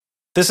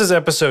This is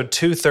episode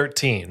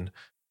 213.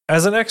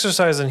 As an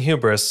exercise in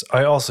hubris,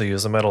 I also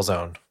use a metal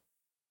zone.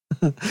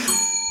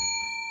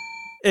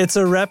 It's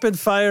a rapid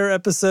fire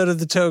episode of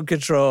the Toad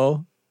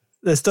Control.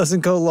 This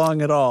doesn't go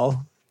long at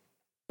all.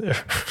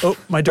 Oh,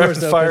 my door's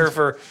open.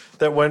 Fire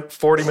that went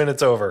 40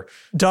 minutes over.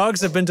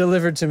 Dogs have been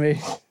delivered to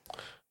me.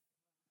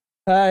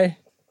 Hi.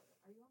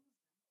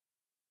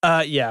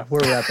 Yeah, we're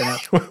wrapping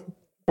up.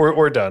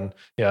 We're done.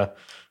 Yeah.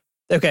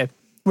 Okay,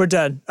 we're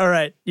done. All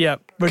right. Yeah,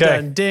 we're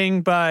done.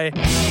 Ding. Bye.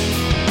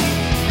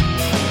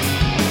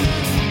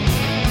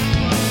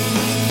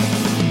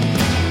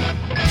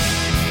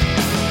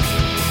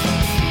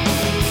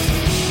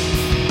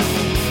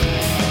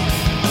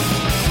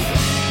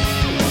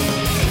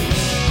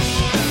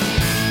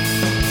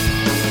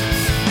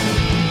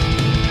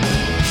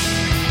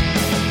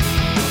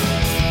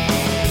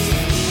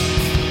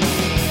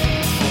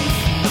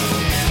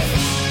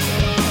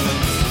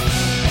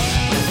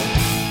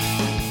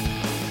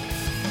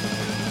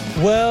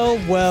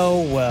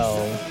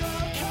 Well.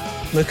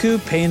 Look who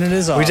painted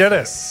his office. We did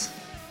it.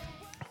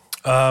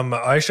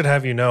 I should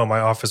have you know, my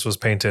office was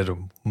painted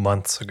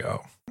months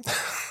ago.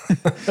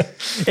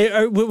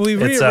 We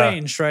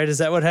rearranged, right? Is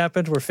that what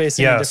happened? We're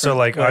facing a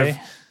different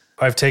way?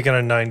 I've taken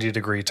a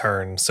 90-degree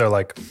turn. So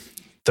like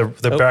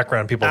the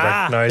background people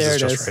recognize is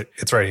just right.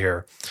 It's right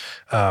here.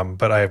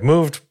 But I have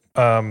moved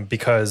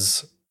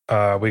because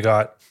we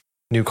got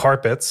new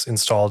carpets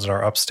installed in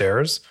our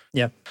upstairs.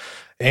 Yeah.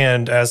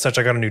 And as such,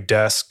 I got a new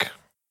desk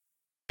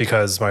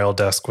because my old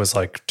desk was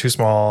like too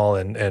small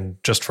and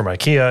just from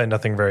IKEA and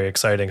nothing very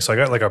exciting. So I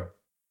got like a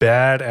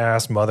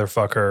badass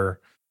motherfucker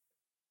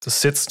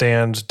sit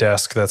stand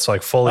desk that's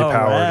like fully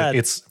powered. Rad.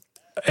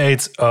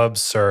 It's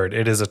absurd.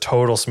 It is a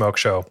total smoke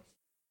show.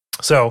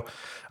 So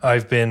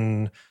I've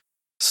been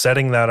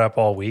setting that up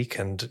all week,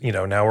 and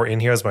now we're in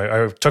here.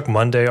 I took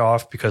Monday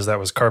off because that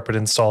was carpet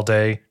install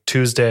day.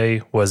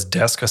 Tuesday was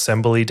desk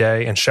assembly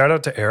day, and shout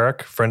out to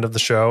Eric, friend of the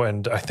show,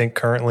 and I think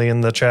currently in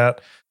the chat,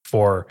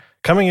 for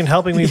coming and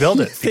helping me build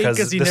it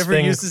because he never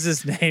uses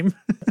his name.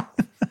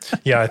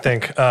 Yeah, I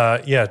think.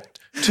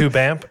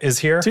 Tubamp is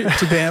here.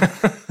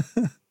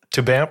 Tubamp.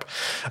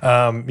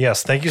 Tubamp.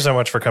 Yes, thank you so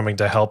much for coming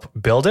to help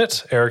build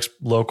it. Eric's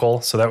local,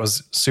 so that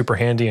was super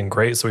handy and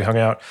great. So we hung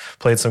out,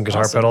 played some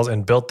guitar pedals,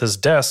 and built this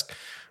desk.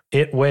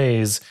 It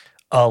weighs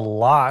a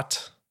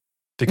lot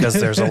because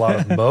there's a lot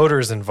of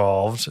motors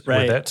involved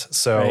with it.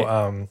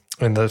 So,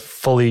 and the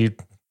fully,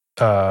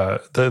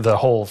 the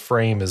whole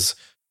frame is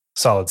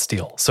solid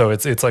steel. So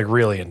it's like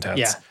really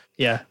intense.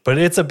 Yeah. But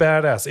it's a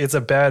badass. It's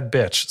a bad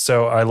bitch.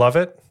 So I love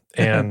it.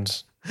 And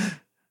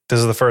this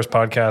is the first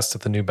podcast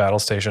at the new battle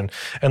station.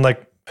 And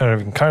like, I don't know if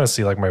you can kind of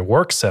see like my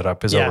work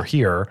setup is over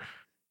here.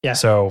 Yeah.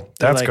 So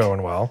that's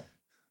going well.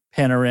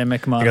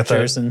 Panoramic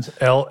monitors and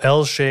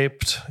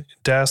L-shaped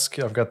desk.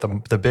 I've got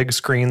the big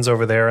screens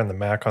over there and the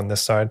Mac on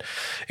this side.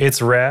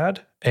 It's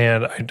rad.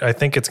 And I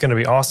think it's going to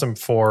be awesome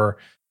for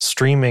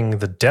streaming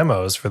the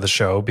demos for the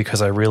show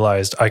because I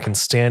realized I can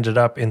stand it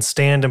up and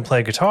stand and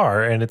play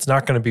guitar, and it's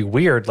not going to be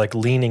weird like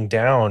leaning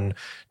down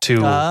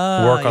to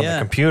work on the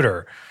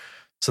computer.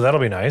 So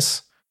that'll be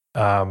nice.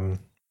 I'm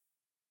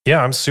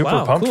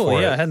super pumped for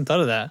it. Yeah, I hadn't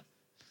thought of that.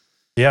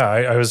 Yeah,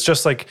 I was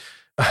just like,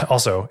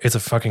 also, it's a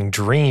fucking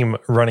dream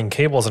running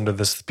cables under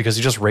this because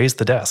you just raise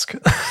the desk.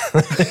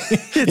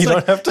 You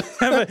don't have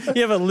to.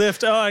 You have a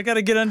lift. Oh, I got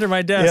to get under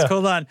my desk. Yeah.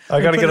 Hold on. I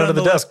got to get under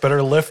the desk.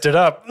 Better lift it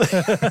up.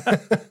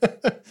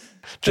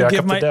 Jack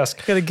up the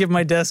desk. Got to give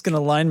my desk an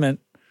alignment.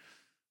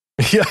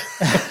 Yeah.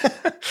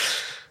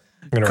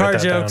 I'm going to Car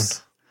write that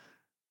jokes.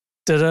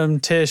 Da-dum,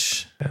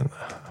 tish. And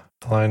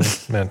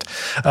alignment.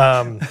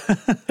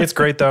 It's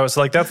great though. So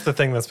like that's the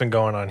thing that's been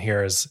going on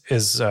here is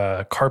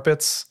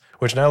carpets.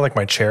 Which now, like,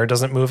 my chair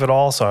doesn't move at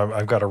all, so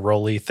I've got a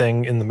rolly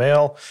thing in the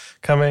mail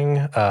coming.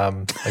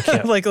 I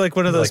can't like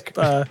one of those,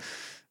 one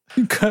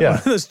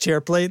of those chair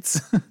plates.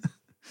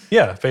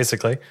 Yeah,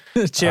 basically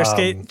chair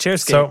skate.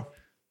 So,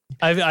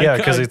 I'm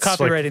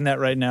copywriting that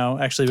right now.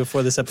 Actually,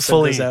 before this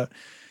episode goes out,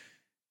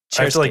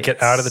 I have to like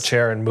get out of the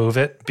chair and move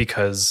it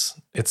because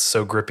it's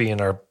so grippy in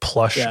our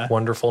plush,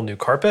 wonderful new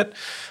carpet.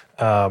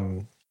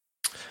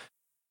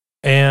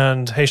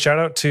 And hey, shout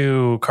out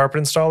to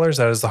carpet installers.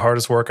 That is the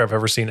hardest work I've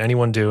ever seen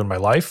anyone do in my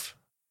life.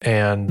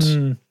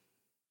 And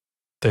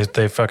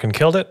they fucking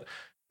killed it.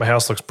 My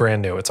house looks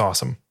brand new. It's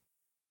awesome.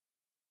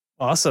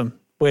 Awesome.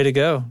 Way to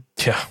go.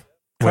 Yeah.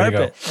 Way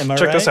Carpet. to go. Am I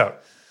Check right? this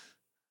out.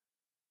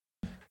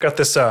 Got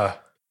this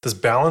this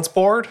balance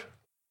board.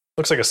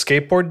 Looks like a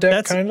skateboard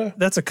deck, kind of.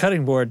 That's a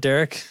cutting board,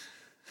 Derek.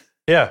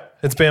 Yeah.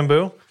 It's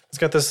bamboo. It's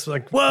got this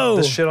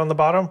this shit on the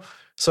bottom.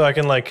 So I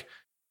can like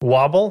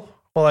wobble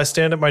while I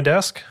stand at my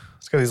desk.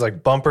 It's got these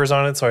like bumpers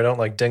on it so I don't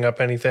like ding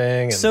up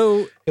anything. And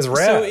so it's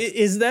rad. So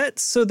is that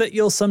so that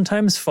you'll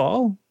sometimes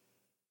fall?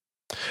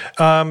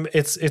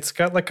 It's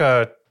got like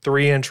a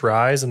 3-inch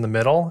rise in the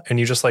middle and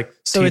you just like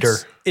teeter.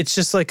 It's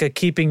just like a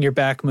keeping your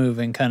back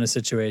moving kind of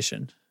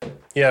situation.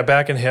 Yeah,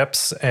 back and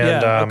hips.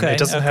 And it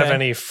doesn't have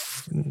any,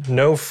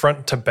 no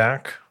front to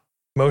back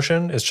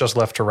motion. It's just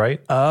left to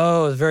right.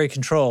 Oh, it's very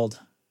controlled.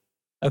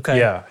 Okay.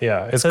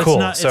 Yeah, it's so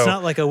cool. It's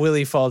not like a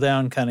Willy fall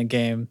down kind of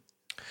game.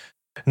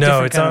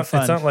 No, it's not.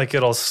 It's not like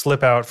it'll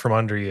slip out from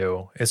under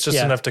you. It's just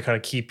Yeah. enough to kind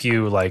of keep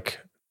you like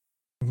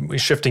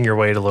shifting your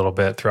weight a little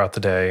bit throughout the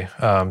day.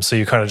 So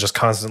you kind of just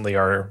constantly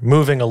are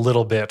moving a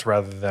little bit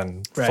rather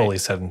than fully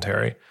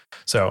sedentary.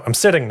 So I'm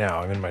sitting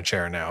now. I'm in my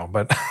chair now,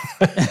 but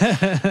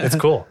it's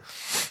cool.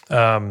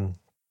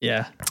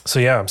 Yeah. So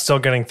yeah, I'm still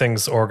getting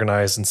things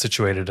organized and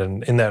situated,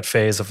 and in that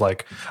phase of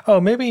like, oh,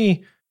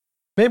 maybe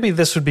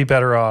this would be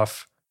better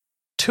off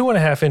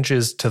 2.5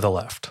 inches to the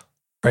left.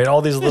 Right,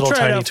 all these little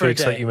tiny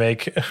tweaks that you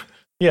make.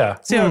 Yeah,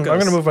 see how it goes. I'm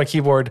going to move my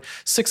keyboard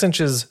 6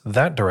 inches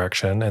that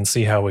direction and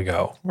see how we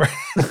go.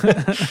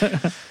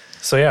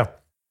 So yeah,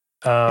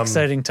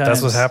 exciting times.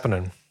 That's what's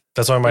happening.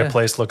 That's why my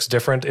place looks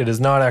different. It is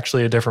not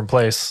actually a different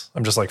place.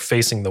 I'm just like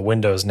facing the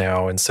windows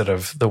now instead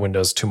of the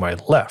windows to my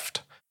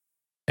left,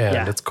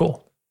 and it's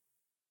cool.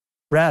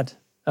 Rad.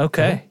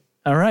 Okay.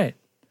 All right.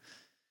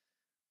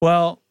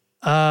 Well,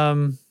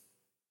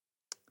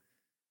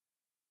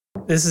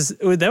 was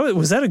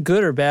that a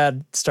good or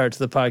bad start to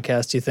the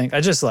podcast, do you think?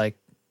 I just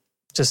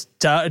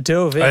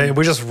dove in.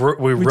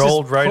 We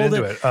rolled right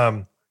into it.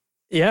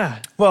 Yeah.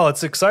 Well,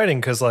 it's exciting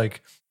because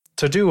like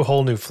to do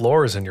whole new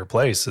floors in your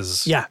place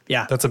is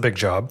that's a big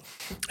job,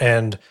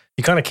 and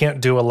you kind of can't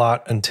do a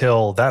lot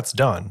until that's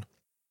done.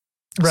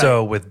 Right.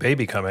 So with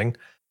baby coming,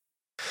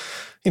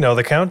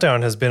 the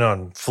countdown has been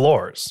on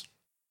floors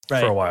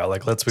for a while.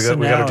 Like we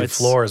got to do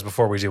floors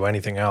before we do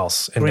anything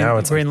else, and now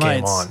it's like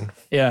game on.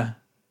 Yeah.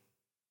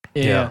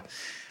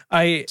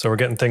 So we're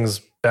getting things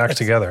back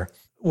together.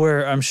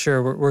 I'm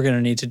sure we're going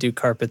to need to do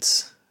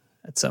carpets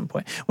at some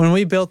point. When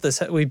we built this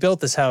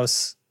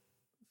house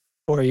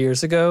 4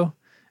 years ago,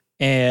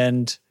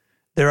 and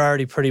they're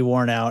already pretty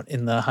worn out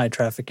in the high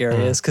traffic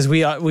areas because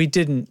we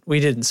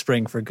didn't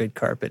spring for good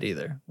carpet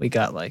either. We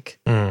got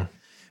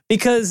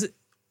because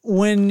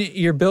when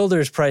your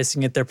builder's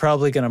pricing it, they're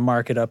probably going to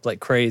mark it up like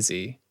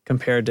crazy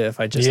compared to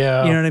if I just you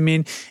know what I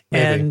mean?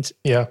 Maybe.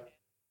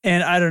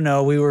 And I don't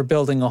know, we were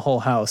building a whole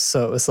house.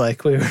 So it was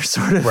like we were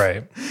sort of,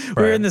 we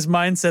were in this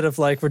mindset of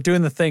like, we're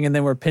doing the thing and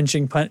then we're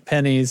pinching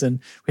pennies. And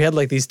we had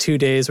like these 2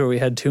 days where we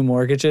had 2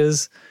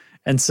 mortgages.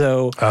 And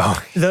so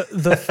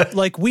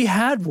like we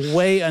had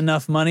way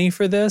enough money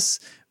for this,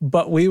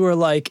 but we were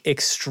like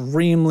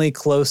extremely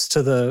close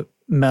to the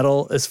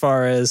metal as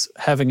far as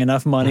having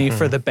enough money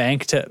for the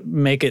bank to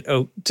make it,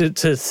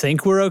 to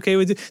think we're okay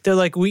with it. They're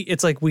like,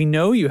 it's like, we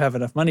know you have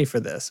enough money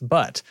for this,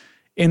 but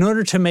in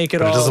order to make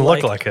it all doesn't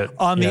look like it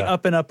on the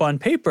up and up on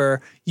paper,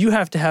 you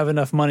have to have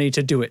enough money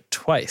to do it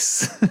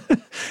twice.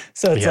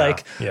 So it's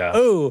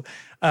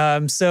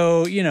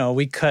so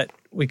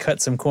we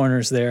cut some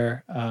corners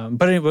there.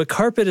 But anyway,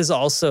 carpet is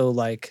also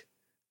like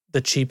the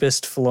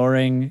cheapest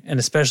flooring, and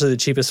especially the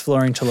cheapest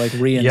flooring to like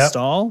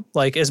reinstall.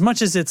 Like as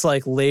much as it's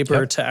like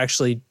labor to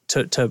actually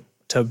to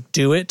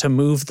do it, to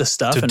move the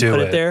stuff and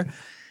put it there.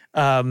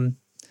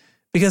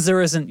 Because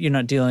you're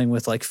not dealing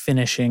with like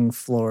finishing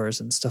floors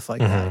and stuff like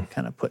that,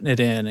 kind of putting it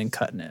in and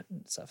cutting it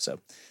and stuff.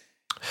 So,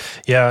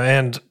 yeah,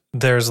 and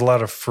there's a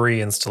lot of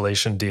free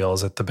installation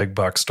deals at the big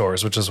box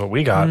stores, which is what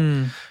we got.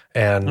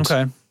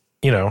 And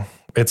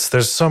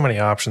there's so many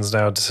options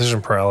now.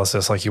 Decision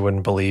paralysis, like you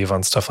wouldn't believe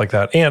on stuff like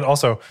that. And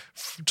also,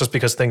 just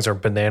because things are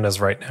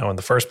bananas right now in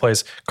the first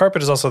place,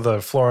 carpet is also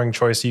the flooring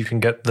choice you can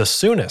get the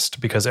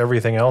soonest because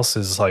everything else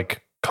is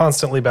like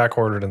constantly back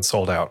ordered and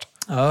sold out.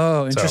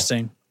 Oh,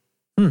 interesting.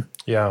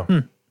 Yeah.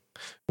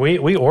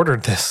 We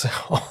ordered this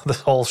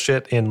whole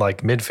shit in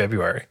like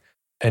mid-February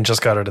and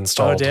just got it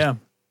installed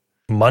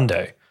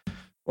Monday.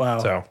 Wow.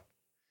 So,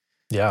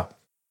 yeah.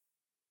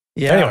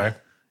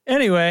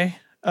 Anyway,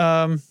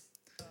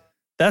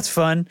 that's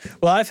fun.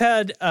 Well, I've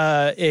had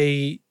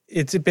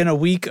it's been a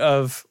week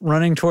of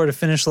running toward a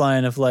finish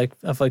line of like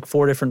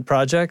 4 different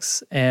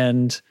projects,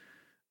 and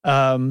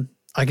I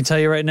can tell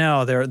you right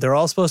now they're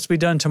all supposed to be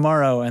done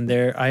tomorrow, and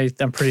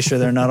I'm pretty sure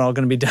they're not all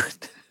going to be done.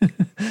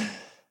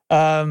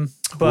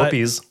 But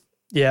whoopies.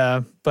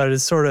 Yeah, but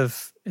it's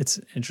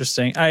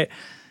interesting.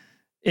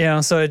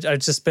 So I've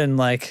just been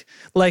like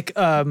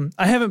I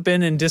haven't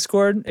been in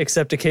Discord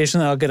except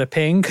occasionally I'll get a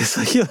ping because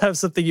like you'll have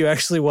something you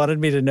actually wanted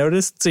me to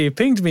notice, so you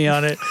pinged me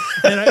on it,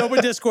 and I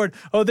open Discord.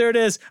 Oh, there it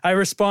is. I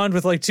respond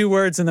with like 2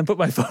 words and then put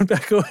my phone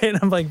back away, and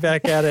I'm like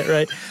back at it.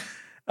 Right.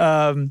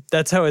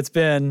 That's how it's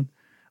been.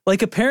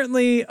 Like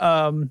apparently,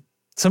 some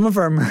of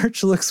our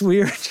merch looks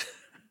weird.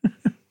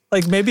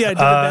 Like maybe I did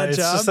a bad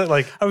job. Just that,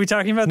 like, are we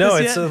talking about this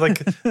yet? No,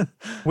 it's like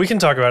we can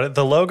talk about it.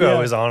 The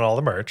logo is on all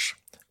the merch.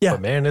 Yeah,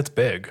 but man, it's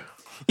big.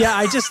 Yeah,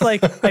 I just I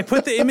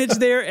put the image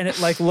there and it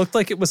like looked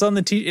like it was on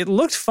the it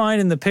looked fine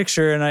in the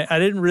picture, and I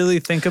didn't really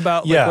think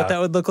about what that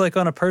would look like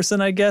on a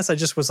person, I guess. I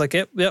just was like,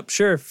 yep,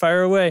 sure,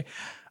 fire away.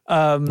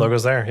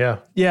 Logo's there, yeah.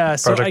 Yeah,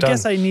 so I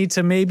guess I need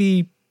to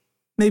maybe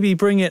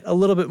bring it a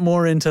little bit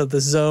more into the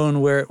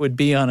zone where it would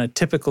be on a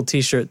typical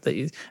t-shirt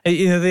that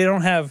they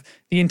don't have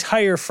the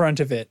entire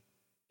front of it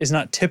is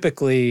not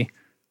typically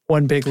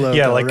one big logo,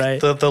 yeah, like right?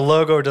 the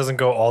logo doesn't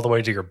go all the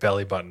way to your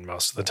belly button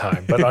most of the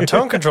time, but on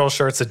Tone Control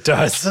shirts it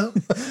does.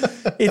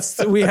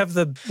 We have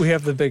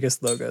the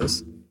biggest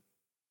logos.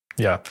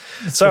 Yeah,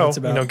 so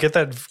get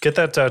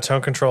that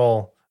Tone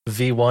Control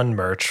V1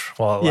 merch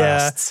while it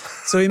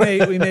lasts. So we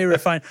may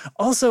refine.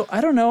 Also,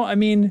 I don't know. I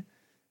mean,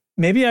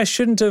 maybe I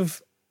shouldn't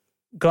have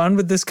gone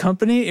with this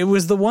company. It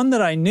was the one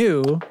that I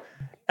knew.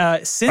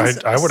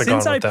 Since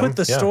I put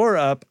the store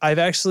up, I've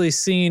actually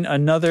seen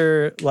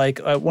another, like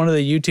one of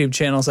the YouTube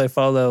channels I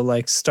follow,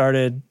 like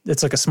started,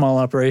 it's like a small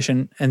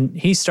operation, and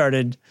he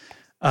started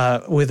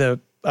with a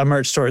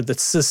merch store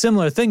that's a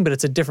similar thing, but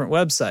it's a different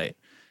website.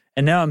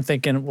 And now I'm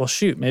thinking, well,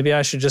 shoot, maybe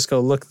I should just go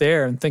look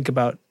there and think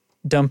about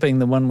dumping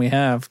the one we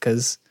have,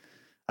 because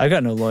I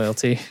got no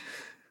loyalty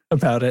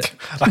about it.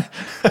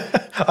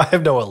 I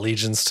have no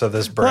allegiance to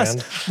this brand.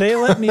 Plus, they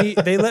let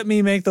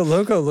me make the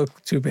logo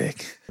look too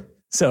big.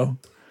 So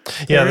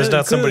yeah, there's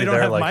not somebody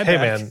there like, hey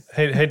man,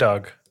 hey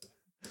dog.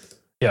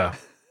 Yeah.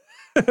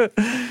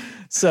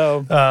 So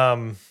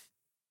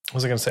what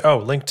was I going to say? Oh,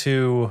 link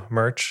to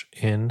merch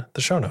in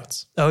the show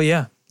notes. Oh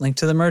yeah, link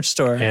to the merch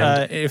store,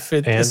 and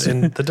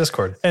in the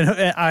Discord.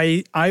 And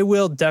I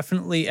will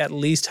definitely at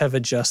least have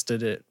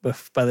adjusted it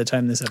by the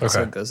time this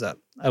episode goes up.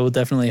 I will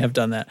definitely have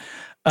done that,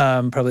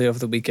 probably over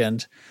the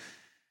weekend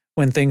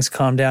when things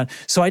calm down.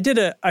 So I did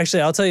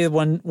actually, I'll tell you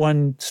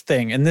one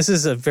thing, and this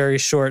is a very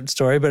short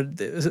story, but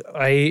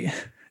I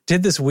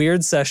did this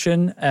weird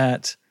session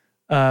at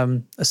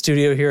a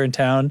studio here in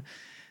town.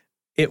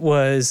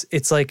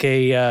 It's like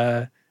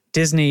a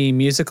Disney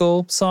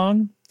musical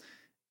song.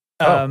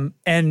 And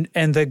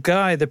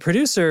the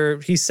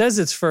producer, he says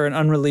it's for an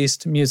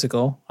unreleased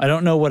musical. I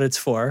don't know what it's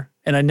for,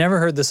 and I never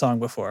heard the song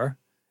before.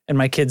 And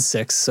my kid's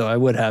 6, so I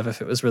would have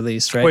if it was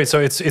released, right? Wait,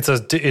 so it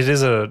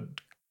is a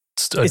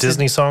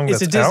Disney song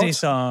that's out? It's a Disney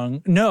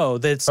song. No,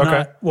 that's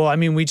not. Well, I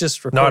mean, we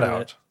just recorded not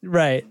out. it.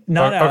 Right.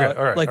 Not out. Okay,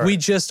 all right, like we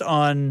just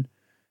on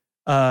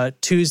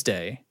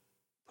Tuesday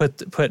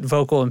put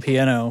vocal and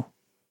piano.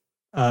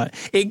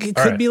 It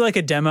could be like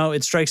a demo.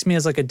 It strikes me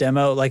as like a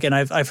demo. Like, and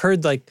I've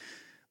heard like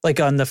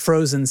on the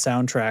Frozen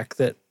soundtrack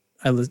that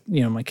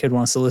my kid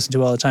wants to listen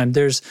to all the time.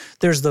 There's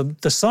the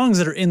songs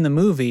that are in the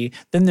movie.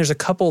 Then there's a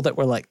couple that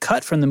were like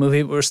cut from the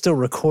movie, but were still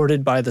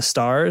recorded by the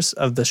stars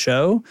of the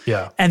show.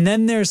 Yeah. And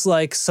then there's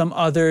like some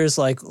others,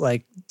 like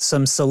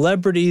some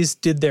celebrities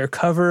did their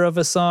cover of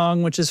a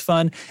song, which is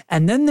fun.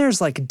 And then there's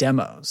like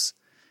demos.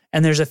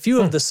 And there's a few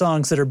of the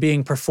songs that are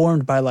being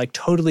performed by like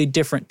totally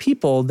different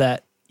people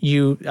that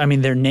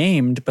they're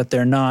named, but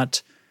they're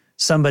not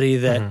somebody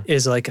that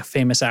is like a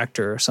famous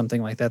actor or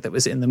something like that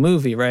was in the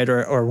movie, right?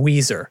 Or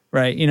Weezer,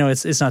 right?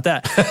 It's not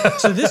that.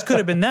 So this could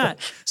have been that.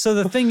 So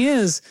the thing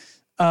is,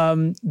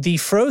 the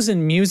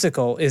Frozen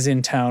musical is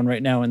in town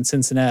right now in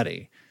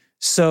Cincinnati.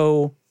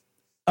 So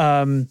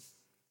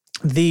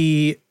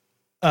the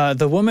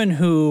woman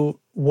who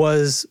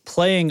was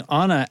playing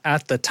Anna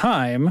at the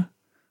time,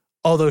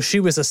 although she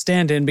was a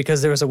stand-in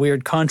because there was a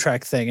weird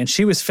contract thing, and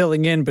she was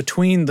filling in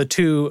between the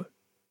two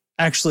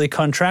actually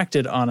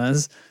contracted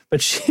Annas.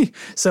 But she's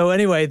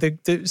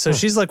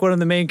like one of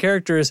the main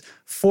characters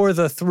for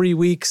the 3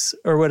 weeks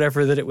or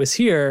whatever that it was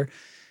here.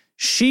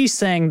 She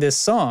sang this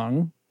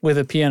song with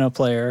a piano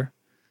player,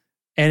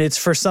 and it's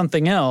for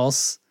something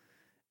else.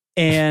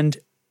 And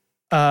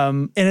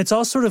it's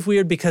all sort of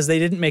weird because they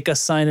didn't make us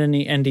sign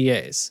any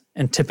NDAs.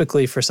 And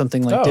typically for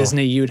something like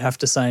Disney, you'd have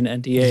to sign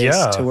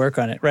NDAs to work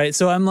on it, right?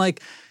 So I'm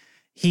like,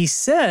 he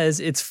says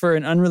it's for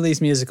an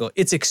unreleased musical.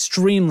 It's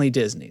extremely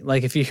Disney.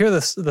 Like if you hear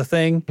the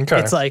thing,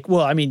 it's like,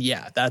 well, I mean,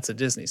 yeah, that's a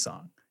Disney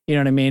song. You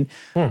know what I mean?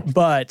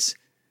 But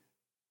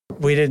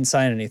we didn't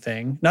sign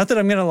anything. Not that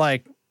I'm going to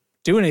like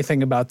do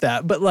anything about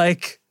that, but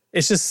like,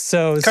 it's just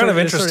so kind of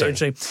interesting. Sort of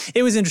interesting.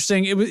 It was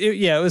interesting. It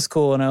was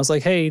cool. And I was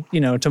like, hey,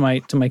 to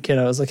my kid,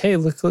 I was like, hey,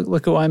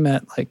 look who I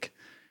met. Like,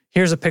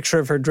 here's a picture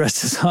of her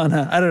dressed as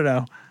Anna. I don't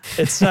know.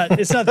 It's not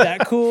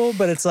that cool,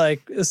 but it's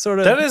like, it's sort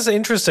of. That is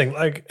interesting.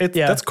 Like,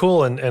 that's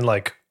cool and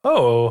like, a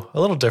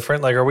little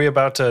different. Like, are we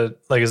about to,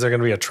 like, is there going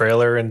to be a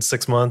trailer in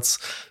 6 months,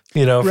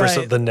 for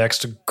the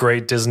next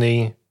great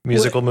Disney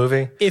musical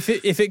movie? If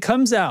it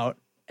comes out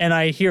and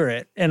I hear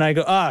it and I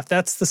go,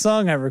 that's the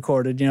song I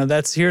recorded,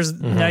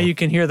 now you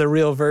can hear the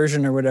real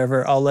version or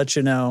whatever, I'll let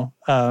you know.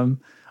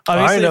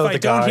 Obviously, I know the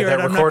guy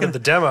that recorded the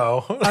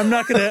demo. I'm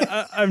not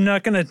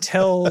gonna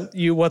tell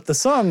you what the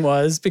song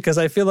was because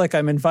I feel like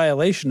I'm in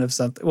violation of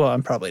something. Well,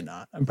 I'm probably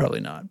not.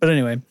 But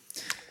anyway.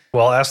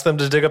 Well, ask them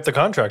to dig up the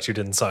contract you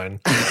didn't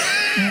sign.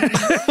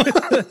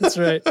 That's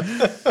right.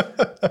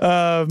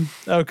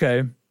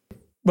 Okay.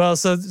 Well,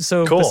 so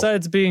cool.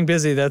 Besides being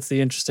busy, that's the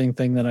interesting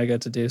thing that I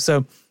got to do.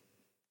 So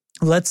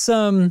let's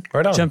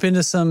jump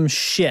into some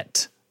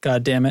shit.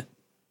 God damn it.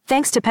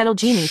 Thanks to Pedal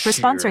Genie for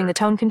sponsoring the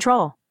Tone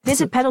Control.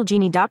 Visit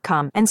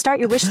pedalgenie.com and start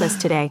your wish list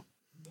today.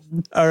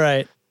 All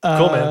right.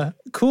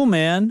 Cool,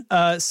 man.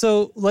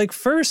 So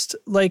first,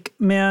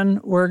 man,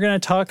 we're going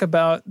to talk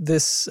about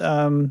this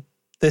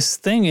this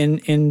thing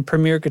in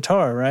Premier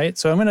Guitar, right?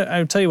 So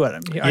I'll tell you what,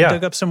 I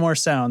dug up some more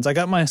sounds. I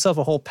got myself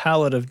a whole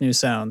palette of new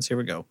sounds. Here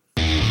we go.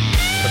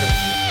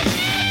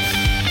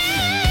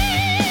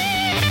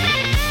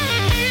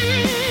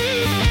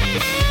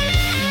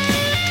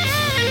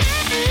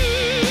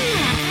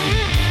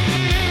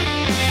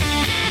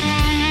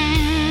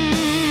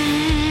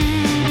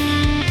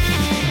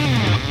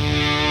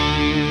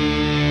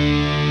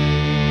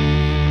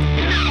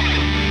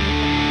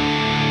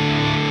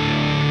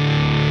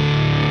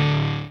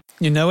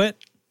 You know it?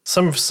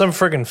 Some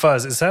friggin'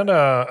 fuzz. Is that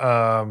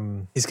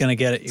a He's gonna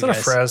get it. Is that a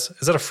Fraz?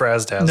 Is that a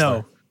Fraz Dazzler?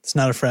 No, it's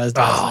not a Fraz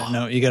Dazzler.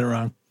 No, you got it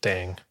wrong.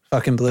 Dang.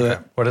 Fucking blew it.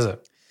 What is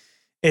it?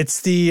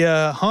 It's the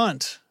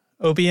Haunt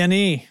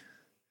OBNE.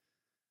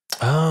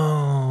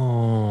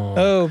 Oh.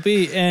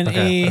 OBNE.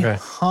 Okay.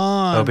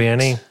 Haunt.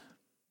 OBNE.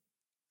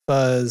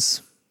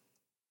 Fuzz.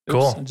 Oops,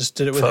 Cool. I just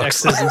did it with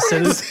Fucks. X's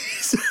instead of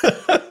Z's.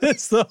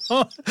 It's the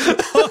Haunt.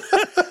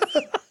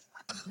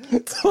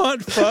 It's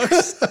Haunt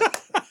Fucks.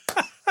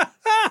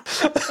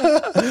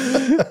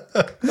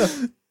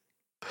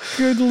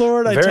 Good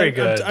Lord. Very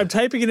good. I'm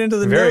typing it into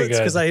the Very notes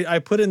because I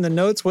put in the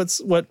notes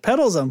what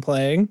pedals I'm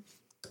playing.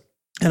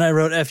 And I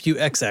wrote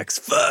FUXX.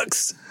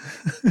 Fucks.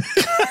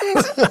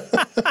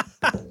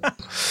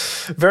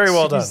 Very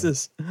well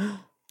Jesus. done.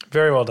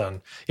 Very well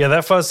done. Yeah,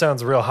 that fuzz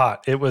sounds real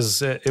hot. It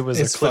was a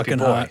clippy fucking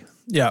boy. hot.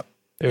 Yeah.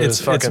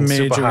 It's fucking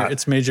major, super hot.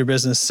 It's major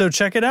business. So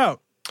check it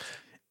out.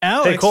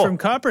 Alex cool. from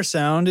Copper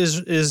Sound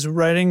is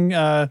writing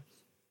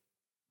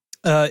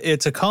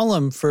it's a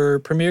column for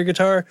Premier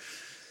Guitar,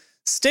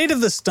 State of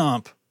the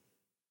Stomp.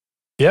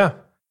 Yeah.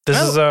 This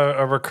is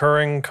a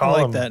recurring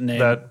column that name.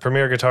 that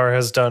Premier Guitar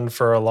has done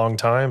for a long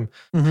time.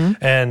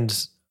 Mm-hmm.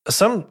 And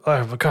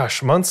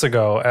months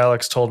ago,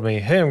 Alex told me,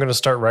 hey, I'm going to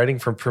start writing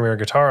for Premier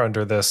Guitar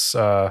under this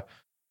column.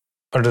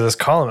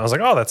 I was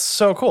like, oh, that's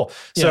so cool.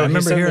 Yeah, So I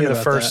remember hearing the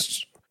about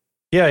first.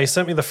 Yeah, he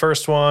sent me the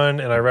first one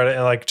and I read it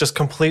and like just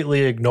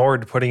completely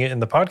ignored putting it in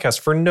the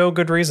podcast for no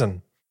good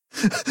reason.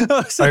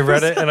 I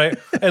read it and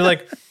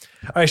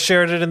I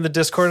shared it in the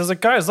Discord. I was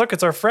like, guys, look,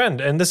 it's our friend.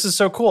 And this is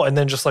so cool. And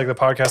then just like the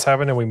podcast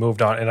happened and we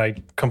moved on and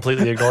I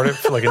completely ignored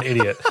it like an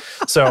idiot.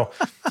 So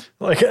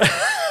like, I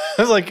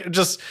was like,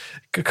 just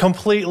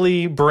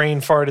completely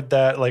brain farted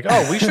that like,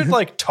 oh, we should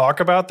like talk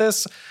about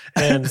this.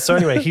 And so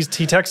anyway, he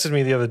texted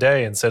me the other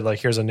day and said like,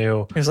 here's a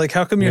new He was like,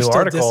 how come you're still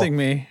article. dissing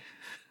me?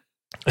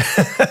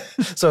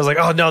 So I was like,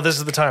 oh no, this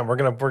is the time. We're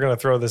gonna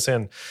throw this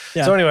in.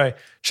 Yeah. So anyway,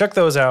 check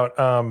those out.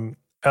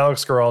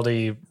 Alex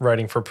Giraldi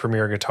writing for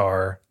Premier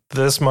Guitar.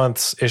 This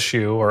month's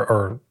issue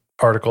or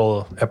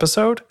article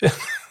episode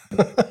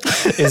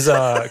is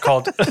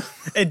called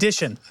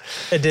Edition.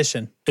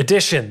 Edition.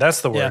 That's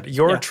the word. Yeah,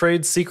 Your yeah.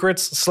 trade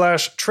secrets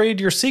 / trade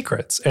your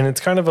secrets. And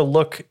it's kind of a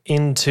look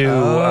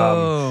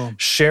into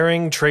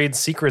sharing trade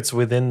secrets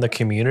within the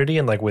community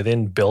and like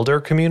within builder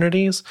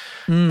communities.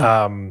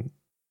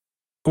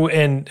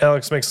 And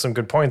Alex makes some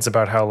good points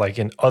about how like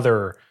in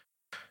other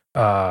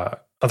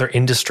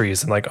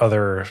industries and like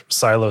other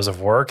silos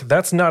of work,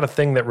 that's not a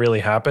thing that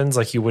really happens.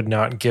 Like you would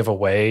not give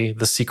away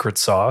the secret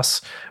sauce,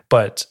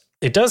 but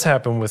it does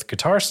happen with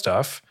guitar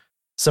stuff.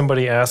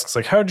 Somebody asks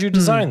like, how'd you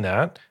design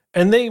that?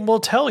 And they will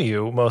tell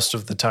you most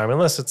of the time,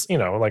 unless it's,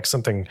 like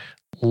something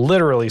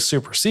literally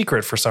super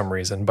secret for some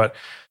reason. But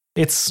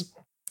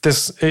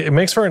it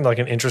makes for like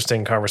an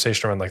interesting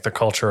conversation around like the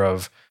culture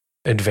of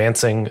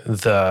advancing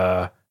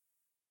the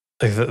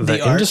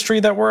industry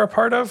that we're a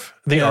part of,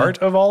 the art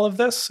of all of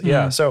this.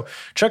 Yeah. So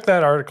check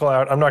that article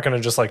out. I'm not going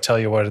to just like tell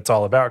you what it's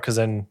all about because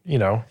then, you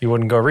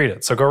wouldn't go read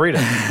it. So go read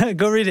it.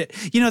 Go read it.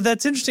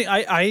 That's interesting.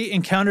 I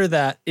encounter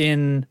that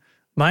in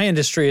my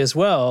industry as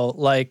well.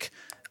 Like,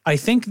 I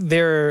think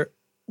there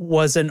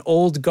was an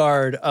old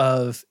guard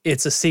of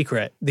it's a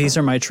secret. These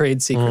are my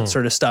trade secrets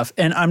sort of stuff.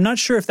 And I'm not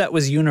sure if that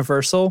was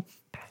universal,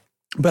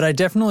 but I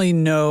definitely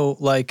know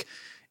like,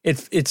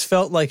 It's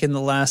felt like in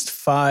the last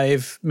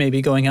 5,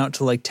 maybe going out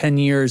to like 10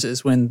 years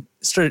is when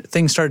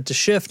things started to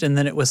shift. And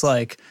then it was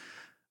like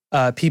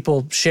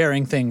people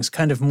sharing things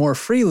kind of more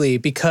freely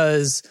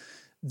because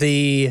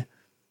it's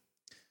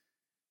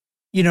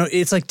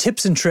like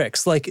tips and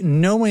tricks, like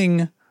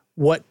knowing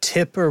what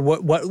tip or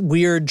what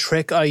weird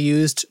trick I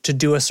used to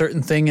do a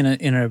certain thing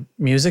in a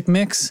music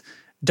mix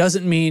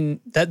doesn't mean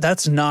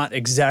that's not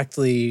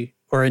exactly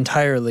or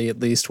entirely at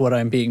least what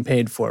I'm being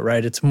paid for,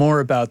 right? It's more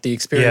about the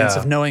experience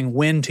of knowing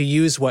when to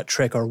use what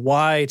trick or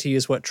why to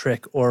use what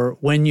trick or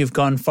when you've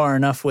gone far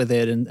enough with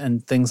it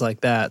and things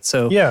like that.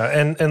 So yeah,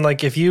 and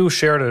like if you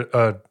shared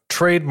a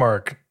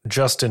trademark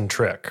Justin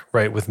trick,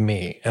 right, with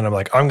me, and I'm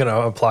like, I'm going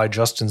to apply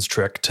Justin's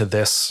trick to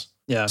this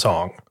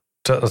song,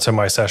 to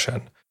my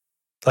session.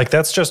 Like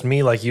that's just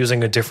me like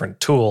using a different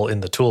tool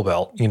in the tool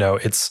belt.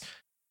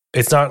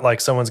 It's not like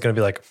someone's going to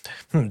be like,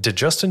 did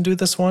Justin do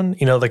this one?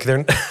 Like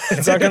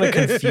it's not going to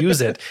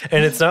confuse it.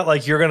 And it's not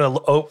like you're going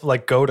to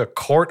like go to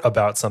court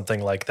about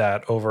something like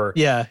that over,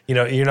 you're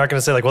not going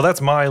to say like, well,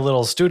 that's my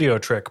little studio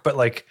trick, but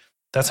like,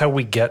 that's how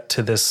we get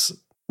to this,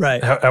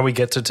 right? How we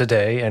get to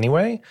today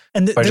anyway,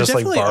 and by just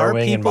like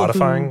borrowing and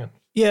modifying.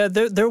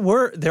 There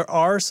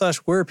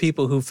were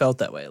people who felt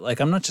that way. Like,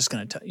 I'm not just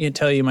going to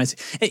tell you my,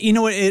 you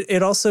know what?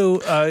 It also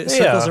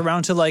circles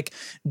around to like,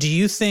 do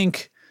you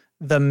think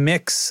the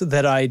mix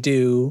that I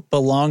do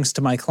belongs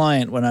to my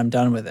client when I'm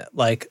done with it?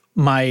 Like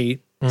my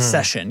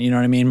session, you know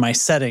what I mean? My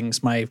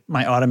settings, my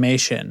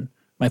automation,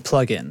 my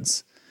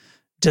plugins.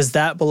 Does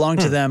that belong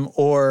to them,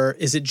 or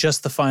is it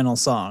just the final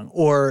song?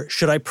 Or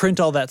should I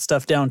print all that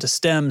stuff down to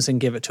stems and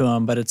give it to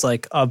them, but it's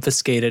like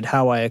obfuscated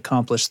how I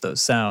accomplish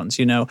those sounds,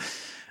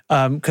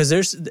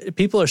 Because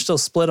people are still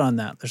split on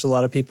that. There's a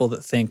lot of people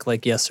that think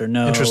like yes or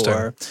no.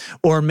 Interesting.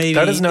 Or maybe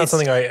that is not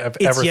something I've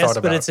ever thought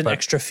about. But it's an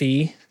extra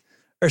fee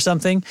or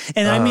something.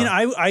 And I mean,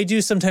 I do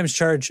sometimes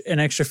charge an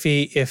extra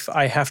fee if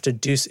I have to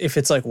if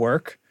it's like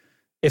work.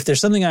 If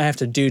there's something I have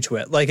to do to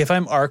it, like if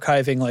I'm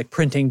archiving, like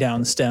printing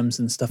down stems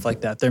and stuff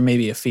like that, there may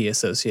be a fee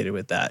associated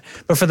with that.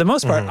 But for the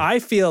most part, I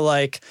feel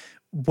like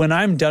when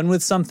I'm done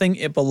with something,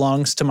 it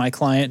belongs to my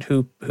client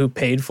who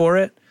paid for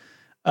it.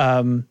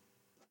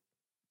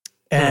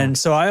 And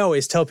so I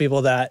always tell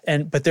people that.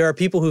 But there are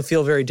people who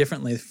feel very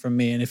differently from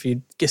me. And if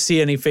you see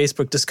any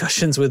Facebook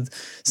discussions with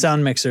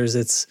sound mixers,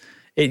 it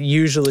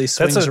usually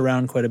swings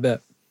around quite a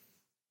bit.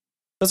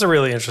 That's a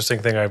really interesting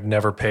thing I've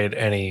never paid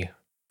any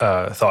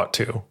thought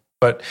to.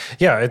 But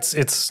yeah,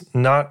 it's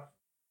not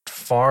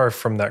far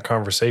from that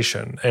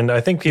conversation. And I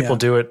think people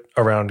do it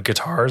around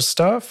guitars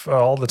stuff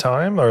all the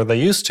time, or they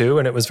used to.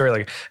 And it was very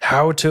like,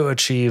 how to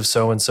achieve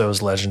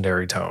so-and-so's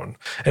legendary tone.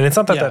 And it's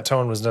not that that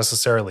tone was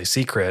necessarily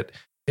secret.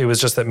 It was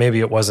just that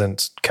maybe it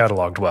wasn't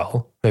cataloged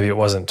well. Maybe it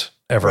wasn't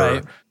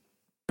ever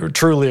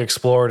truly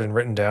explored and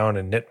written down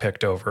and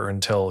nitpicked over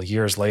until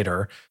years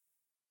later.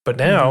 But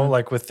now,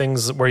 like with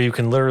things where you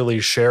can literally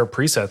share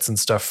presets and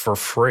stuff for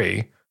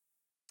free,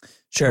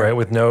 right,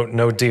 with no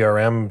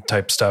DRM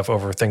type stuff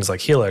over things like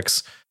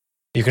Helix,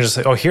 you can just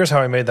say, oh, here's how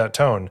I made that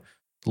tone.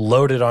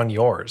 Load it on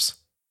yours.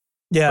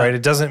 Yeah. Right?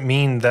 It doesn't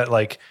mean that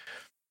like,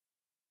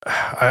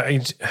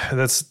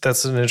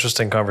 that's an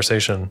interesting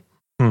conversation.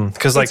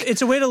 Because like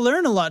it's a way to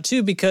learn a lot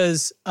too,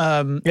 because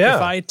if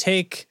I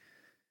take,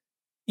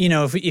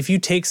 if you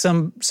take a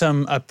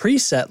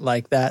preset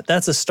like that,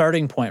 that's a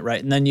starting point,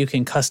 right? And then you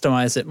can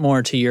customize it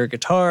more to your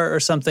guitar or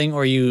something,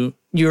 or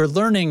you're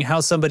learning how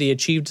somebody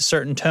achieved a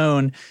certain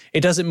tone.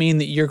 It doesn't mean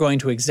that you're going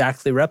to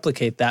exactly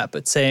replicate that,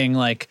 but saying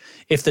like,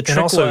 if the trick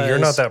and also you're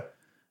not that.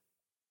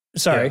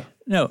 Sorry,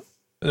 no.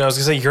 I was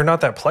gonna say you're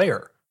not that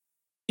player.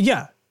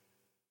 Yeah,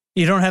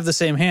 you don't have the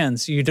same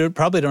hands. You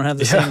probably don't have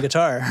the same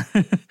guitar.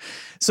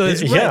 So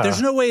it's right.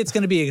 There's no way it's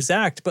going to be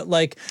exact, but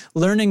like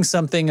learning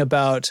something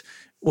about,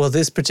 well,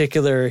 this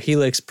particular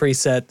Helix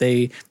preset,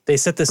 they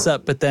set this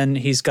up, but then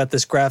he's got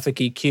this graphic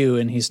EQ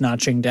and he's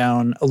notching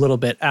down a little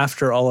bit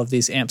after all of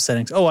these amp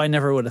settings. Oh, I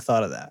never would have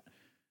thought of that.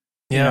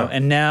 Yeah.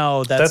 And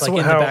now that's like in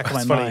the back of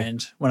my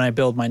mind when I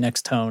build my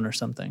next tone or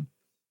something.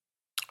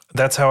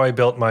 That's how I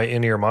built my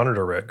in-ear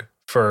monitor rig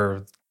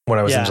for when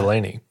I was in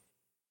Delaney.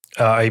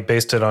 I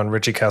based it on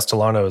Richie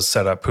Castellano's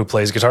setup, who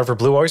plays guitar for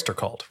Blue Oyster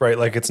Cult, right?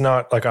 Like it's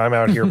not like I'm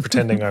out here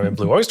pretending I'm in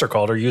Blue Oyster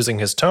Cult or using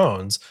his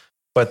tones.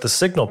 But the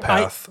signal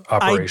path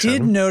operation. I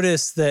did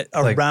notice that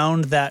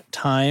around that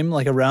time,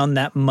 like around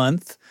that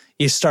month,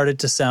 you started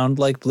to sound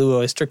like Blue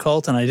Oyster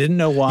Cult, and I didn't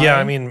know why. Yeah,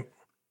 I mean,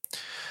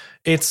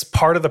 it's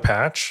part of the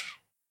patch.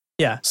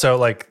 Yeah. So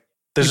like,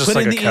 there's just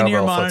like a cowbell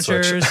in-ear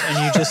monitors,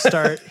 and you just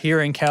start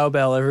hearing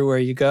cowbell everywhere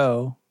you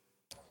go.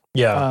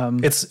 Yeah,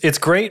 it's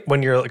great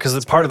when you're because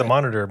it's part of the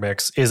monitor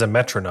mix is a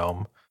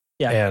metronome.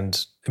 Yeah,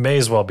 and it may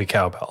as well be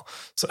cowbell.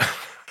 So.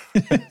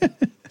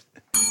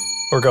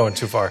 We're going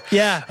too far.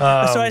 Yeah.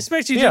 So I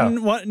expect you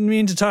didn't want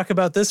me to talk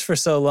about this for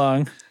so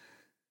long.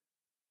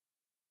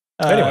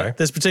 Anyway,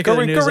 this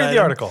particular news go read the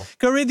article.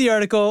 Go read the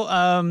article.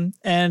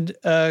 And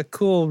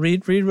cool.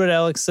 Read what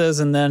Alex says,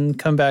 and then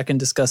come back and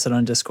discuss it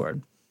on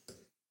Discord.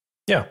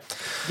 Yeah.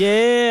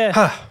 Yeah.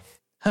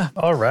 All right.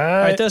 All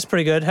right. That's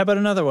pretty good. How about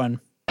another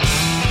one?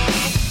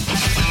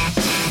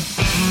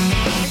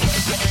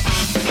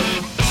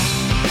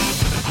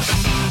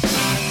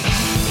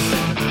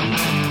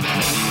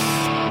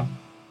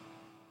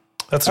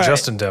 That's a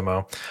Justin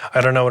demo.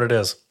 I don't know what it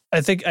is.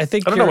 I think I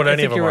don't know what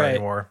any of them are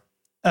anymore.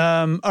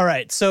 All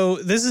right. So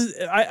this is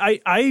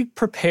I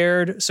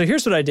prepared. So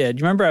here's what I did.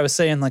 You remember I was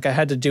saying like I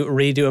had to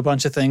redo a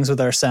bunch of things with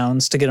our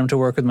sounds to get them to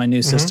work with my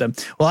new system.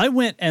 Well, I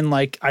went and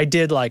I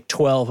did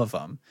 12 of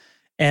them.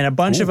 And a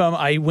bunch of them,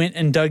 I went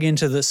and dug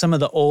into some of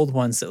the old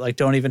ones that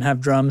don't even have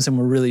drums and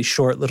were really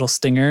short little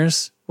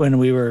stingers when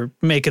we were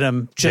making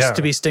them just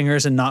to be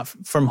stingers and not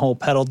from whole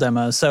pedal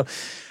demos. So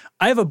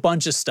I have a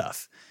bunch of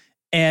stuff.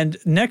 And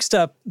next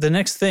up, the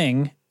next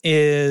thing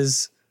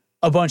is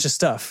a bunch of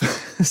stuff.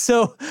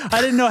 So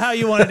I didn't know how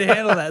you wanted to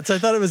handle that. So I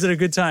thought it was at a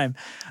good time.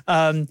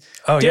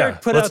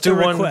 Derek put Let's out do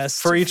the one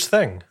request for each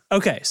thing.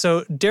 Okay.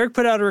 So Derek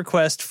put out a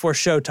request for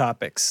show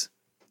topics.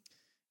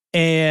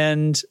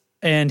 And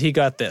he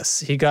got this.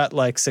 He got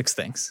 6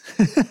 things.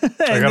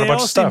 I got a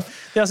bunch of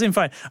stuff. They all seem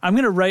fine. I'm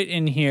going to write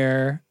in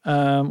here.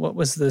 What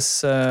was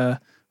this? What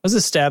was the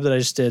stab that I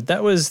just did?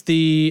 That was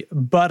the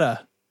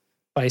Butta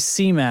by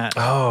CMAT.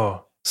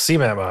 Oh,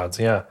 CMAT mods,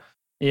 yeah.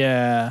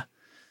 Yeah.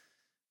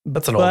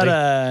 That's an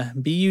oldie.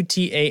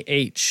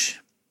 Butah.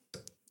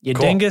 You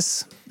cool.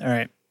 dingus? All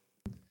right.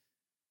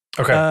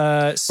 Okay.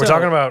 We're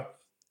talking about...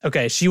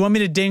 Okay, so you want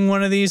me to ding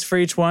one of these for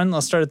each one?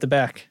 I'll start at the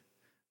back.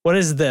 What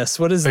is this?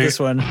 What is this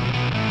one?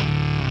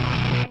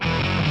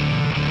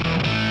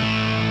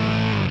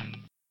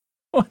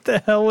 What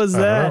the hell was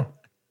that?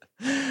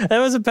 That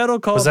was a pedal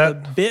called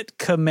the Bit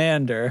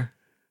Commander.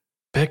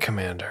 Bit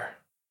Commander.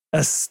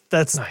 That's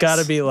nice.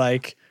 Gotta be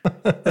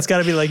that's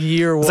gotta be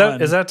year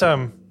one. Is that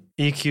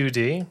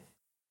EQD?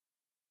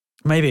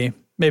 Maybe.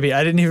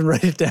 I didn't even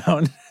write it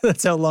down.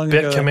 That's how long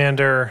Bit ago.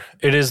 Commander.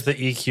 It is the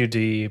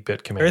EQD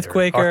Bit Commander.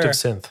 Earthquaker. Octave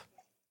Synth.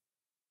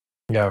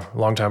 Yeah, a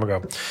long time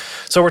ago.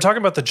 So we're talking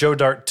about the Joe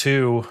Dart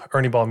 2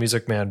 Ernie Ball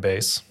Music Man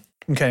bass.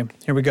 Okay,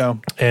 here we go.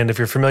 And if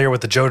you're familiar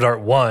with the Joe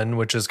Dart 1,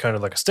 which is kind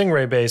of like a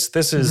Stingray bass,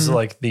 this is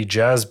like the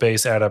jazz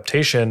bass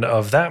adaptation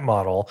of that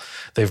model.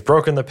 They've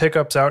broken the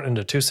pickups out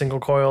into 2 single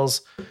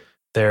coils.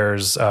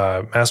 There's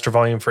master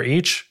volume for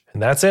each,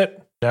 and that's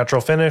it.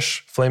 Natural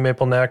finish, flame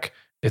maple neck.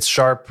 It's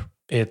sharp.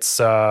 It's,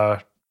 everything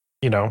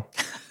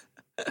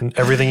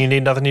you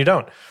need, nothing you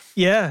don't.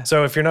 Yeah.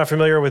 So if you're not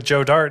familiar with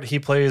Joe Dart, he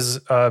plays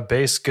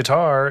bass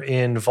guitar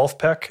in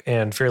Wolfpack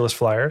and Fearless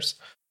Flyers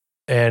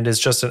and is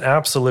just an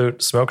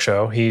absolute smoke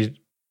show. He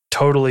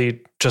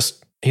totally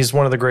he's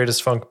one of the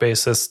greatest funk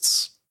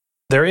bassists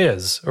there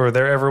is or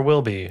there ever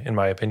will be, in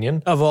my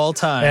opinion. Of all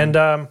time. And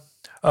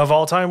of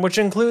all time, which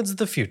includes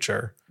the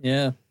future.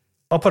 Yeah.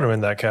 I'll put him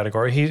in that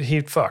category.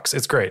 He fucks.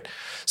 It's great.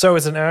 So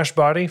it's an ash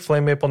body,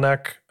 flame maple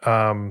neck,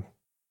 and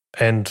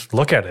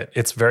look at it.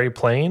 It's very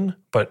plain,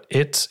 but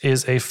it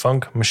is a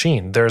funk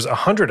machine. There's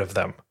 100 of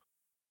them.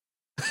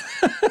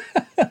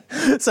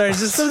 Sorry,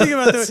 just something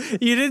about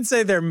you didn't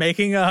say they're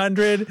making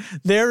 100.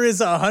 There is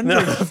 100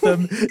 of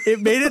them.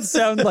 It made it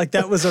sound like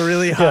that was a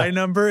really high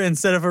number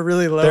instead of a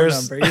really low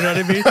number. You know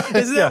what I mean?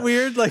 Isn't that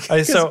weird? Like,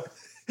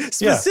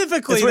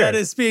 specifically, that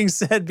is being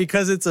said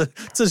because it's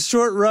a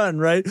short run,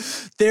 right?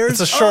 There's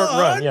a short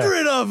run,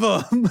 100 of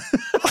them.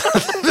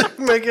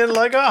 Making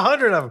like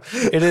 100 of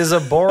them. It is a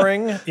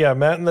boring.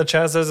 Matt in the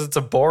chat says it's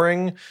a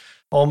boring,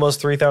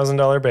 almost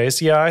 $3,000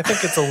 bass. Yeah, I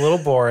think it's a little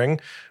boring.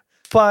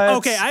 But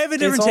okay, I have a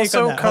different take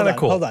on that. Kind of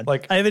cool. Hold on.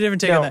 Like, I have a different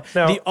take on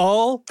that. The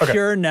all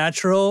pure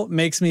natural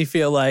makes me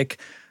feel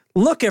like,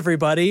 look,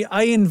 everybody,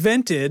 I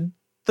invented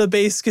the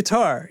bass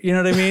guitar. You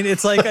know what I mean?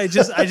 It's like I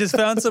just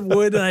found some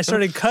wood and I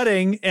started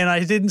cutting and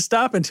I didn't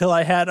stop until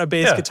I had a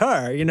bass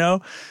guitar, you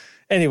know?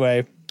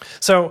 Anyway.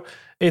 So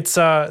it's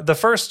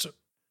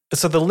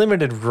the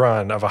limited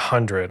run of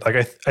 100.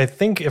 Like I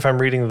think if I'm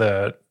reading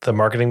the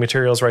marketing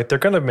materials right, they're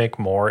going to make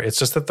more. It's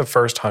just that the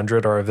first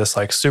 100 are of this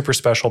like super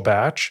special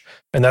batch,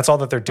 and that's all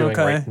that they're doing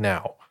right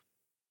now.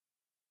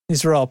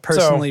 These are all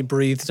personally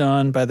breathed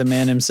on by the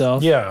man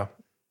himself. Yeah.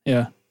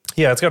 Yeah.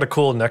 Yeah, it's got a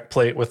cool neck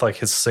plate with like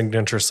his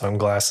signature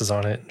sunglasses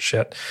on it and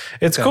shit.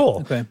 It's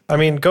cool. Okay. I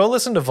mean, go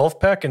listen to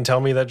Wolfpack and tell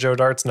me that Joe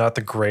Dart's not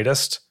the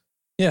greatest.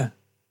 Yeah.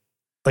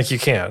 Like you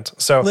can't.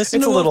 So listen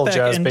it's to a little Wolfpack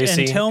jazz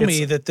bassy. And tell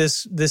me that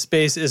this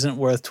bass isn't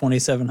worth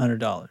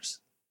 $2,700.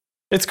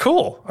 It's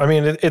cool. I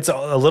mean, it's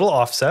a little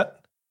offset.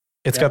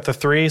 It's got the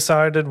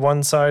 3-sided,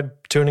 one-side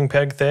tuning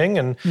peg thing.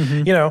 And,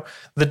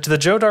 the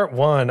Joe Dart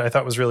 1 I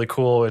thought was really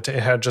cool. It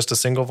had just a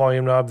single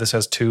volume knob. This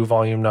has 2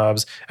 volume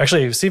knobs.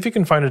 Actually, see if you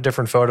can find a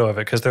different photo of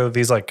it because they're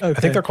these like, I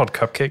think they're called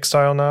cupcake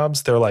style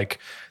knobs. They look like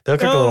a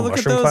little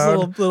mushroom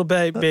cloud. Little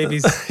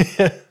babies.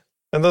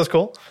 Aren't those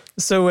cool?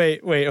 So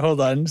wait,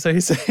 hold on. So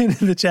he's saying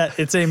in the chat,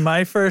 it's a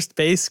My First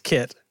Bass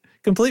kit,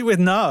 complete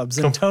with knobs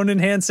and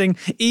tone-enhancing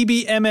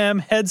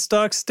EBMM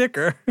headstock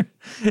sticker.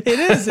 It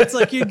is. It's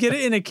like you get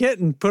it in a kit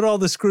and put all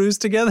the screws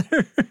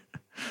together.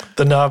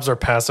 The knobs are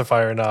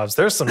pacifier knobs.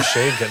 There's some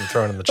shade getting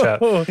thrown in the chat.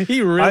 Oh,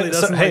 he really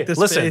doesn't like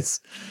this bass.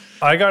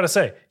 I got to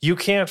say, you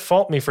can't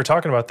fault me for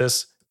talking about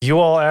this. You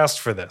all asked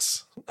for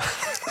this.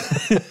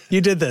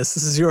 You did this.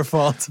 This is your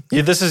fault.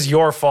 This is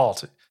your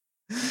fault.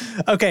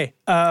 Okay.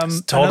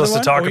 Told us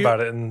to talk about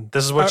it, and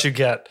this is what you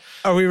get.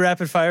 Are we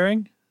rapid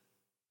firing?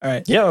 All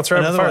right. Yeah, let's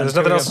rapid fire. There's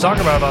nothing else to talk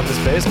about on this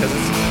bass because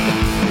it's.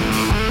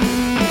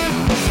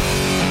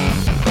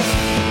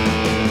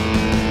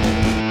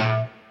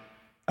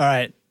 All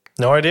right.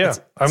 No idea.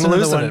 I'm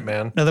losing it,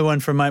 man. Another one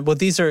from mine. Well,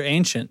 these are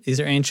ancient.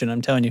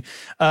 I'm telling you.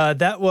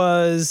 That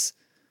was.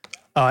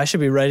 Oh, I should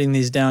be writing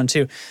these down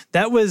too.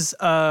 That was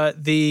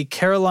the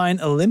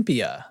Caroline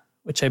Olympia,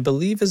 which I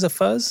believe is a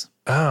fuzz.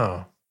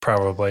 Oh.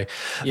 Probably.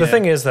 Yeah. The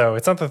thing is, though,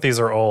 it's not that these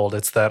are old.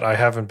 It's that I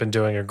haven't been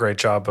doing a great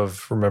job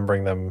of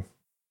remembering them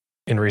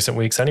in recent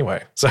weeks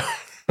anyway. So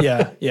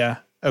yeah.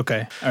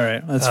 Okay. All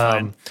right. That's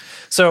fine.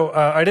 So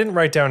I didn't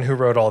write down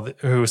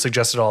who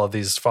suggested all of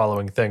these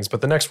following things,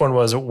 but the next one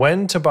was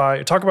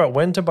talk about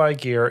when to buy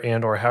gear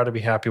and or how to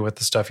be happy with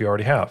the stuff you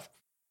already have.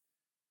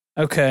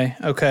 Okay.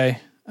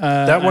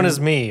 That one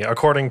is me,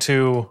 according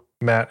to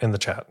Matt in the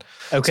chat.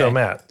 Okay. So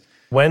Matt,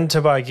 when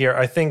to buy gear,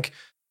 I think...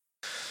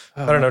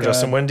 I don't know,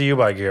 Justin, when do you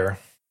buy gear?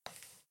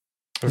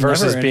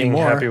 Versus being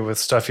happy with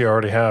stuff you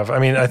already have. I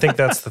mean, I think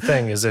that's the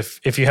thing is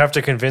if you have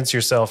to convince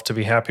yourself to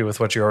be happy with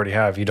what you already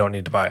have, you don't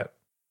need to buy it.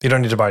 You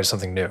don't need to buy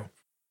something new.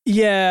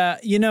 Yeah,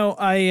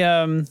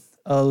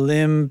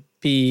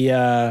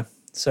 Olympia,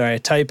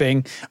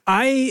 typing.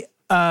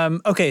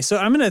 Okay, so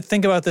I'm going to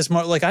think about this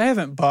more. Like I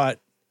haven't bought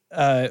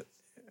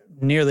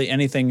nearly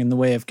anything in the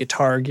way of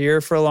guitar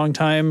gear for a long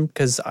time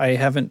because I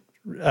haven't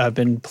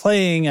been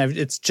playing.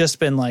 It's just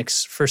been like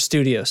for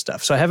studio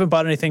stuff. So I haven't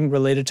bought anything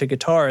related to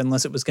guitar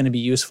unless it was going to be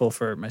useful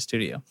for my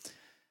studio.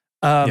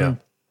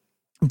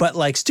 But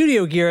like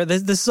studio gear,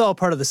 this is all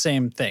part of the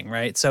same thing,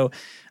 right? So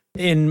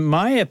in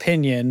my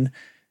opinion,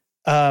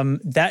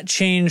 That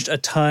changed a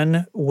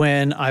ton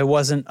when I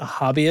wasn't a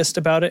hobbyist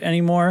about it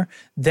anymore.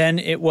 Then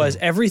it was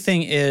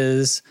everything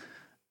is,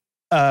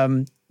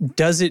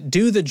 does it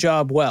do the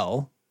job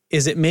well?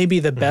 Is it maybe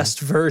the best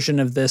version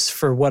of this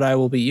for what I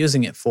will be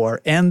using it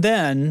for? And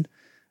then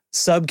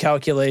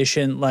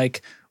sub-calculation,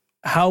 like,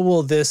 how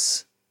will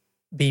this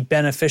be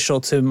beneficial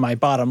to my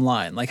bottom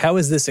line? Like, how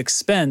is this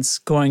expense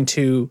going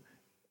to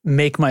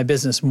make my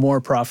business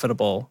more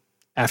profitable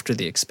after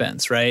the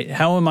expense, right?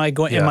 How am I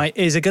going,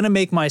 is it going to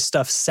make my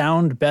stuff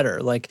sound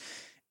better? Like,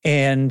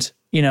 and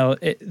you know,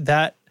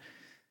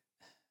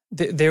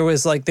 there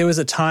was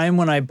a time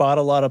when I bought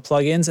a lot of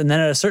plugins, and then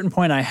at a certain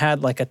point I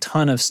had like a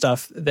ton of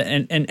stuff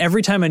that, and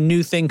every time a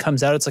new thing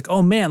comes out, it's like,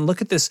 oh man,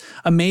 look at this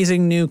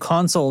amazing new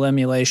console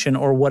emulation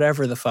or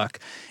whatever the fuck.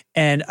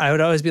 And I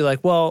would always be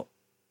like, well,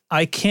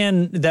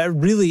 that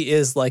really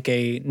is like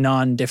a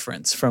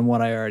non-difference from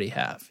what I already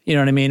have. You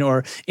know what I mean?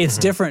 Or it's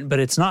different, but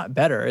it's not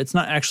better. It's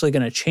not actually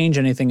going to change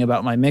anything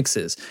about my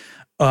mixes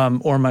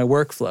or my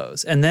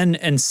workflows.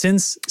 And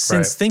since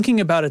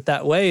thinking about it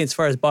that way, as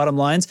far as bottom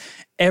lines,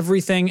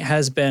 everything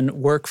has been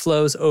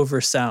workflows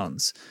over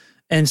sounds.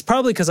 And it's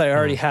probably because I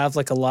already have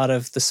like a lot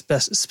of the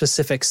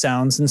specific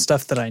sounds and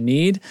stuff that I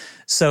need.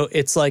 So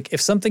it's like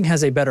if something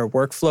has a better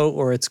workflow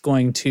or it's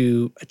going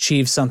to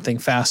achieve something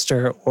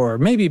faster or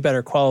maybe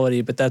better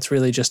quality, but that's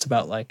really just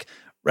about like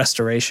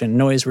restoration,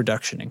 noise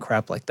reduction and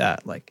crap like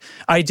that. Like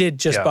I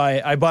did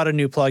I bought a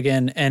new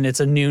plugin and it's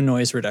a new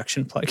noise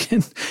reduction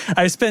plugin.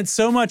 I spent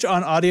so much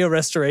on audio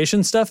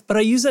restoration stuff, but I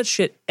use that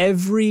shit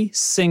every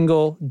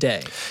single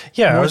day.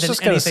 Yeah, I was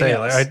just going to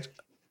say,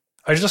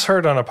 I just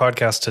heard on a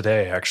podcast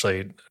today,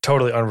 actually,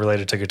 totally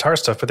unrelated to guitar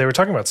stuff, but they were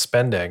talking about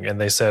spending, and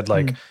they said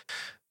like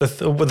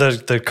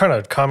the kind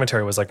of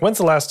commentary was like, what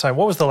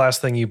was the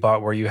last thing you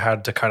bought where you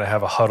had to kind of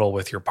have a huddle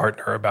with your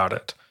partner about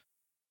it?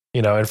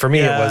 You know, and for me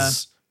it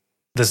was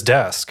this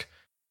desk,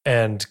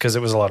 and because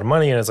it was a lot of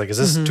money, and it's like, is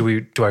this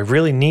do I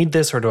really need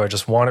this or do I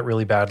just want it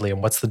really badly,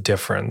 and what's the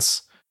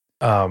difference?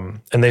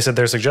 And they said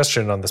their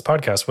suggestion on this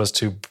podcast was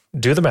to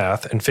do the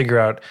math and figure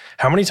out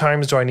how many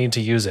times do I need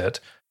to use it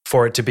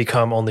for it to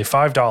become only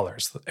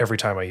 $5 every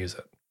time I use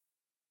it.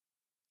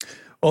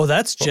 Oh,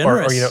 that's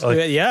generous. Or, you know,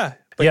 like, yeah.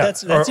 But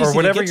that's or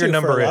whatever your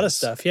number for a is. lot of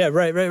stuff. Yeah,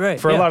 right.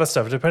 For a lot of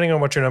stuff, depending on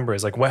what your number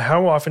is. Like,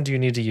 how often do you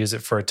need to use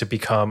it for it to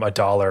become $1,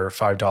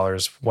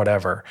 $5,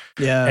 whatever?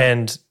 Yeah.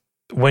 And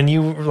when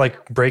you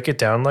like break it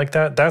down like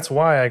that, that's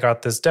why I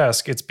got this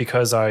desk. It's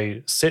because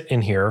I sit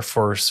in here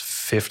for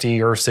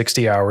 50 or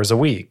 60 hours a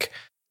week.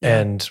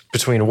 Yeah. And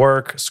between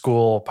work,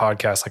 school,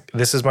 podcasts, like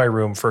this is my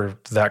room for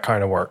that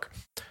kind of work.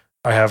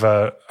 I have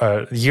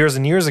years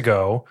and years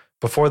ago,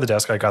 before the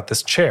desk, I got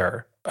this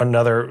chair,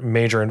 another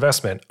major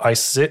investment. I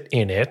sit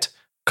in it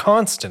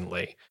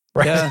constantly,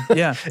 right?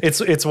 Yeah.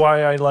 It's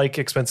why I like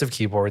expensive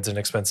keyboards and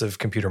expensive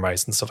computer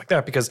mice and stuff like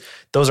that, because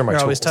those are my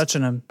tools. Always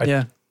touching them.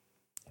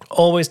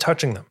 Always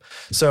touching them.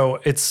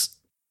 So it's,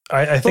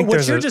 I think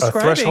there's a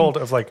threshold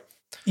of like,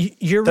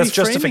 that's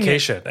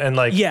justification. And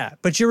like, yeah,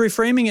 but you're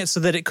reframing it so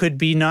that it could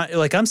be not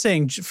like I'm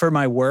saying for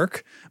my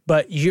work,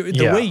 but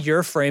the way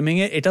you're framing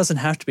it, it doesn't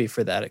have to be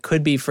for that. It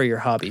could be for your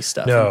hobby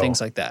stuff and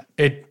things like that.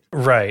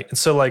 Right. And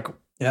so like,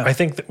 I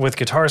think with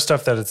guitar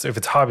stuff if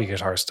it's hobby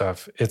guitar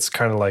stuff, it's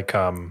kind of like,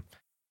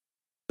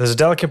 there's a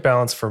delicate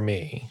balance for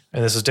me,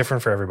 and this is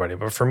different for everybody,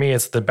 but for me,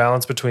 it's the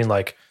balance between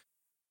like,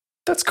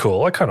 that's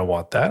cool. I kind of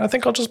want that. I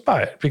think I'll just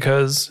buy it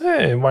because,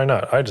 hey, why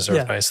not? I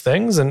deserve nice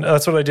things. And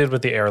that's what I did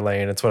with the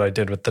Airlane. It's what I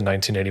did with the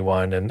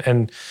 1981.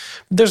 And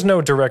there's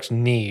no direct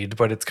need,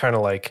 but it's kind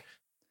of like,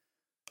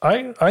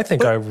 I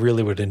think I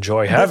really would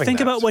enjoy having that. Think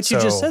about what you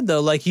just said,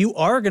 though. Like, you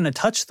are going to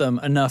touch them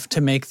enough to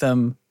make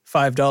them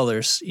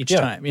 $5 each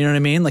time. You know what I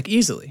mean? Like,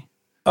 easily.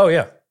 Oh,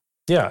 yeah.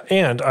 Yeah.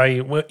 And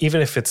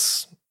even if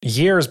it's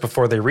years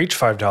before they reach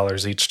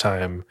 $5 each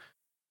time,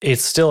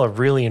 it's still a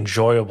really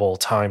enjoyable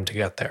time to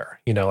get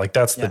there. You know, like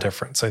that's the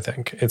difference, I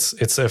think. It's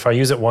if I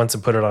use it once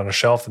and put it on a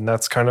shelf, and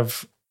that's kind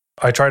of,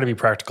 I try to be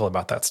practical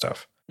about that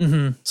stuff.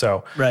 Mm-hmm.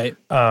 So, right.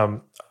 I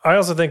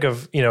also think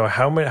of, you know,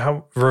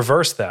 how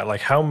reverse that,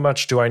 like how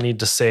much do I need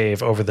to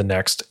save over the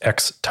next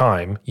X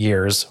time,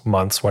 years,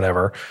 months,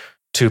 whatever,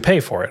 to pay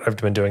for it? I've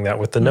been doing that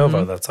with the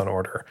Novo that's on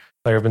order.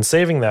 Like I've been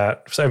saving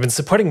that. So I've been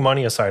putting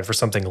money aside for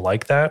something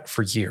like that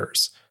for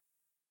years.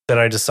 Then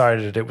I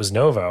decided it was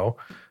Novo,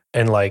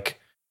 and like,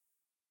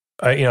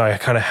 I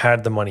kind of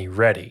had the money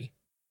ready.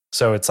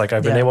 So it's like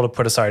I've been able to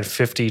put aside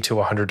 $50 to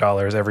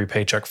 $100 every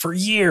paycheck for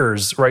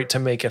years, right, to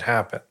make it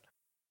happen.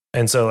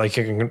 And so like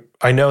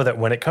I know that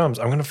when it comes,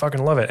 I'm going to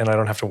fucking love it, and I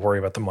don't have to worry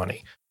about the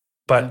money.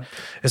 But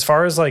as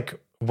far as like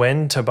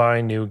when to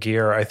buy new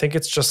gear, I think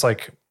it's just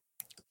like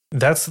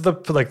that's the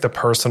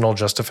personal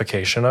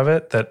justification of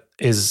it that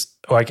is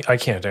I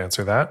can't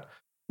answer that.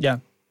 Yeah.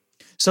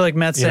 So like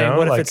Matt's saying,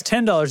 what if it's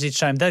 $10 each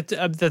time?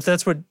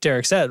 That's what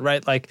Derek said,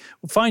 right? Like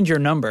find your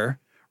number.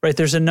 Right,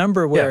 there's a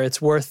number where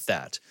it's worth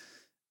that,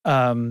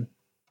 and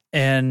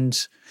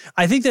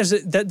I think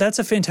that's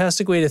a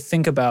fantastic way to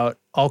think about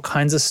all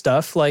kinds of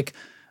stuff, like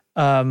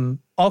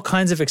all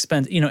kinds of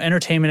expense,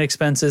 entertainment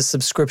expenses,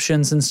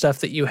 subscriptions, and stuff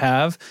that you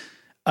have.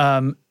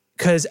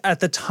 Because at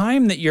the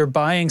time that you're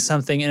buying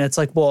something and it's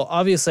like, well,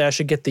 obviously I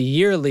should get the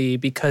yearly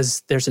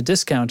because there's a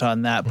discount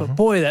on that. But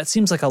boy, that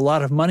seems like a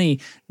lot of money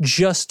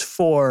just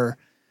for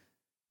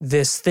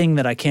this thing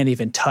that I can't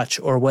even touch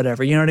or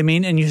whatever. You know what I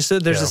mean? And there's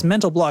this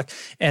mental block.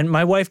 And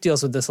my wife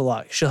deals with this a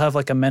lot. She'll have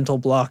like a mental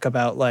block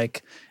about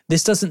like,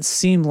 this doesn't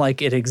seem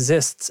like it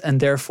exists and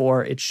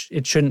therefore it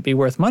shouldn't be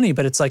worth money.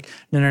 But it's like,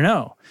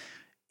 no.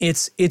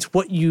 It's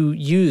what you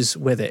use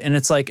with it. And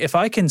it's like, if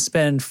I can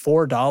spend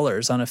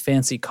 $4 on a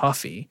fancy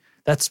coffee,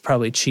 that's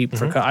probably cheap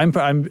for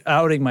I'm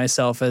outing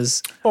myself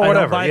as I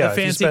don't buy the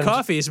fancy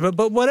coffees,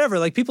 but whatever.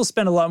 Like people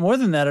spend a lot more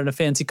than that on a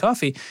fancy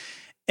coffee.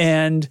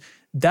 And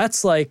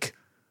that's like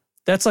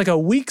a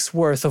week's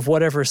worth of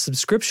whatever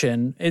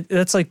subscription.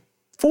 That's like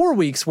 4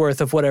 weeks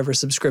worth of whatever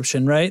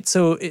subscription, right?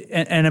 So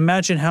and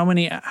imagine how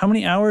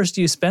many hours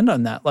do you spend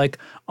on that? Like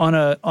on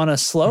a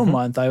slow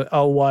month,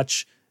 I'll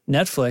watch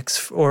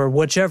Netflix or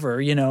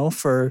whichever,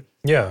 for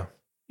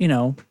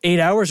 8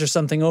 hours or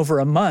something over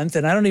a month,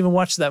 and I don't even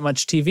watch that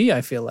much TV,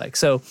 I feel like.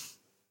 So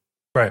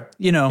right.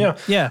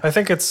 I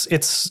think it's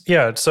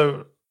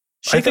so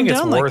shake I think them it's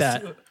down worth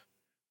like that.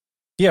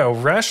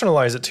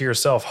 Rationalize it to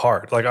yourself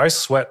hard. Like I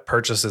sweat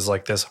purchases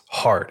like this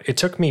hard. It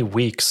took me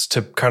weeks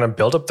to kind of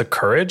build up the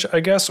courage, I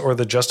guess, or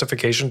the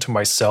justification to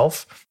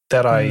myself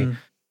that that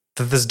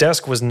this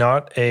desk was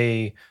not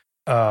a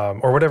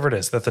or whatever it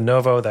is, that the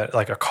Novo, that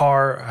like a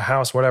car, a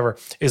house, whatever,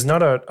 is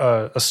not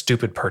a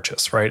stupid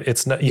purchase, right?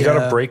 It's not, you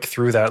got to break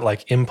through that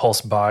like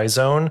impulse buy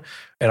zone.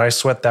 And I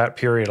sweat that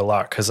period a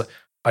lot because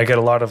I get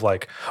a lot of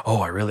like,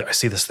 oh, I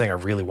see this thing, I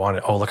really want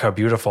it. Oh, look how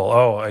beautiful.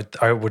 Oh,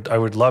 I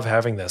would love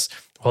having this.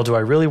 Well, do I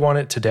really want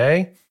it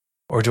today,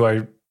 or do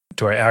I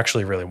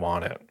actually really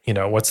want it?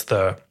 What's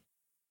the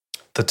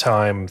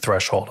time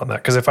threshold on that?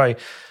 Because if I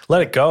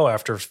let it go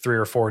after 3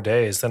 or 4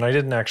 days, then I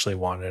didn't actually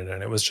want it,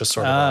 and it was just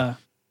sort of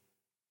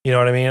you know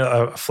what I mean?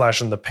 A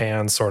flash in the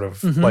pan sort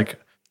of like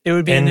it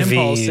would be envy. An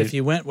impulse if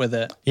you went with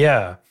it.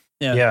 Yeah.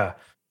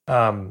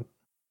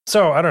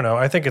 So I don't know.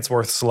 I think it's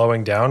worth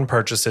slowing down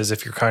purchases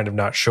if you're kind of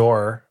not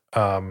sure.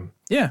 But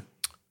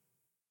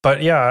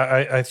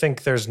I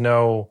think there's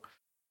no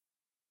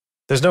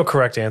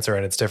correct answer,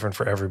 and it's different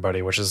for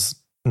everybody, which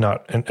is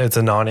it's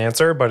a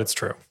non-answer, but it's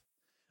true.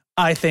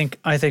 I think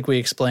we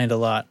explained a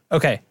lot.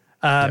 Okay.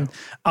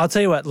 I'll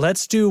tell you what,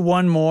 let's do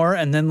one more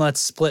and then let's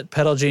split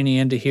Pedal Genie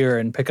into here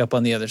and pick up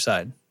on the other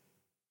side.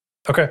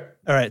 Okay.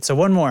 All right. So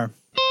one more.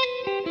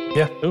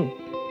 Yeah. Ooh,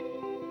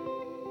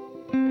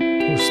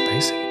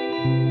 spacey.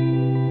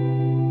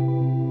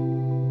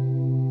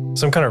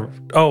 Some kind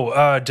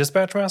of,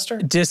 Dispatch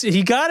Master?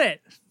 He got it.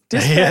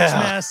 Dispatch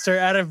Master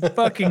out of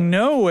fucking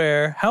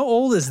nowhere. How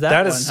old is that?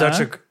 That is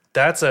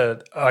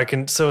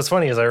so it's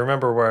funny, is I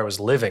remember where I was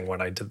living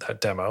when I did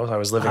that demo. I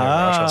was living in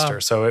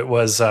Rochester. So it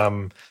was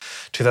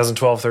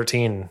 2012,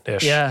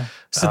 13-ish. Yeah.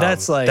 So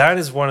that's like, that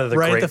is one of the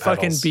right great at the pedals.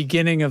 fucking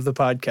beginning of the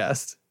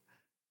podcast.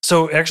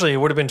 So actually it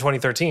would have been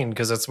 2013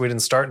 because we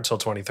didn't start until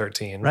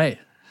 2013. Right.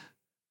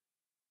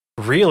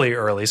 Really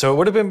early. So it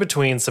would have been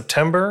between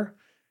September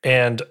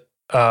and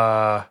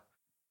like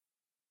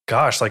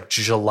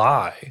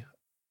July.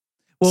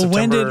 Well,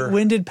 September,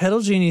 when did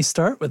Pedal Genie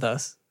start with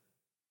us?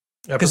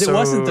 Because it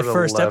wasn't the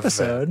first 11.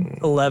 episode.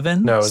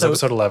 11? No, it was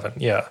episode 11,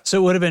 yeah. So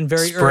it would have been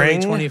very early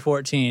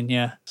 2014,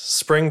 yeah.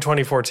 Spring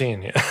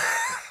 2014, yeah.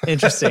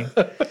 Interesting.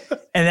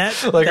 And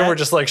we're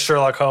just like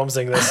Sherlock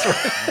Holmesing this.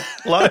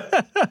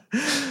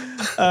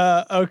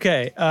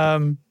 Okay.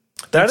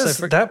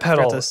 That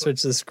pedal. To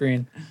switch the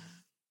screen.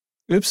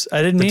 Oops,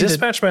 I didn't mean to. The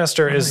Dispatch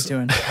Master is. What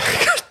am I doing?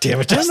 God damn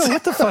it! I don't know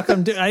what the fuck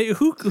I'm doing.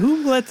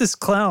 Who let this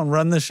clown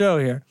run the show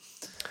here?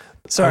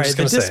 Sorry,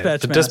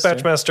 the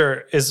Dispatch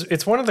Master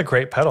it's one of the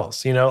great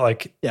pedals.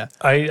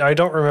 I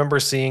don't remember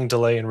seeing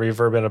delay and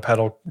reverb in a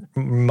pedal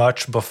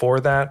much before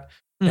that,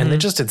 and they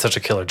just did such a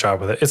killer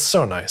job with it. It's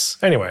so nice.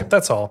 Anyway,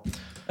 that's all.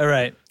 All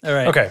right.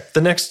 Okay,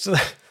 the next.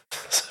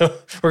 So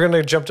we're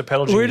gonna jump to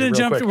Pedal Genie. We're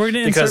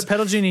gonna insert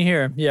Pedal Genie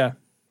here. Yeah.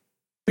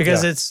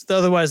 Because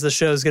otherwise the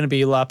show is going to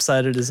be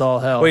lopsided as all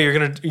hell. Wait,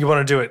 you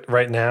want to do it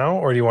right now,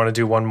 or do you want to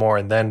do one more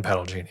and then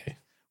Pedal Genie?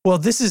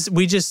 Well,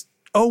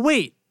 oh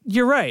wait,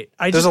 you're right.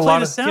 I just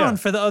played a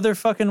sound for the other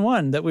fucking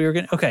one that we were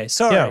going to, okay,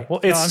 sorry. Yeah, well,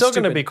 it's still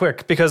going to be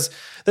quick because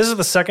this is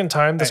the second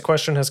time this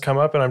question has come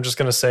up, and I'm just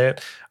going to say it.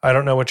 I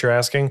don't know what you're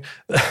asking.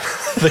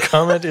 The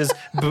comment is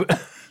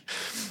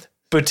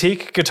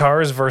boutique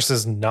guitars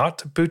versus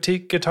not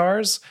boutique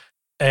guitars.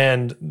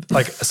 And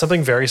like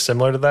something very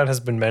similar to that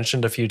has been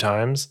mentioned a few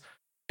times.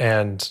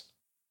 And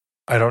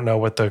I don't know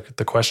what the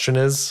question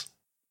is.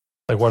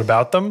 Like, what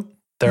about them?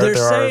 They're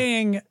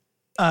saying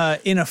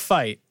in a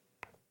fight.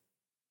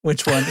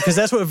 Which one? Because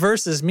that's what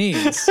versus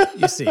means,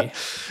 you see.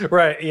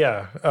 Right,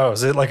 yeah. Oh,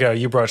 is it like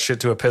you brought shit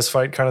to a piss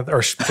fight kind of, or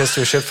piss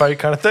to a shit fight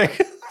kind of thing?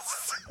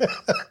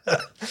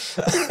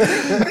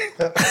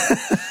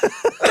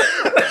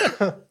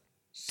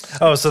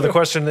 Oh, so the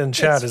question in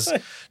chat is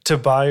to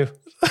buy.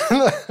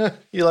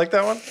 You like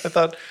that one? I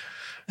thought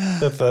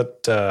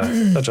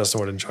that Justin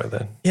would enjoy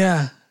that.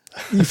 Yeah.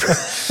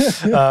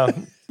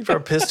 You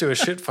brought piss to a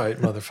shit fight,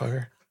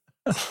 motherfucker.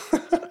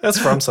 That's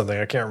from something.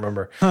 I can't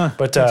remember.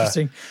 But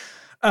interesting.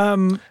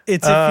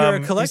 It's if you're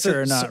a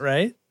collector or not,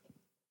 right?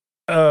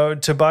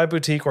 To buy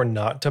boutique or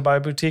not to buy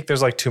boutique,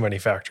 there's like too many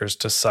factors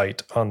to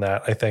cite on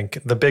that. I think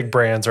the big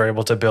brands are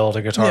able to build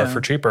a guitar for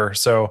cheaper.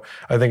 So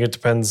I think it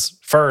depends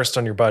first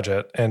on your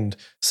budget. And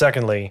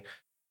secondly,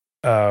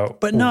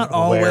 but not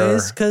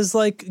always, because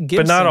like Gibson,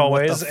 but not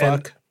always. What the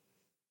fuck?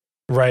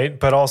 Right.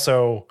 But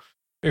also,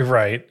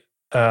 right.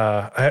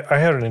 I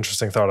had an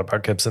interesting thought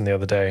about Gibson the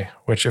other day,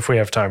 which if we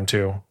have time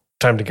to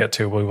get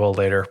to, we will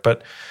later.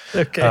 But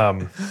okay.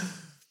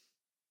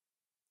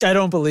 I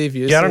don't believe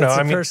you. Yeah, I don't know.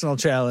 It's a personal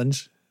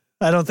challenge.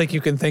 I don't think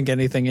you can think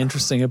anything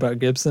interesting about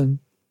Gibson.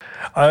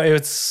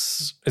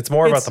 It's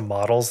more about the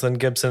models than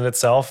Gibson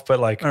itself, but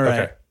like, all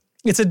right. Okay.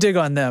 It's a dig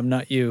on them,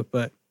 not you,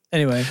 but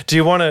anyway. Do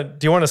you want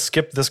to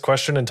skip this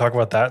question and talk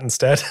about that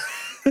instead?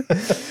 All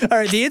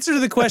right. The answer to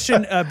the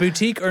question,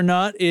 boutique or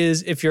not,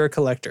 is if you're a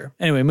collector.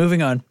 Anyway,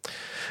 moving on.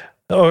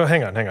 Oh,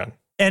 hang on.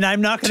 And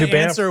I'm not going to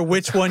answer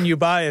which one you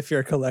buy if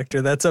you're a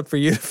collector. That's up for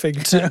you to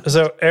figure out.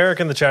 So Eric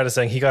in the chat is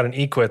saying he's got an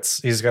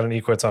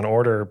Equitz on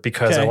order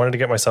because I wanted to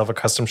get myself a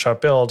custom shop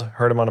build,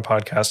 heard him on a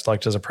podcast,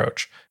 liked his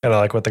approach, and I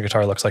like what the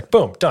guitar looks like.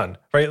 Boom, done.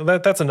 Right?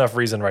 That's enough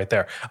reason right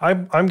there.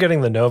 I'm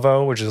getting the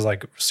Novo, which is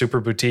like super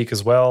boutique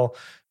as well,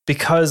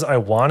 because I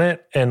want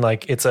it, and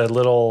like it's a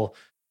little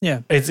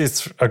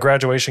it's a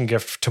graduation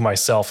gift to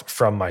myself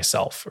from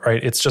myself,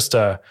 right? It's just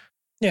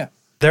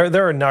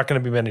There are not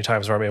going to be many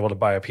times where I'm able to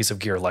buy a piece of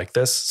gear like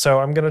this, so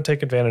I'm going to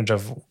take advantage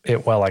of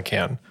it while I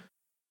can.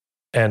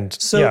 And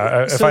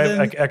if I have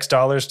like X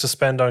dollars to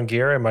spend on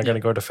gear, am I going to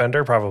go to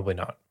Fender? Probably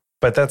not.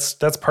 But that's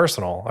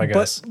personal, I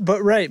guess.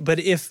 But right. But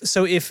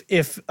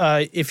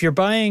if you're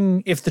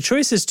buying, if the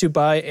choice is to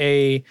buy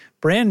a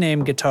brand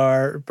name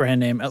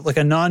like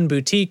a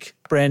non-boutique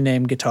brand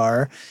name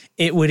guitar,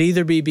 it would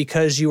either be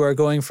because you are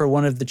going for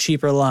one of the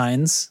cheaper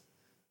lines,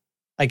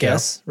 I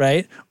guess,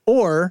 right?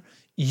 Or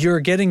you're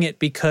getting it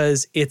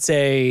because it's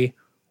a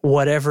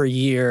whatever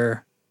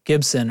year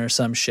Gibson or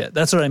some shit.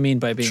 That's what I mean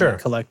by being a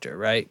collector,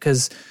 right?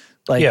 Because,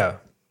 like,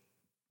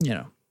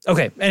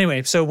 Okay.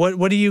 Anyway, so what's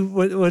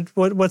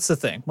the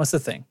thing? What's the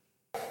thing?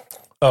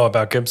 Oh,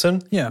 about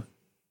Gibson? Yeah.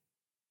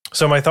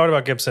 So my thought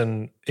about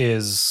Gibson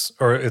is,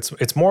 or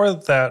it's more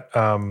that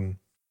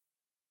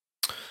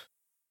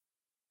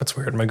that's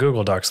weird. My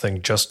Google Docs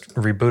thing just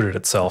rebooted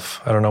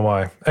itself. I don't know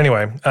why.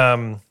 Anyway,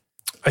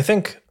 I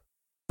think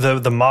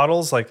the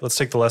models, like let's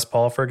take the Les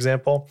Paul, for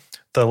example.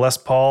 The Les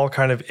Paul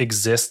kind of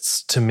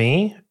exists to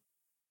me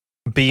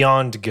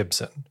beyond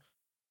Gibson.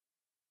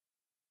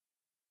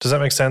 Does that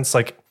make sense?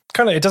 Like,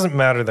 kind of, it doesn't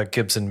matter that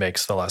Gibson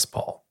makes the Les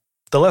Paul.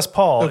 The Les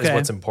Paul is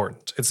what's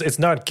important. It's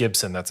not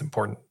Gibson that's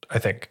important, I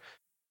think.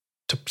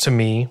 To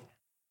me,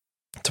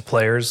 to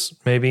players,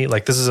 maybe.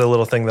 Like, this is a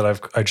little thing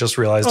that I just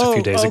realized a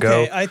few days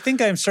ago. I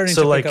think I'm starting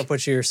to pick up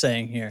what you're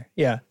saying here.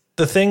 Yeah.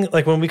 The thing,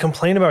 like when we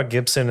complain about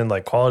Gibson and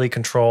like quality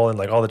control and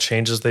like all the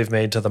changes they've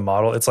made to the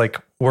model, it's like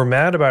we're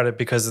mad about it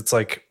because it's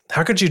like,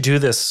 how could you do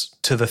this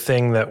to the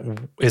thing that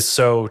is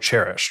so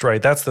cherished,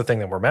 right? That's the thing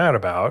that we're mad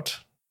about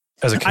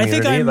as a community.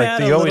 I think I'm like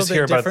mad you a always little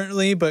hear bit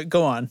differently, but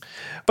go on.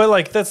 But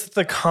like that's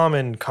the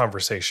common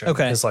conversation.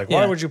 Okay. It's like,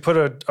 why would you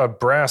put a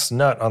brass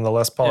nut on the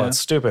Les Paul? Yeah. It's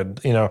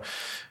stupid,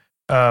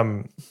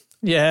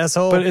 Yeah,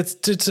 asshole. But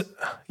it's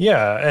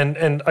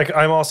and like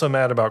I'm also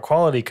mad about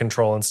quality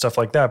control and stuff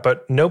like that.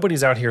 But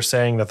nobody's out here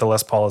saying that the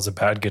Les Paul is a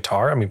bad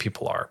guitar. I mean,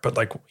 people are, but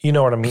like, you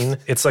know what I mean?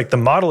 It's like the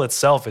model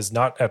itself is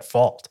not at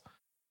fault.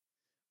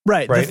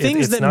 Right. The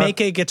things that make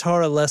a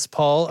guitar a Les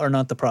Paul are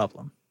not the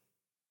problem.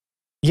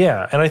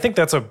 Yeah, and I think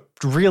that's a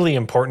really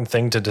important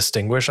thing to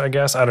distinguish, I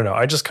guess. I don't know.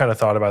 I just kind of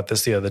thought about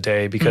this the other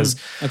day because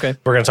we're going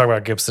to talk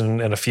about Gibson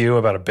in a few,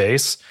 about a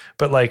bass,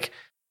 but like,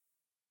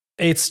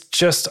 it's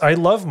just, I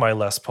love my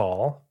Les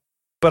Paul,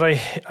 but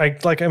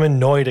I'm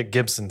annoyed at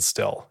Gibson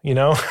still, you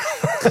know?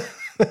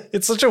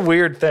 It's such a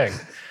weird thing.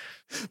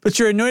 But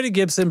you're annoyed at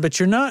Gibson, but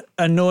you're not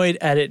annoyed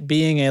at it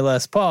being a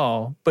Les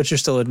Paul, but you're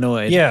still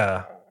annoyed.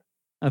 Yeah.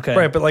 Okay.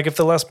 Right, but like if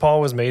the Les Paul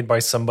was made by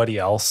somebody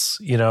else,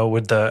 you know,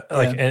 with the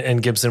like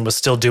and Gibson was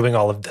still doing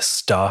all of this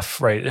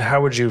stuff, right?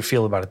 How would you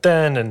feel about it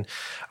then? And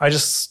I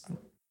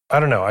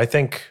don't know. I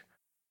think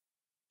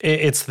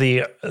it's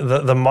the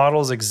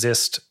models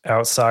exist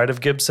outside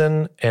of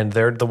Gibson, and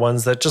they're the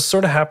ones that just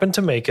sort of happen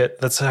to make it.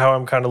 That's how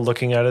I'm kind of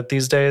looking at it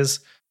these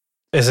days,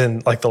 is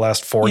in like the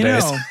last 4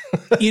 days.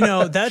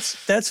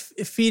 That's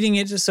feeding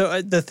it.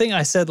 So the thing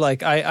I said,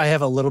 like I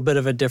have a little bit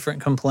of a different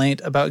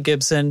complaint about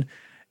Gibson,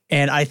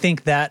 and I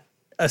think that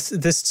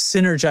this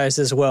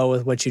synergizes well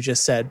with what you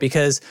just said,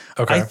 because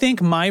I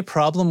think my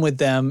problem with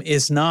them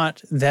is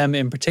not them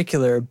in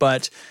particular,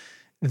 but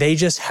they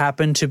just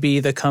happen to be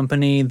the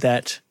company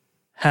that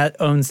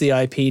owns the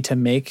IP to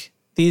make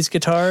these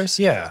guitars.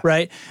 Yeah.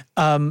 Right?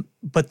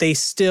 But they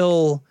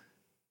still,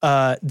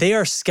 they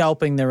are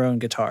scalping their own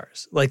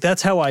guitars. Like,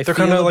 that's how I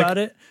feel about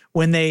it.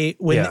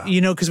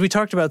 Because we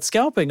talked about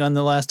scalping on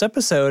the last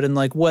episode, and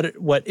like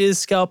what is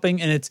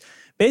scalping, and it's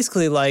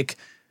basically like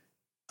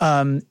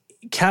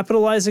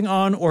capitalizing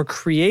on or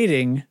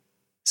creating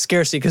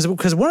scarcity,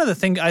 because one of the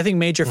things I think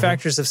major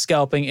factors of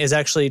scalping is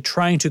actually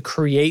trying to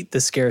create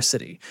the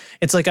scarcity.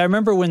 It's like I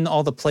remember when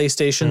all the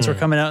PlayStations were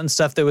coming out and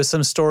stuff, there was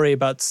some story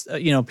about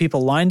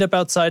people lined up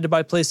outside to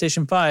buy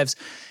PlayStation 5s,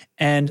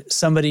 and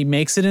somebody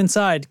makes it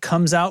inside,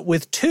 comes out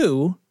with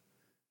 2,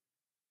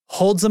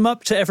 holds them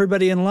up to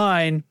everybody in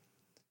line.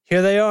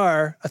 Here they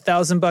are,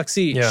 $1,000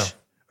 each. Yeah.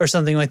 Or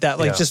something like that.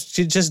 Like just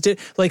did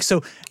like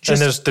so.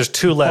 Just and there's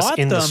 2 less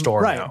in the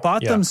store right? now.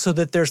 Bought them so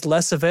that there's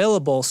less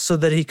available, so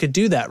that he could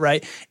do that,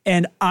 right?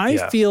 And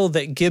I feel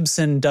that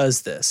Gibson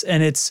does this,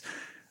 and it's,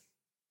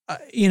 I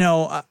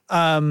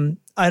don't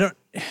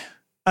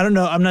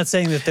know. I'm not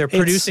saying that they're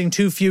producing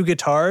too few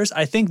guitars.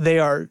 I think they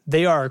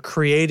are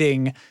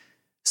creating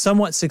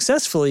somewhat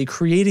successfully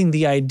creating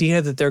the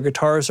idea that their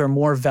guitars are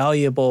more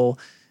valuable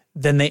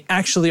than they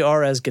actually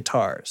are as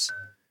guitars.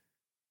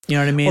 You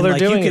know what I mean? Well,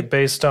 they're doing it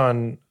based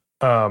on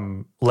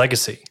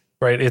legacy,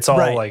 right? It's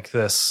all like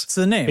this. It's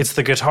the name. It's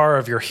the guitar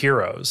of your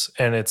heroes,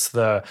 and it's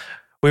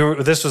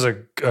this was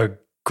a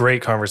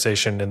great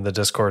conversation in the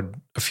Discord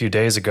a few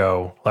days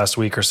ago, last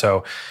week or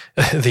so.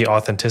 The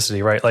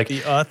authenticity, right? Like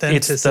the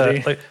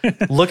authenticity.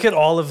 Look at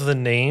all of the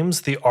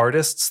names, the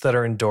artists that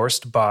are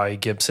endorsed by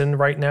Gibson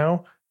right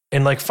now,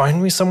 and like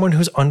find me someone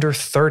who's under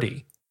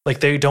 30.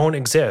 Like they don't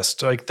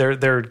exist. Like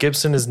their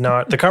Gibson is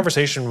not. The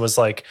conversation was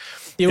like,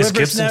 is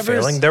Gibson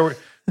failing?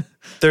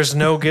 There's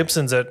no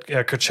Gibsons at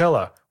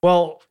Coachella.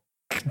 Well,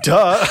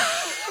 duh.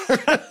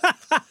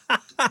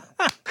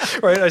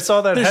 Right, I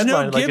saw that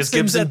headline. Like, is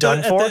Gibson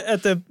done for?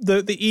 At the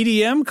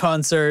EDM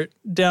concert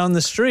down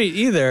the street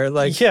either.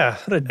 Like,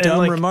 what a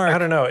dumb remark. I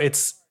don't know.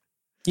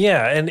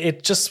 And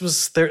it just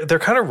was. They're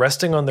kind of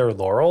resting on their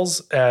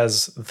laurels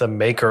as the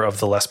maker of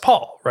the Les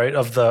Paul, right?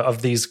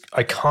 Of these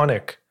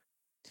iconic.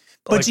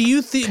 But do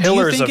you think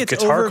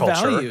it's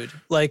overvalued?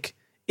 Culture. Like,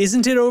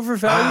 isn't it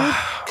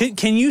overvalued?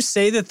 Can you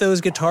say that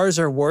those guitars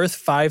are worth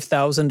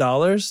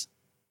 $5,000?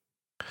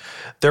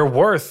 They're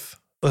worth.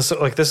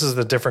 Like, this is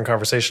the different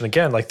conversation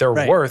again. Like, they're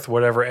worth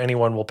whatever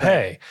anyone will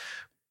pay.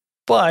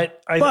 Right.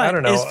 But I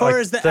don't know. As far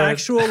as the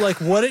actual,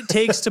 like, what it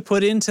takes to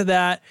put into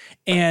that,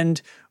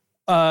 and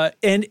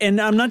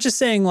I'm not just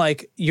saying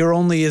like you're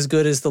only as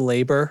good as the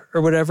labor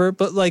or whatever,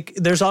 but like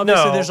there's a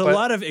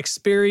lot of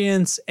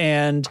experience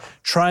and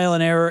trial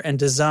and error and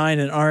design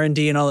and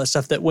R&D and all that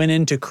stuff that went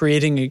into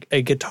creating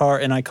a guitar,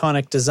 an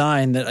iconic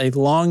design, that a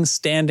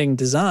long-standing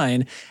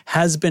design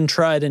has been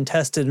tried and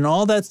tested, and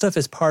all that stuff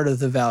is part of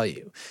the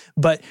value.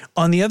 But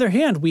on the other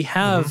hand, we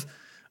have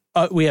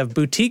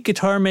boutique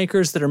guitar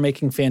makers that are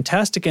making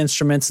fantastic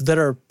instruments that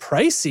are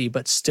pricey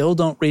but still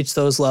don't reach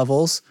those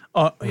levels.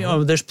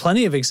 There's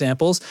plenty of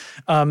examples.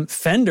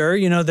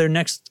 Fender, their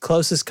next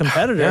closest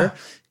competitor,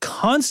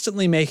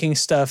 constantly making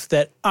stuff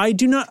that I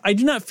do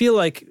not feel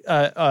like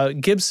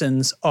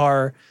Gibsons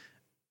are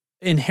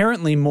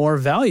inherently more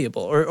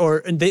valuable,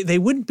 or they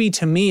wouldn't be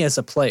to me as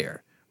a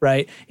player.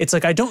 Right? It's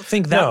like, I don't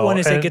think that one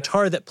is a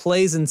guitar that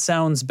plays and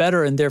sounds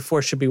better and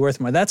therefore should be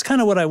worth more. That's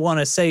kind of what I want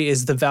to say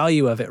is the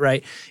value of it,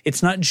 right?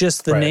 It's not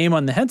just the name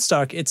on the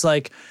headstock. It's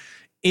like,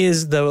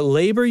 is the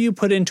labor you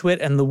put into it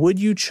and the wood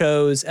you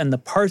chose and the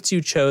parts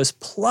you chose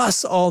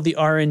plus all the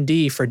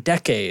R&D for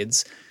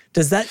decades,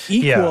 does that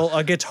equal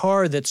a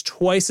guitar that's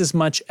twice as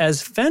much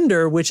as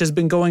Fender, which has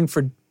been going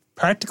for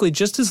practically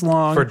just as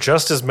long? For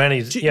just as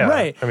many,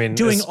 right. I mean,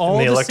 doing all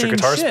in the the electric same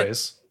guitar shit.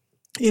 space.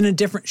 In a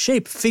different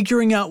shape,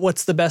 figuring out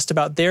what's the best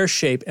about their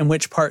shape and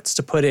which parts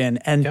to put in,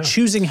 and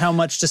choosing how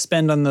much to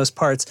spend on those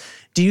parts.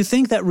 Do you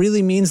think that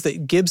really means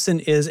that Gibson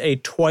is a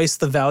twice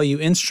the value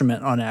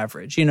instrument on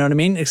average? You know what I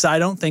mean? Because I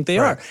don't think they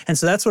are. And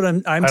so that's what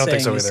I'm saying. I don't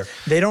think so either.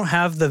 They don't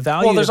have the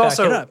value to back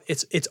it up.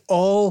 It's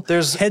all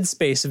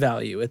headspace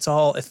value. It's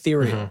all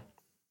ethereal.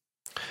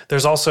 Mm-hmm.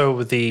 There's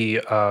also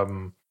the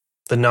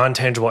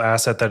non-tangible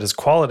asset that is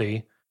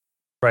quality.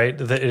 Right,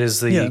 that is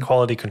the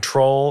quality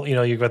control.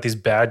 You've got these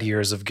bad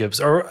years of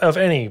Gibson or of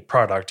any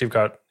product. You've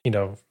got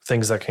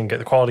things that can get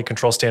the quality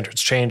control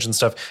standards changed and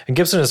stuff. And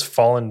Gibson has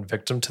fallen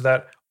victim to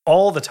that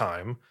all the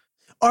time.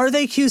 Are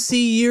they QC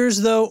years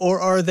though, or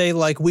are they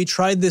like, we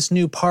tried this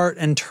new part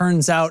and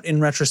turns out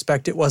in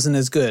retrospect it wasn't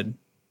as good?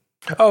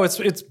 Oh, it's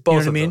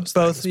both. You know of those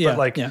both, things.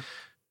 But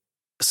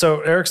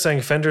so Eric's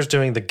saying Fender's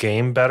doing the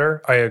game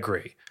better. I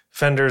agree.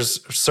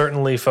 Fender's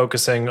certainly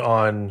focusing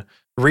on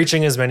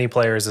reaching as many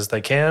players as they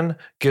can.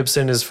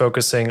 Gibson is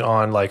focusing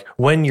on like,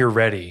 when you're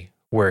ready,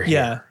 we're here.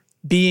 Yeah,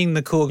 being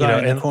the cool guy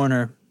in the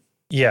corner.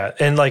 Yeah,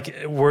 and like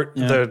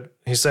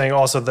he's saying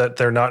also that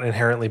they're not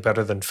inherently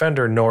better than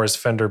Fender, nor is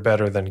Fender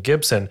better than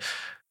Gibson.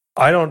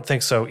 I don't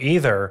think so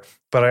either,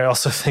 but I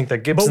also think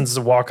that Gibson's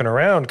walking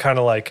around kind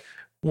of like,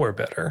 we're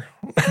better.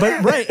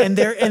 But and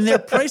they're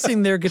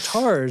pricing their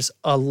guitars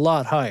a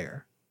lot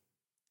higher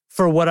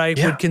for what I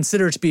would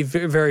consider to be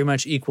very, very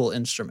much equal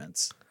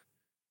instruments.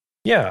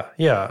 Yeah.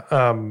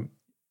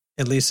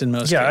 At least in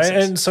most cases.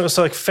 Yeah, and so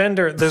like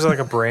Fender, there's like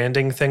a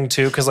branding thing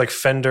too, because like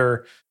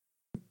Fender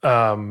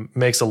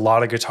makes a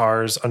lot of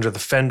guitars under the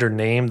Fender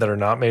name that are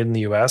not made in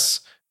the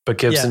US, but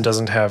Gibson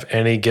doesn't have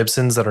any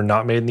Gibsons that are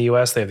not made in the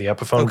US. They have the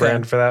Epiphone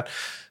brand for that.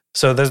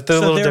 So there's a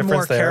little difference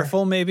more there.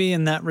 Careful, maybe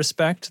in that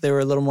respect. They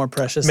were a little more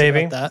precious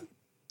maybe. about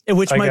that,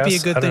 which might be a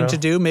good thing to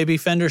do. Maybe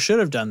Fender should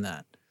have done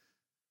that.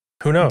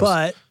 Who knows?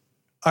 But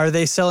are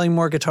they selling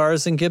more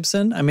guitars than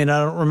Gibson? I mean, I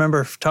don't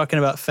remember talking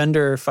about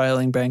Fender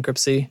filing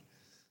bankruptcy.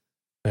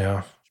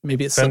 Yeah.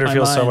 Maybe it's Fender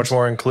feels so much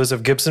more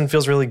inclusive. Gibson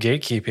feels really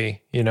gatekeepy,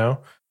 you know?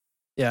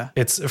 Yeah.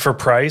 It's for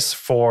price,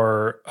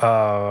 for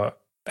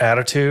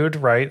attitude,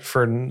 right?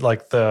 For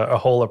like a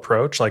whole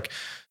approach, like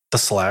the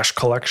Slash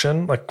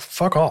collection, like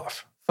fuck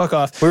off. Fuck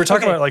off. We were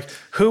talking about like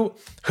who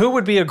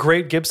would be a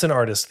great Gibson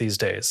artist these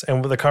days?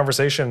 And the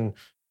conversation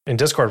in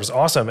Discord was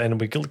awesome.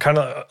 And we kind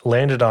of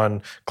landed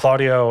on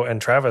Claudio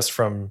and Travis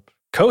from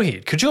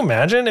Coheed. Could you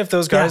imagine if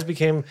those guys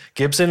became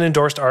Gibson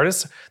endorsed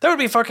artists? That would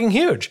be fucking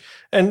huge.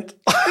 And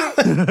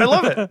I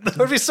love it. That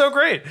would be so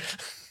great.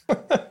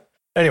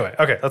 Anyway,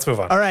 okay, let's move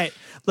on. All right.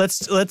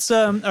 Let's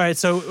all right,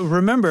 so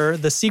remember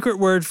the secret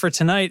word for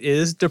tonight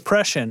is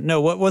depression.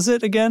 No, what was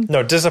it again?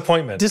 No,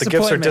 disappointment. The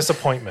gifts are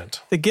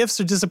disappointment. The gifts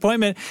are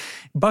disappointment.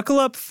 Buckle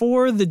up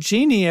for the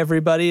genie,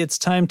 everybody. It's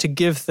time to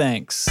give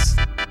thanks.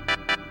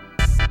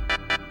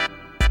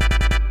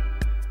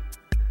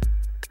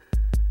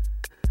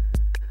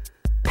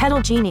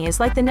 Pedal Genie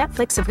is like the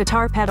Netflix of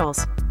guitar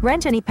pedals.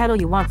 Rent any pedal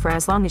you want for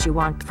as long as you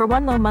want for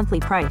one low monthly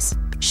price.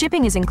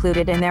 Shipping is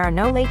included and there are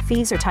no late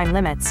fees or time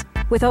limits.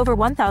 With over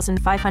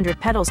 1,500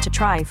 pedals to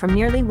try from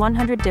nearly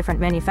 100 different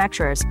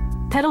manufacturers,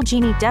 Pedal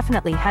Genie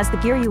definitely has the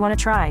gear you want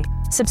to try.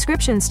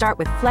 Subscriptions start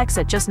with Flex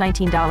at just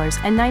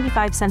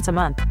 $19.95 a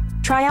month.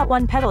 Try out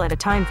one pedal at a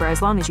time for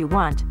as long as you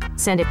want.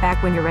 Send it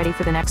back when you're ready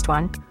for the next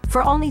one.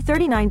 For only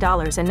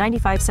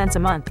 $39.95 a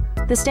month,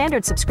 the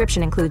standard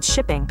subscription includes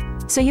shipping,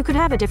 so you could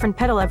have a different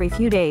pedal every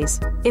few days.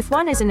 If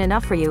one isn't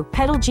enough for you,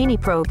 Pedal Genie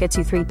Pro gets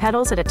you 3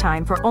 pedals at a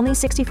time for only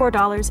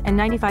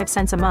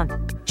 $64.95 a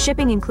month.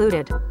 Shipping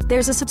included.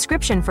 There's a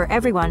subscription for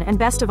everyone, and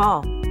best of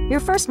all, your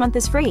first month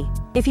is free.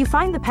 If you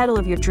find the pedal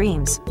of your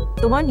dreams,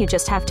 the one you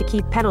just have to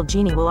keep, Pedal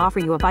Genie will offer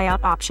you a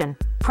buyout option.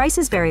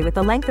 Prices vary with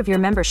the length of your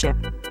membership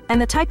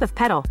and the type of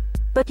pedal,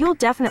 but you'll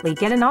definitely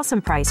get an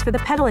awesome price for the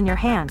pedal in your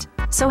hand.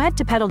 So head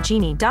to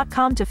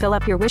pedalgenie.com to fill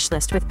up your wish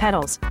list with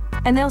pedals,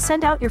 and they'll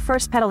send out your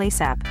first pedal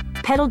ASAP.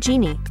 Pedal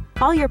Genie,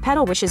 all your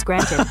pedal wishes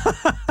granted.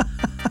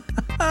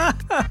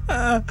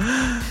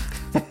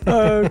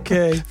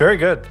 Okay. Very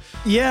good.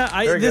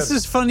 Yeah, this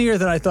is funnier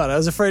than I thought. I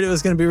was afraid it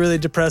was going to be really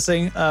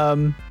depressing.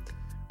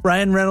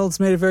 Ryan Reynolds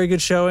made a very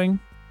good showing.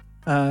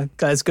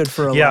 Guy's good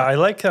for a lot. Yeah, I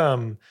like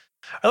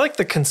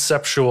the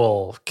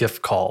conceptual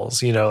gift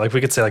calls, you know, like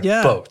we could say like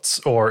boats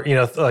or, you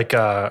know, like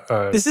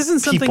this isn't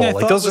something people. I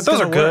thought like those was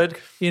are good,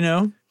 you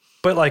know,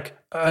 but like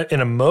an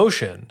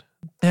emotion.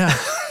 Yeah.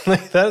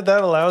 Like that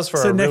allows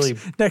for a really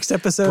next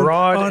episode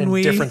broad and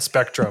different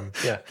spectrum.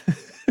 Yeah.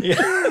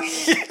 Yeah.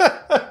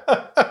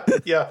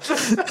 Yeah.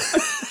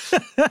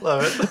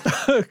 Love it.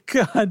 Oh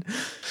God.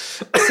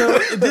 So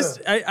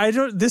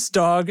this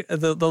dog,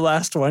 the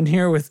last one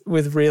here with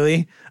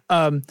really,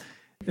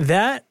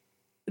 that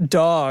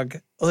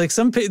dog, like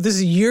this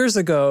is years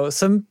ago,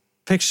 that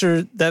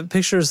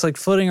picture is like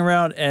floating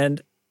around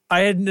and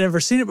I had never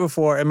seen it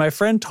before. And my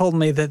friend told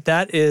me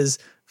that is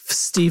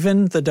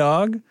Steven the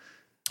dog.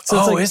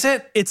 So is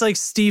it? It's like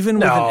Steven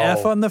with an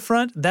F on the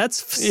front. That's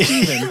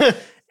Steven.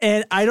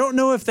 And I don't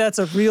know if that's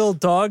a real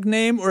dog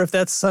name or if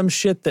that's some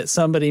shit that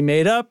somebody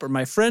made up or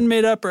my friend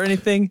made up or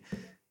anything.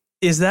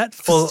 Is that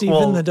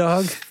Steven the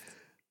dog?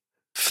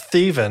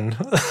 Steven.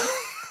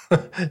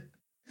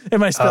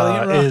 Am I spelling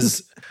it wrong?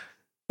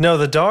 No,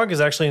 the dog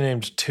is actually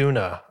named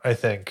Tuna, I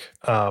think.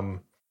 Let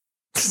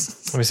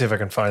me see if I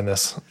can find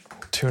this.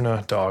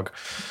 Tuna dog.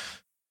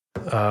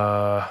 Is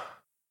a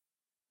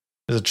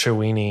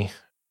Chiweenie.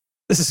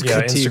 This is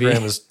good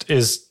Instagram TV.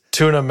 is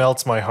Tuna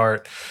Melts My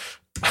Heart.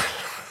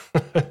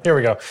 Here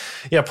we go.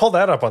 Yeah, pull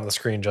that up on the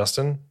screen,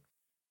 Justin.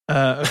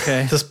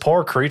 Okay. This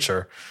poor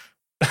creature.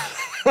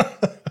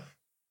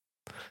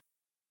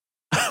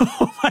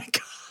 Oh my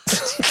God.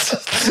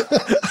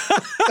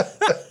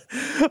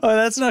 Oh,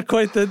 that's not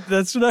quite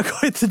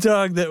the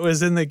dog that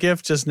was in the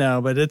gift just now,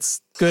 but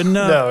it's good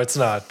enough. No, it's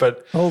not,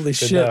 but holy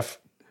shit. Enough.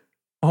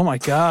 Oh my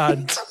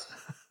God.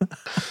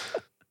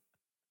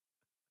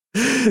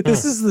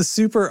 This is the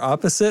super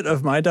opposite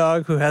of my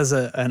dog who has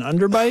an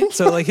underbite.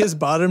 So like his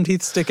bottom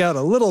teeth stick out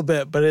a little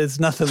bit, but it's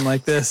nothing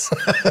like this.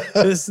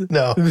 This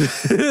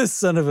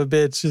son of a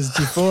bitch is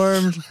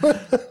deformed.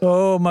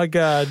 Oh my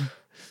God.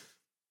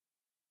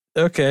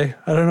 Okay.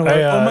 I don't know what.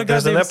 Oh my God.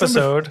 There's an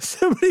episode.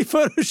 Somebody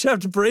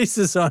photoshopped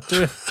braces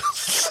onto it.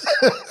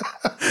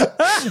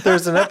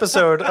 There's an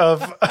episode of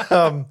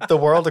The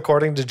World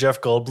According to Jeff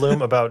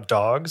Goldblum about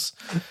dogs,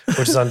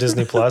 which is on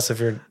Disney Plus.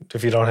 If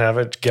you don't have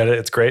it, get it.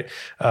 It's great.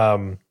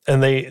 And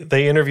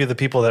they interview the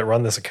people that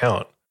run this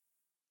account.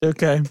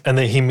 Okay. And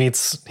he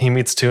meets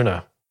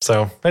Tuna.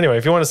 So anyway,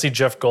 if you want to see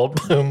Jeff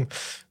Goldblum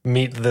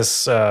meet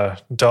this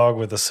dog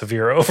with a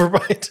severe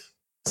overbite,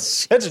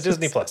 head to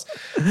Disney Plus.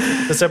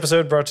 This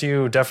episode brought to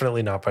you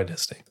definitely not by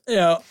Disney.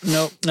 Yeah.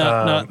 No,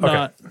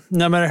 not.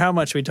 No matter how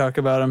much we talk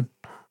about him.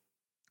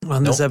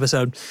 on this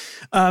episode.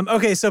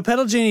 Okay, so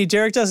Pedal Genie,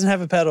 Derek doesn't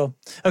have a pedal.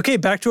 Okay,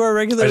 back to our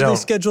regularly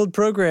scheduled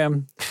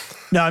program.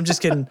 No, I'm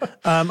just kidding.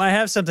 I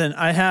have something.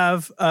 I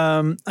have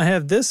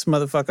this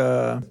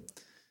motherfucker.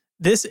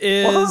 This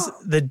is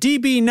the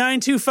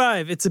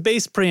DB925. It's a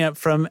bass preamp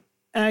from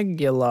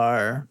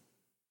Aguilar.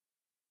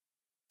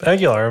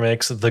 Aguilar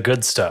makes the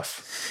good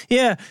stuff.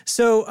 Yeah.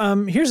 So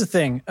here's the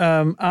thing.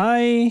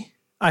 I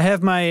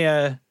have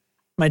my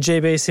my J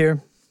bass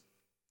here.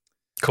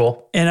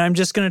 Cool. And I'm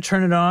just going to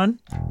turn it on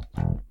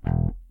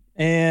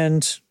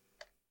and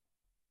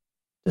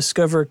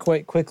discover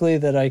quite quickly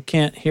that I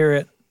can't hear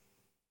it.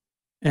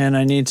 And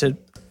I need to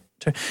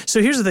turn.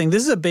 So here's the thing.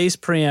 This is a bass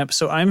preamp.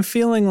 So I'm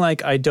feeling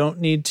like I don't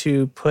need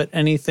to put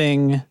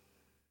anything,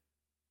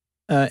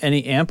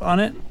 any amp on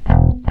it.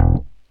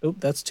 Oh,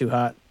 that's too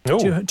hot.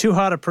 Too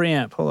hot a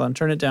preamp. Hold on.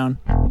 Turn it down.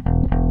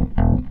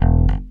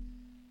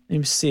 Let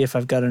me see if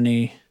I've got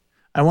any.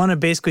 I want to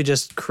basically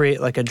just create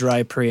like a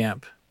dry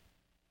preamp.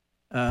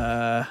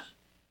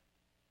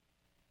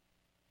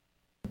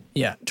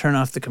 Yeah, turn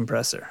off the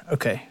compressor.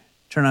 Okay,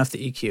 turn off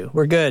the EQ.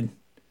 We're good.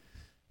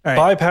 All right.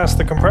 Bypass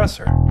the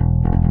compressor.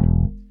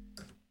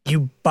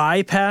 You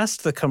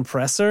bypassed the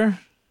compressor?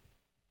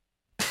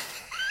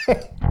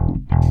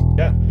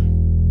 Yeah.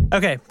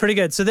 Okay, pretty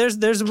good. So this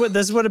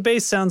is what a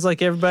bass sounds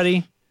like,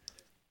 everybody.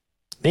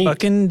 Neat.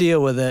 Fucking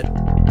deal with it.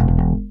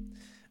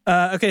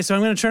 Okay, so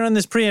I'm going to turn on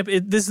this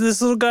preamp. This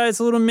little guy, it's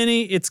a little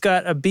mini. It's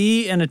got a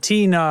B and a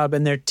T knob,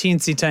 and they're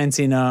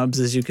teensy-tiny knobs,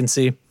 as you can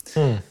see.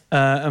 I'm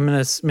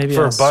going to maybe...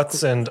 For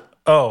butts and...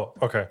 Oh,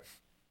 okay.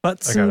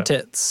 Butts and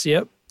tits.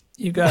 Yep,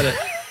 you got it.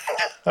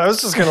 I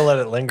was just going to let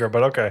it linger,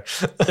 but okay.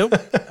 Nope.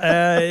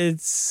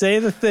 Say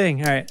the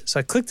thing. All right, so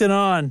I clicked it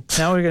on.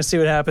 Now we're going to see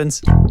what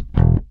happens.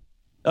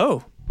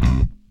 Oh.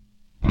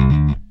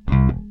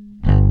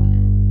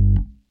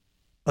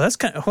 Well, that's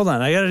kind of... Hold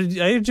on, I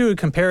gotta do a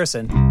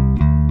comparison.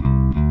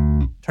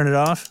 Turn it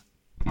off.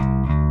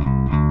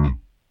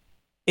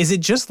 Is it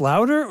just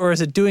louder or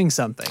is it doing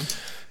something?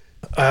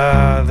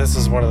 This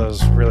is one of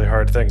those really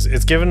hard things.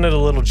 It's giving it a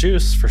little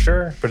juice for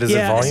sure, but is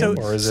it volume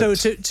or is it?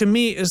 So to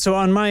me, so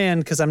on my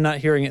end, because I'm not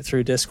hearing it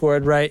through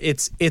Discord, right?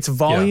 It's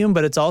volume,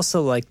 but it's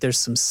also like there's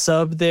some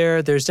sub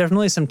there. There's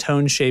definitely some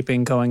tone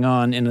shaping going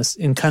on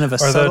in kind of a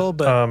subtle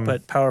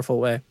but powerful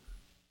way.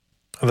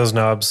 Are those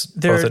knobs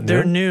both at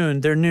noon?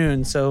 They're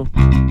noon. So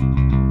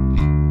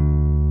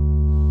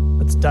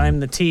let's dime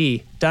the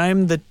T.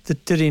 Dime the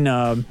titty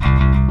knob.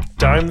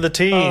 Dime the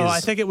T's. Oh, I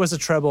think it was a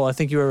treble. I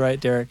think you were right,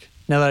 Derek.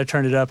 Now that I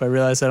turned it up, I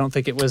realized I don't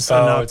think it was a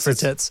knob for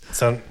tits.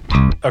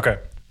 Okay.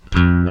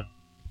 All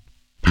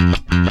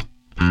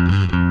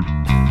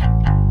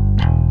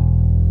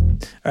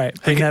right.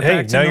 Hey,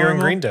 now you're in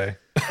Green Day.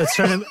 Let's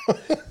turn it.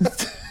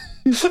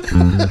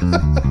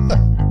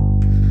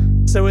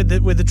 So with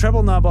the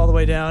treble knob all the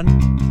way down.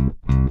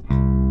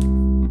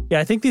 Yeah,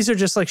 I think these are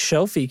just like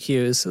shelf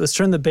EQs. Let's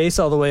turn the bass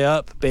all the way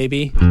up,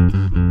 baby.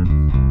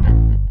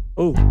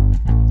 Ooh.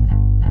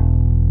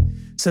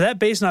 So that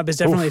bass knob is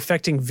definitely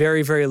affecting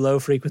very, very low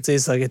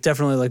frequencies. Like it's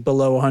definitely like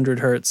below 100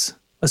 hertz.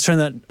 Let's turn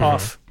that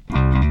off.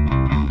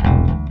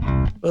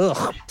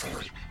 Ugh.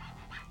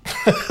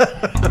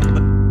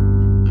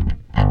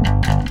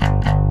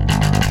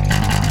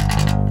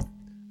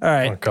 All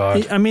right. Oh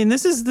God. I mean,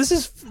 this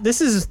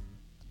is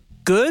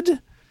good.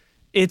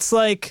 It's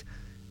like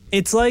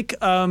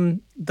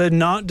the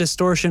not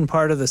distortion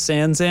part of the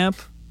Sans amp.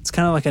 It's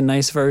kind of like a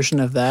nice version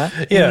of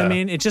that. You know what I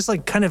mean? It just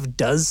like kind of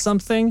does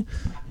something.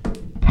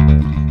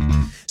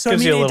 So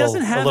Gives it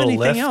doesn't have anything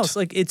lift. else.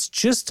 Like it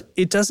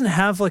doesn't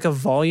have like a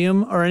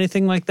volume or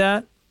anything like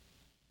that.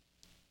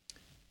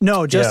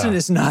 No, Justin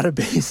is not a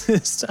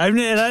bassist. I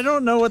mean, and I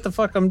don't know what the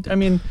fuck I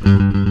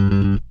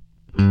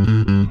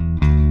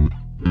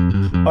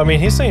mean,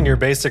 he's saying you're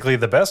basically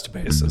the best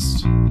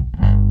bassist.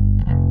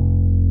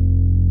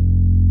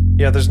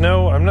 Yeah,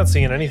 I'm not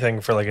seeing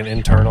anything for like an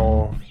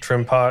internal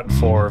trim pot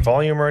for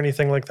volume or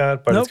anything like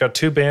that, but It's got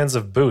 2 bands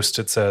of boost,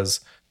 it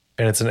says,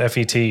 and it's an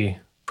FET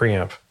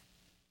preamp.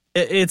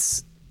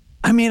 It's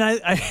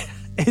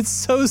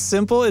so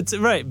simple. It's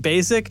right,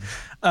 basic.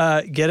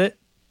 Get it?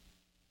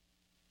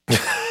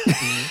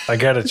 I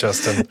get it,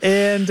 Justin.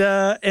 And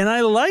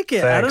I like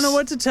it. Thanks. I don't know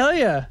what to tell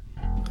you.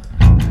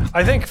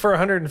 I think for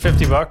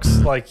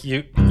 $150, like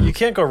you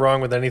can't go wrong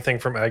with anything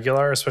from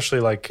Aguilar, especially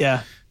like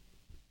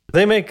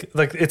they make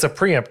like it's a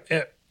preamp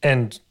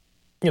and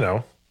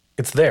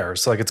it's there,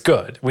 so like it's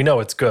good. We know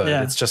it's good.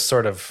 Yeah. It's just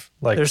sort of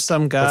like there's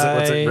some guy.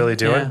 What's it really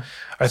doing? Yeah.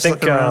 I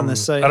think around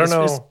this site. I don't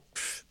know.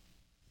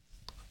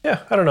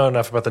 I don't know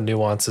enough about the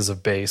nuances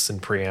of bass and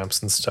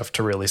preamps and stuff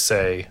to really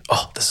say,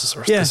 oh, this is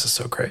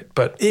so great.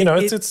 But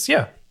it's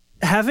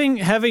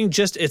having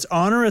just it's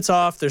on or it's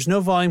off. There's no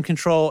volume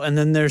control, and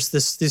then there's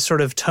these sort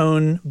of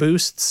tone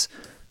boosts.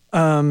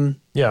 Oh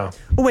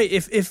wait,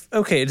 if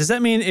okay, does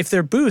that mean if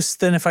they're boosts,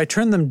 then if I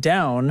turn them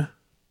down,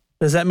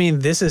 does that mean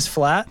this is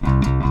flat?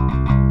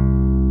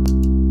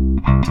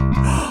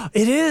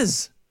 It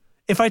is.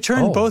 If I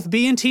turn both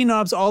B and T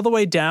knobs all the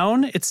way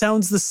down, it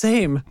sounds the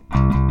same.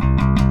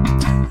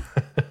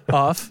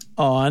 Off,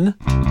 on.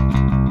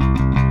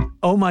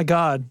 Oh my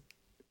God.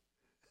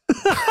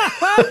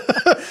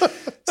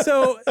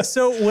 So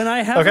when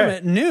I have them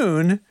at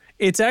noon,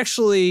 it's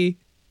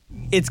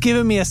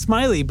giving me a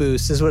smiley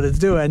boost is what it's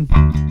doing.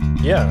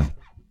 Yeah.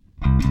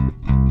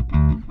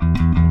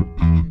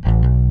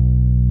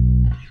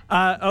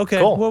 Okay.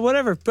 Cool. Well,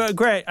 whatever. But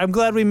great. I'm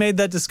glad we made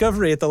that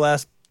discovery at the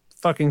last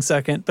fucking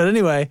second. But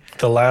anyway.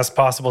 The last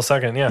possible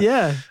second. Yeah.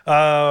 Yeah.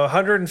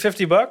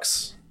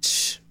 $150.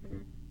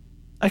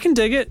 I can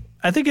dig it.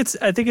 I think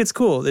it's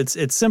cool.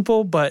 It's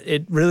simple, but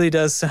it really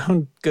does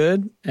sound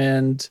good.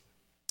 And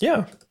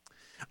yeah,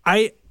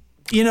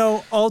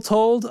 all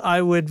told,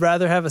 I would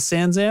rather have a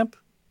Sans amp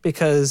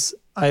because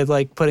I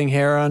like putting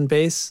hair on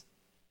bass.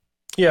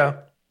 Yeah.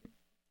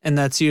 And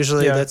that's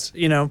usually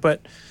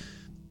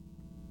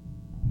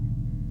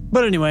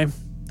but anyway,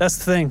 that's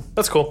the thing.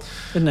 That's cool.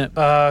 Isn't it?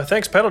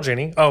 Thanks, Pedal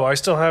Genie. Oh, I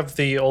still have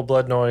the Old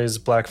Blood Noise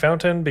Black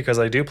Fountain because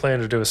I do plan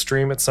to do a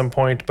stream at some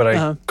point, but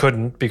I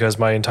couldn't because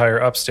my entire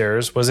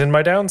upstairs was in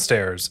my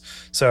downstairs.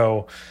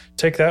 So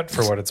take that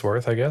for what it's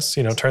worth, I guess.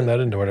 Turn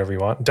that into whatever you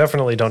want.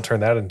 Definitely don't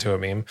turn that into a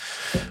meme.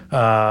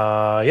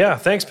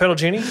 Thanks, Pedal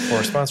Genie, for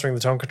sponsoring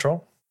the Tone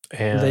Control.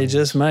 And they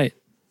just might.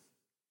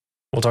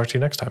 We'll talk to you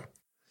next time.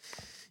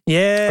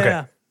 Yeah.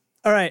 Okay.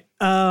 All right.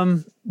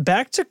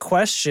 Back to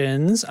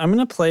questions. I'm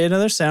going to play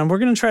another sound. We're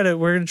going to try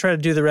to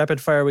do the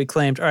rapid fire we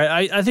claimed. All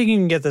right. I think you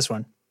can get this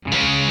one.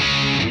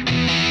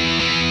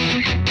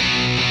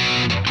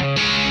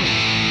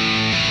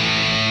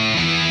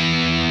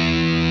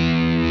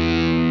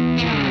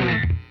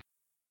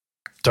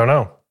 Don't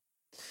know.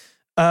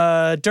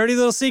 Dirty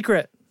Little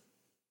Secret.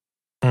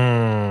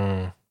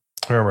 I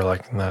remember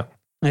liking that.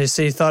 I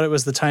see you thought it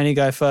was the Tiny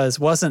Guy Fuzz.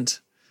 Wasn't.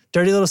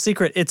 Dirty Little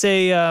Secret. It's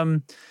a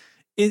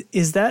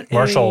is that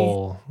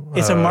Marshall?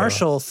 It's a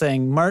Marshall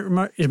thing.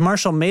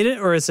 Marshall made it,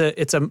 or it's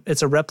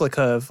a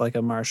replica of like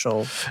a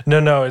Marshall.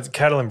 No. It's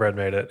Cattle and Bread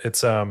made it.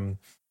 It's they're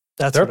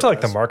up to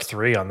like the Mark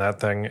III on that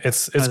thing.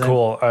 It's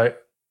cool.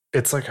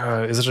 It's like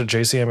is it a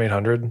JCM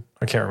 800?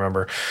 I can't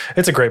remember.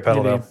 It's a great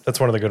pedal though. That's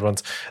one of the good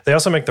ones. They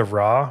also make the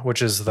Raw,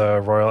 which is the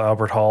Royal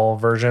Albert Hall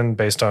version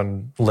based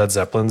on Led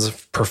Zeppelin's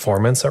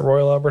performance at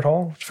Royal Albert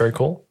Hall. It's very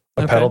cool.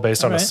 A pedal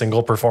based on a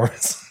single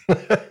performance.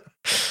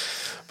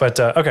 But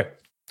okay.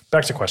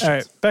 Back to questions. All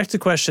right, back to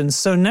questions.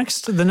 So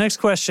the next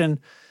question,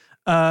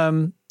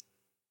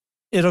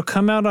 it'll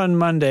come out on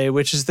Monday,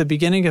 which is the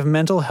beginning of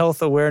Mental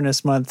Health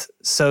Awareness Month.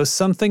 So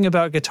something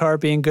about guitar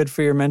being good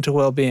for your mental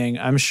well-being.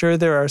 I'm sure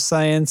there are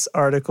science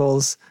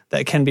articles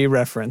that can be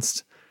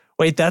referenced.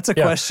 Wait, that's a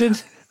question?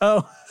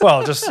 Oh.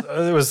 Well,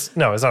 it's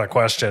not a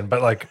question,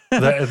 but like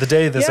the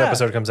day this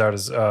episode comes out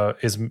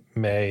is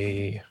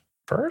May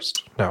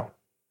 1st? No.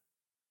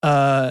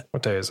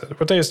 What day is it?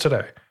 What day is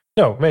today?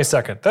 No, May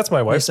 2nd. That's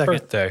my wife's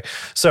birthday.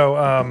 So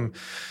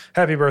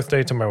happy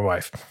birthday to my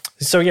wife.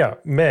 So yeah,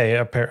 May,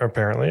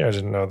 apparently, I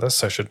didn't know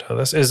this, I should know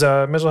this, is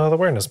Mental Health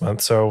Awareness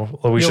Month. So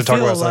we should talk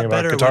about something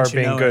about guitar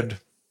being good.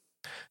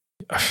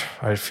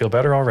 I feel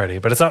better already,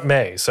 but it's not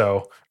May,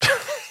 so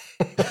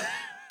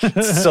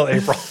it's still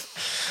April.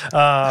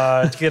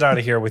 Get out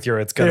of here with your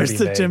it's going to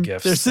be May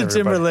gifts. There's the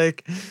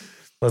Timberlake.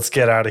 Let's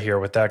get out of here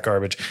with that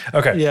garbage.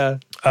 Okay. Yeah.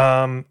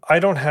 I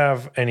don't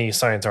have any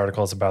science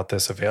articles about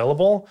this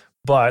available,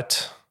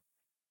 but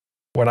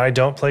when I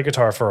don't play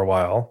guitar for a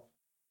while,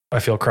 I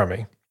feel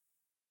crummy.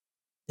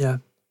 Yeah.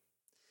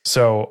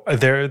 So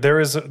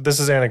this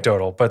is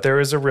anecdotal, but there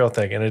is a real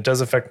thing, and it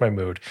does affect my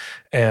mood.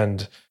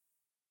 And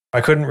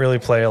I couldn't really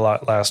play a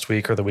lot last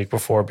week or the week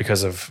before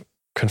because of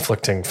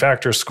conflicting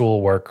factors,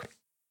 school, work,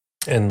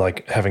 and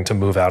like having to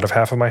move out of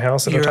half of my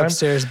house at a time. Your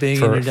upstairs being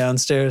in your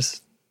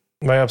downstairs.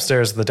 My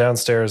upstairs, the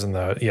downstairs, and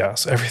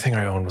so everything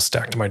I own was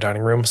stacked in my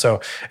dining room.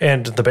 So,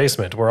 and the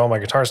basement where all my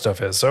guitar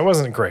stuff is. So it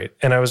wasn't great.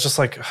 And I was just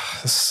like,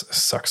 this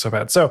sucks so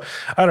bad. So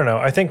I don't know.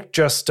 I think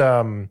just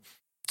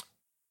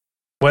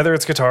whether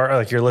it's guitar, or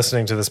like you're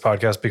listening to this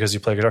podcast because you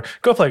play guitar,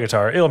 go play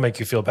guitar. It'll make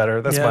you feel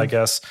better. That's my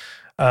guess.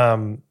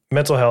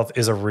 Mental health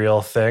is a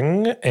real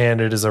thing, and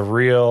it is a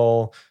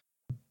real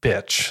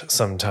bitch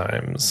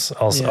sometimes.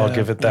 I'll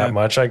give it that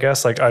much, I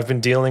guess. Like I've been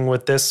dealing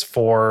with this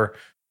for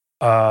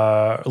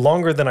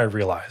longer than I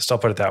realized. I'll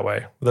put it that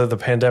way. The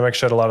pandemic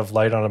shed a lot of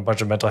light on a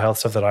bunch of mental health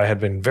stuff that I had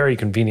been very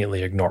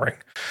conveniently ignoring.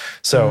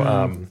 So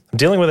I'm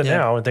dealing with it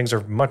now, and things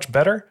are much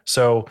better.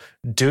 So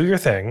do your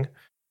thing.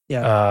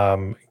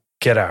 Yeah.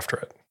 Get after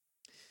it.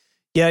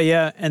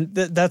 Yeah. And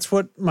that's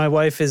what my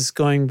wife is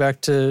going back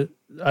to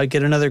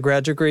get another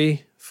grad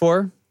degree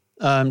for,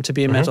 to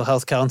be a mental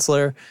health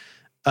counselor.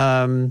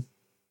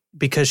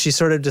 Because she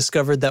sort of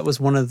discovered that was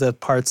one of the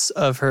parts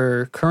of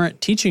her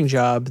current teaching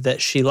job that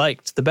she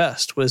liked the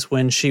best, was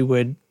when she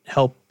would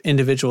help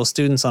individual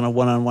students on a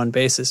one-on-one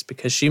basis,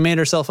 because she made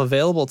herself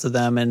available to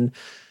them. And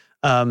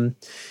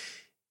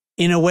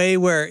in a way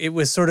where it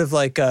was sort of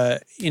like,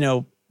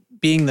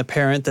 being the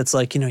parent that's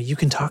like, you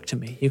can talk to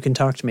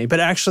me, but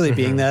actually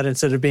being that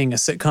instead of being a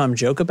sitcom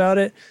joke about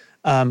it.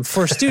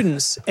 For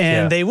students,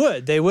 and they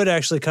would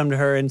actually come to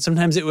her, and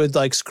sometimes it would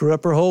like screw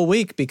up her whole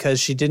week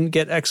because she didn't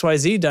get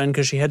XYZ done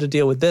because she had to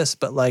deal with this.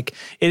 But like,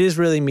 it is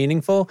really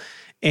meaningful,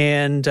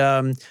 And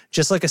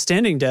just like a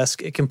standing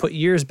desk, it can put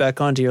years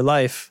back onto your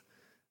life.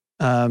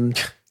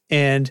 And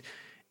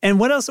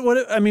what else?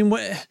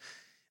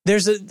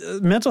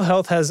 Mental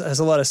health has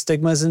a lot of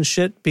stigmas and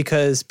shit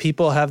because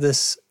people have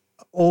this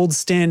old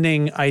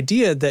standing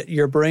idea that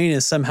your brain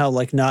is somehow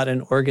like not an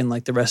organ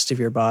like the rest of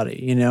your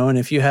body, and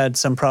if you had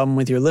some problem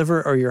with your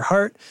liver or your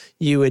heart,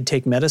 you would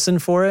take medicine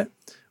for it.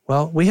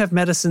 Well, we have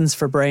medicines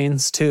for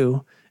brains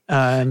too.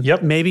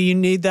 Maybe you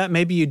need that,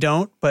 maybe you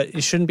don't, but you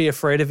shouldn't be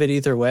afraid of it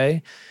either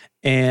way.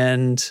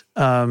 And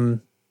I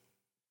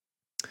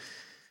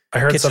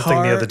heard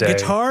something the other day.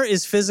 Guitar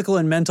is physical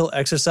and mental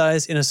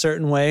exercise in a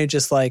certain way,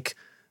 just like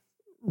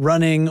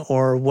running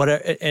or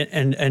whatever,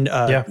 and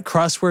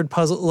crossword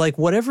puzzle, like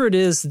whatever it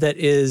is that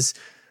is.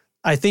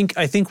 I think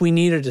we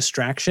need a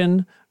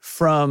distraction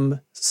from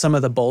some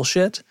of the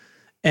bullshit,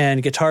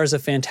 and guitar is a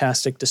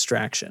fantastic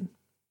distraction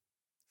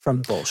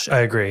from bullshit. I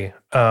agree.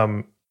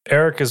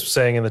 Eric is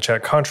saying in the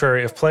chat,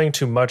 contrary, if playing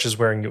too much is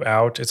wearing you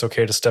out, it's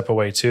okay to step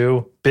away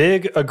too.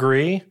 Big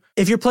agree.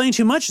 If you're playing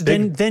too much,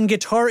 then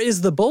guitar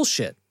is the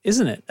bullshit,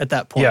 isn't it, at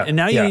that point? Yeah, and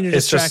now you need a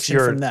distraction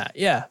from that.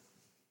 Yeah.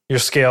 Your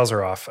scales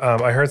are off.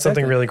 I heard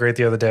something really great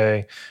the other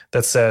day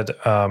that said,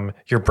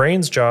 your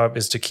brain's job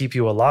is to keep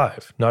you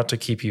alive, not to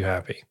keep you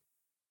happy.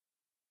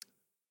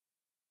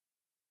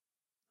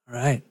 All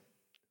right.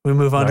 We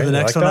move on to the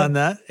next one on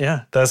that.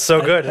 Yeah. That's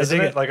so good,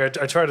 isn't it? Like I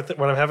try to,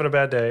 when I'm having a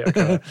bad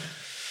day,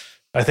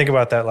 I think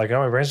about that, like, oh,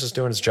 my brain's just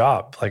doing its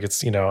job. Like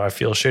it's, I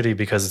feel shitty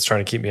because it's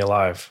trying to keep me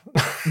alive.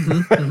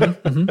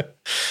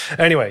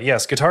 Anyway,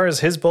 yes, guitar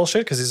is his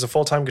bullshit because he's a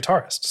full-time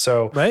guitarist.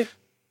 So,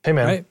 hey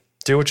man,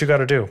 do what you got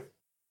to do.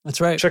 That's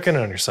right. Check in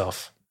on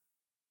yourself.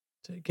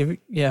 Give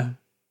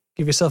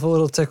yourself a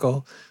little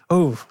tickle.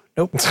 Oh,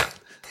 nope.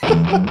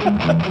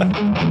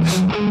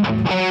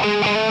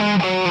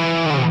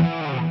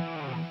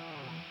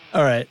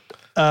 All right.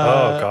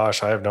 Oh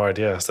gosh, I have no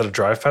idea. Is that a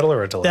drive pedal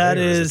or a delay? That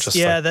is, or is it just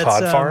that's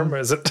Pod Farm.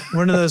 Is it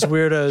one of those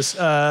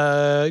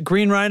weirdos?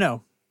 Green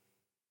Rhino.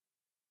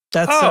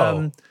 That's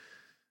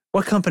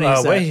what company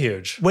is that? Way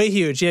Huge. Way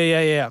Huge.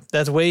 Yeah.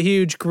 That's Way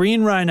Huge.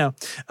 Green Rhino.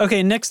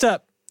 Okay, next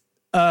up.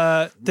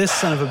 This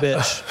son of a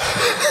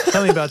bitch.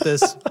 Tell me about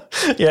this.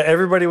 Yeah,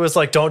 everybody was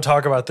like, "Don't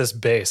talk about this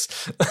bass."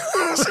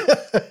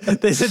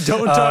 They said,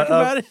 "Don't talk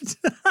about it."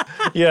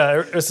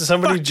 Yeah,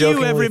 somebody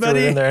jokingly threw it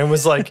in there and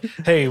was like,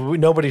 "Hey,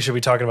 nobody should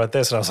be talking about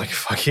this." And I was like,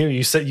 "Fuck you!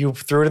 You said you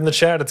threw it in the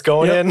chat. It's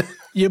going in.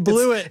 You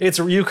blew it. It's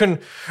you can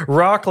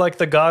rock like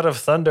the God of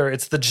Thunder.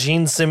 It's the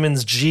Gene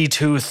Simmons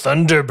G2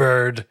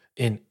 Thunderbird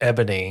in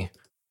ebony."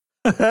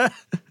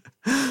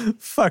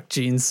 Fuck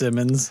Gene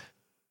Simmons.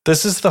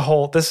 This is the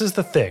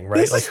thing,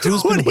 right? This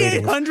who's been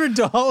waiting?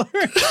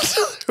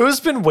 $2,800.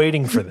 Who's been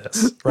waiting for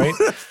this, right?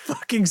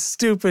 Fucking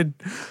stupid.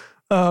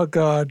 Oh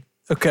God.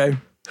 Okay.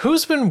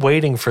 Who's been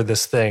waiting for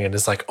this thing and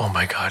is like, oh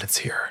my God, it's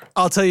here?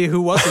 I'll tell you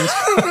who wasn't.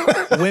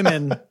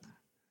 Women.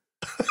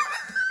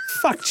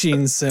 Fuck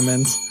Gene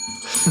Simmons.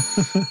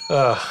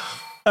 All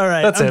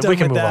right. That's it. We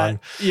can move on.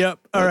 Yep.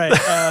 All right.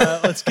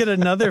 Let's get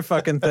another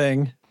fucking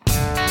thing.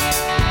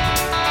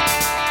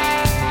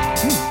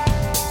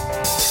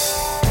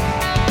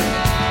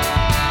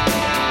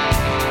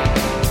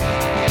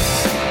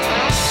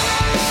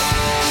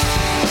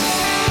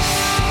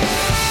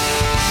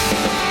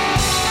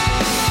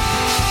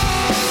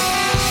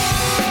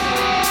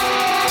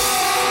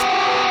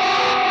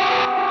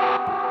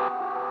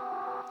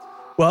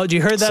 Well,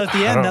 you heard that at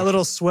the end. That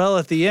little swell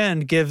at the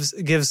end gives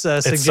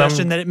a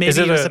suggestion that it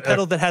maybe was a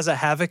pedal that has a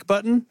Havoc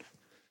button.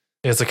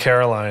 It's a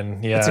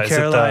Caroline. Yeah, it's a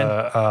Caroline.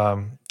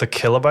 Is it the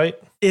Kilobyte?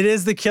 It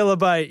is the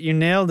Kilobyte. You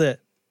nailed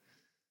it.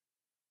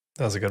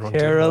 That was a good one.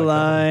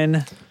 Caroline,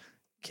 like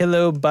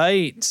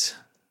Kilobyte. If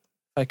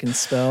I can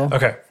spell.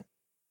 Okay.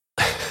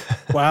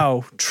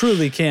 Wow,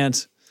 truly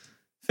can't.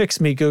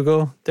 Fix me,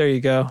 Google. There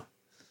you go.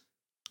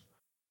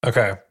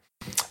 Okay.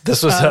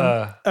 This was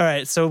all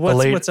right. So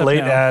what's up late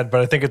now? ad,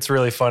 but I think it's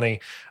really funny.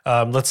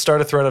 Let's start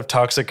a thread of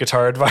toxic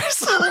guitar advice.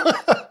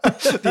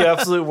 The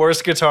absolute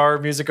worst guitar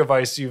music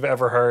advice you've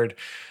ever heard.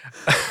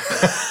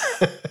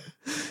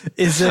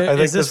 Is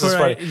this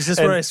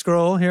where I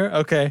scroll here?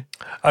 Okay.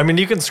 I mean,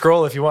 you can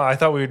scroll if you want. I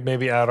thought we would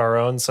maybe add our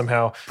own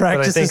somehow.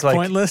 Practice is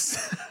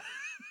pointless.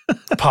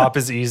 Pop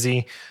is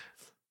easy.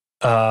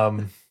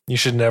 You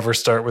should never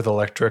start with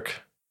electric.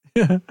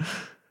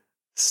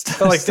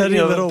 Study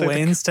Little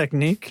Wayne's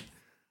technique.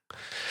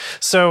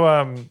 So,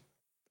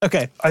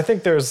 okay. I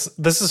think this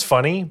is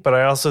funny, but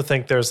I also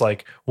think there's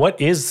like,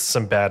 what is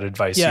some bad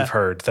advice you've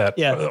heard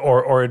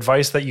or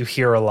advice that you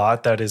hear a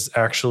lot that is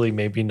actually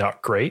maybe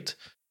not great?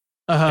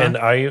 And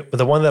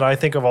the one that I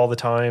think of all the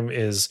time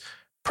is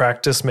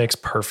practice makes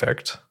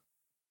perfect.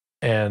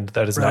 And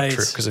that is not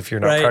true, because if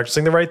you're not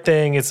practicing the right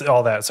thing, it's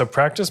all that. So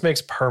practice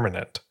makes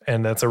permanent.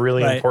 And that's a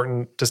really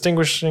important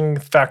distinguishing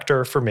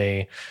factor for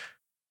me.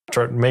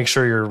 Try to make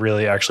sure you're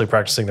really actually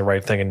practicing the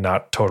right thing and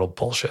not total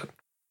bullshit.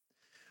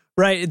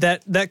 Right.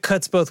 That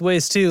cuts both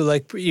ways too.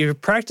 Like you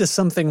practice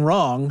something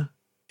wrong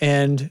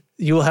and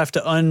you will have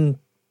to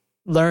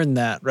unlearn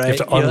that, right? You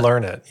have to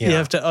unlearn it. Yeah. You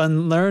have to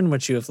unlearn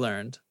what you have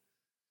learned.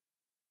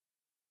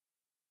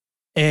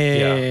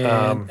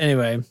 And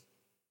anyway,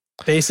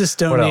 bassists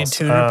don't need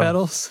tuner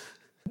pedals.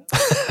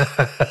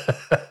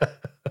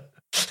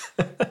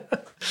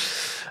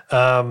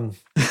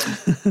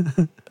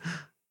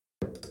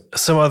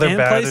 Some other hand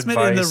bad placement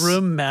advice in the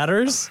room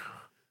matters.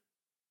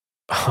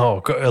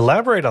 Oh,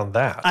 elaborate on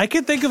that. I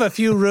could think of a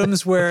few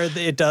rooms where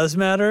it does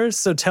matter.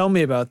 So tell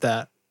me about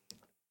that.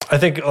 I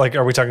think, like,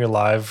 are we talking a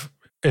live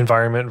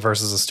environment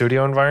versus a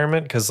studio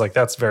environment? Because, like,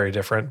 that's very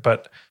different.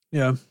 But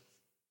yeah,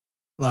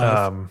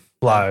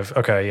 live.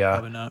 Okay, yeah.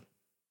 Probably not.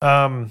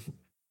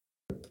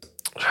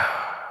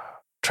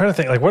 Trying to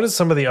think, like, what is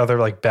some of the other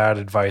like bad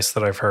advice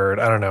that I've heard?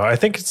 I don't know. I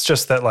think it's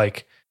just that,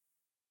 like,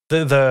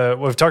 the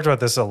we've talked about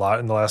this a lot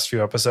in the last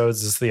few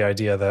episodes, is the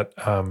idea that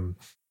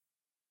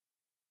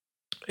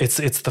it's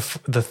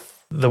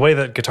the way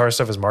that guitar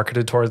stuff is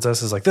marketed towards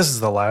us is like, this is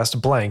the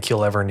last blank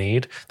you'll ever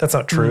need. That's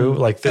not true.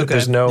 Like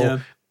there's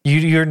no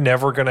you're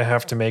never going to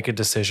have to make a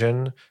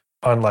decision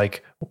on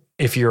like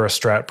if you're a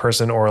Strat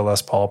person or a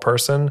Les Paul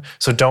person.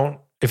 So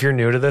if you're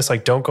new to this,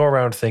 like, don't go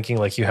around thinking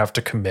like you have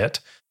to commit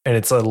and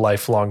it's a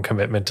lifelong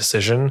commitment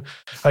decision,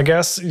 I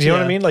guess. Do you know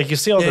what I mean? Like, you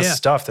see all this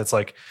stuff that's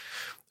like,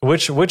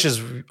 which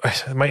is,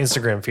 my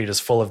Instagram feed is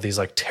full of these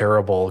like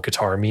terrible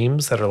guitar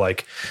memes that are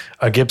like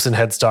a Gibson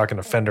headstock and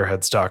a Fender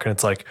headstock. And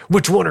it's like,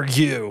 which one are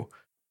you?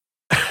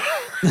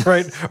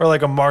 Right? Or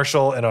like a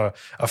Marshall and a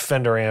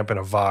Fender amp and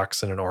a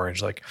Vox and an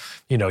Orange. Like,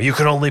 you know, you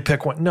can only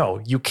pick one. No,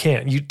 you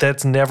can't.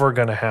 That's never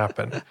going to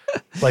happen.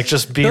 Like,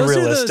 just be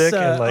realistic. Are those,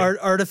 and like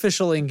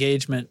artificial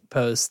engagement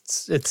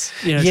posts. It's,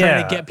 you know,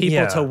 trying to get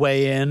people to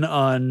weigh in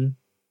on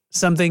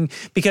something,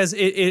 because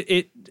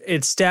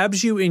it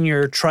stabs you in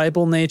your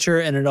tribal nature,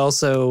 and it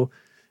also,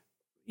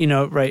 you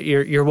know, right,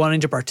 you're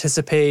wanting to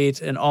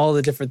participate and all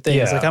the different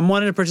things. Yeah. Like, I'm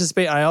wanting to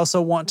participate. I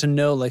also want to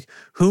know like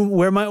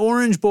where my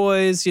Orange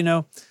boys, you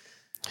know.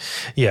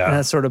 Yeah. And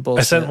that sort of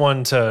bullshit. I sent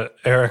one to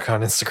Eric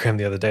on Instagram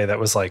the other day that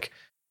was like,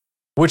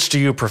 which do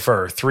you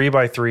prefer,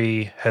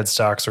 3x3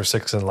 headstocks or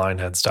 6-in-line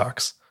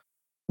headstocks?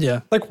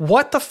 Yeah. Like,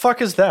 what the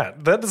fuck is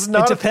that? That is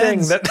not a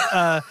thing.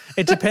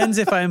 It depends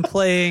if I'm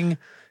playing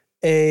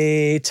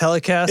a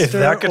Telecaster, if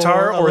that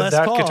guitar or Les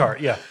that Paul. guitar.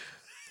 Yeah.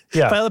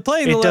 Yeah. If I'm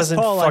playing the Les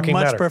Paul, I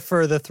much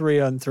prefer the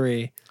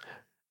 3-on-3.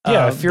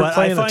 Yeah, if you're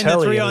playing I find the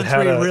telly, the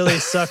 3-on-3 really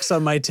sucks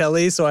on my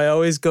telly, so I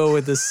always go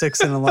with the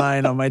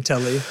 6-in-line on my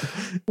telly.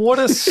 What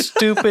a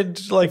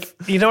stupid, like,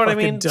 you know what I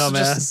mean?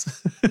 Dumbass.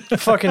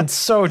 Fucking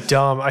so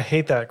dumb. I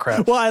hate that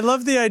crap. Well, I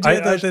love the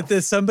idea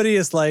that somebody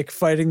is like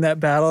fighting that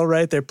battle,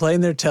 right? They're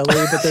playing their telly,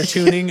 but they're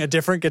tuning a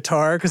different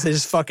guitar because they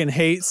just fucking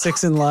hate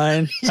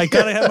 6-in-line. I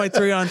gotta have my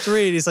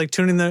 3-on-3. And he's like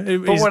tuning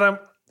the. But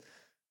what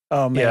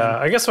oh man, yeah,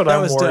 I guess what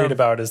I'm worried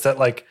about is that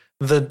like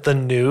the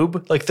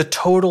noob, like the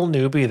total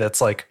newbie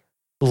that's like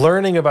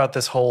learning about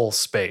this whole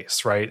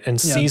space, right?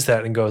 And sees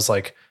that and goes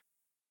like,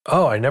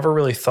 oh, I never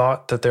really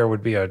thought that there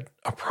would be a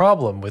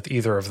problem with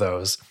either of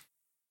those.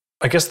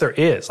 I guess there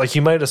is. Like,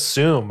 you might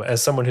assume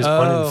as someone who's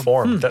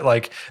uninformed that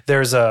like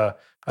there's a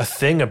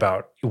thing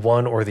about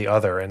one or the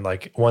other, and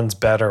like one's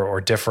better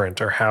or different,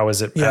 or how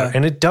is it better?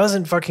 And it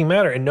doesn't fucking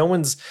matter. And no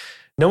one's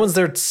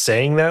there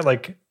saying that.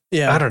 Like,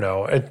 I don't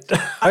know.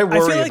 I worry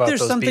I feel like about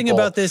there's something people.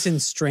 about this in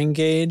string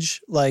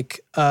gauge, like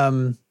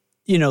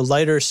you know,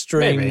 lighter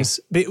strings.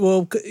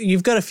 Well,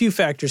 you've got a few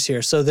factors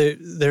here. So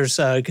there's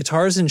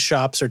guitars in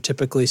shops are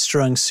typically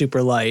strung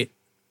super light,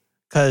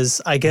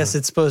 because I guess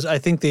I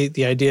think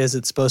the idea is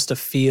it's supposed to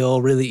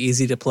feel really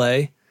easy to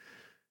play,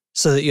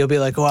 so that you'll be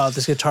like, wow,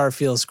 this guitar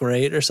feels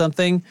great or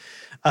something.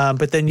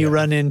 But then you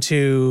run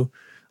into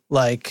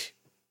like,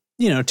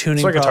 you know,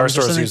 tuning problems. Guitar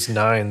stores use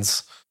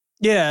 9s.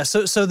 Yeah.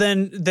 So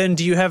then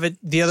do you have it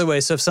the other way?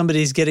 So if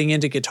somebody's getting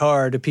into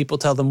guitar, do people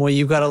tell them, well,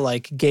 you've got to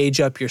like gauge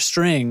up your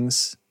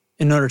strings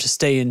in order to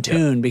stay in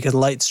tune, because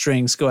light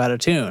strings go out of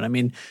tune? I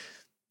mean,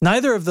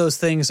 neither of those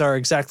things are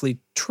exactly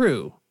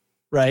true,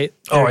 right?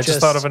 I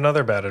just thought of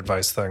another bad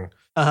advice thing.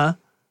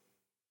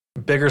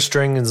 Bigger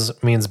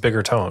strings means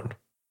bigger tone.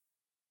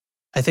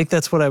 I think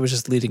that's what I was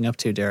just leading up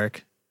to,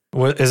 Derek.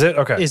 What is it?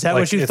 Okay. Is that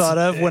like, what you thought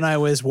of when I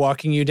was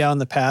walking you down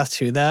the path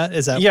to that?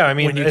 Is that? Yeah, I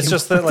mean, it's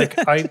just that like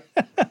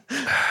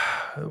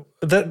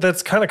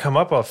that's kind of come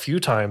up a few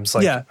times.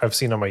 Like I've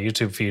seen on my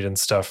YouTube feed and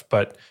stuff,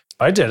 but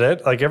I did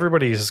it. Like,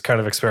 everybody has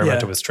kind of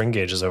experimented with string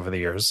gauges over the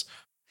years.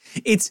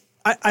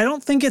 I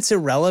don't think it's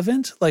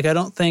irrelevant. Like, I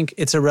don't think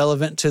it's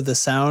irrelevant to the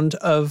sound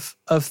of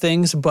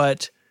things,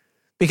 but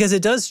because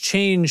it does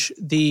change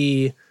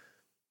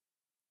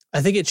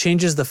I think it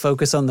changes the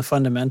focus on the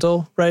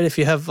fundamental, right? If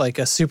you have like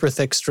a super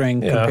thick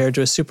string compared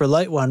to a super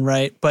light one,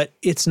 right? But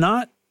it's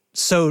not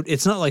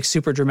like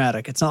super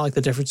dramatic. It's not like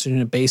the difference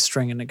between a bass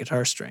string and a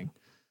guitar string.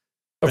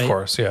 Right? Of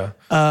course, yeah.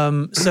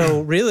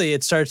 So really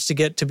it starts to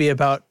get to be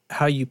about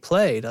how you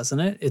play, doesn't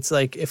it? It's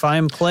like, if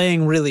I'm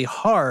playing really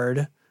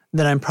hard,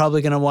 then I'm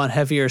probably going to want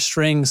heavier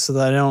strings so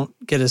that I don't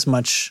get as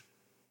much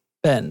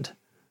bend.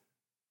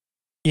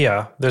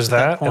 Yeah, there's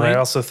that. And I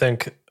also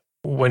think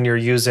when you're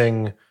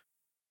using,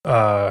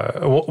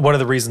 one of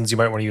the reasons you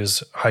might want to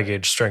use high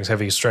gauge strings,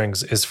 heavy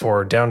strings, is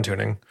for down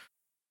tuning.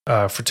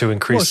 to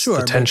increase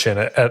the tension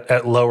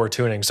at lower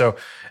tuning. So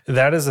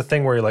that is the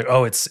thing where you're like,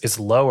 oh, it's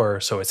lower,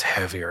 so it's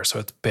heavier, so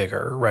it's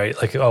bigger, right?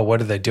 Like, oh,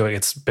 what are they doing?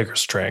 It's bigger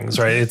strings,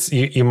 right? It's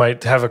you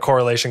might have a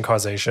correlation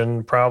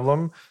causation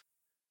problem.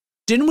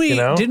 Didn't we?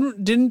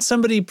 Didn't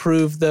somebody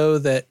prove though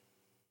that?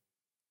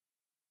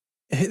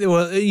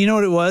 Well, you know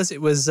what it was?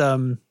 It was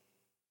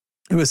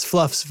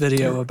Fluff's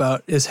video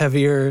about is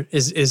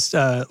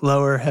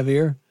lower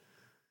heavier.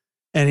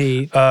 And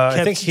he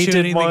kept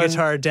tuning the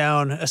guitar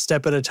down a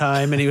step at a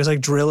time, and he was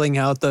like drilling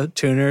out the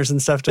tuners and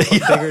stuff to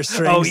put bigger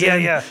strings. Oh yeah,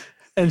 yeah.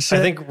 And shit.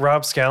 I think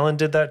Rob Scallon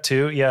did that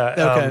too.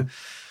 Yeah.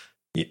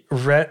 Okay.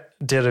 Rhett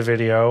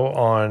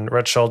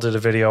Shull did a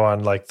video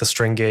on like the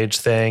string gauge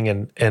thing,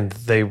 and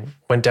they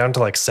went down to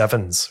like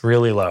sevens,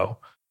 really low.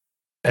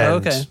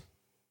 And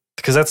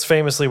because that's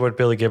famously what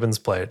Billy Gibbons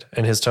played,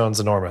 and his tone's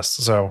enormous.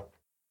 So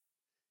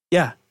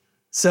yeah.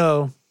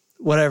 So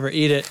whatever,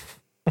 eat it.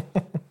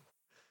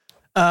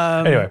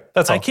 Anyway,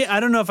 that's all. I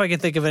don't know if I can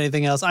think of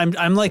anything else.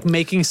 I'm like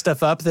making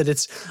stuff up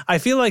that I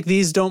feel like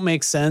these don't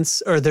make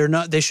sense, or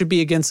they should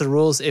be against the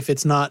rules if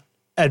it's not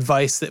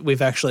advice that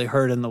we've actually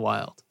heard in the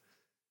wild.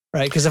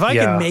 Right? Because if I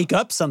can make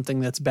up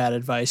something that's bad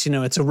advice,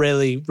 it's a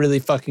really, really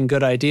fucking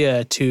good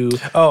idea to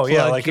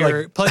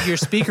plug your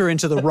speaker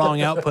into the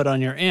wrong output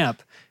on your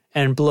amp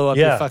and blow up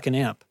your fucking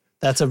amp.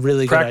 That's a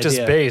really good idea. Practice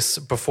bass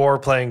before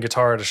playing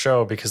guitar at a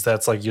show, because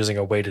that's like using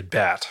a weighted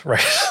bat,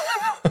 right?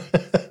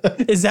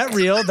 Is that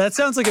real? That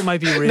sounds like it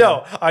might be real.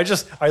 No, I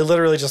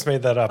literally just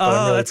made that up. But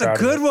I'm really that's a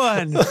good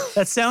one.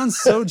 That sounds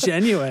so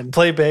genuine.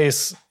 Play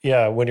bass,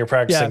 when you're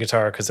practicing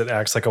guitar, because it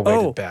acts like a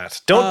weighted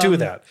bat. Don't do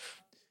that.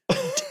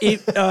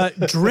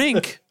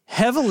 Drink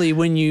heavily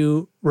when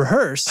you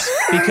rehearse,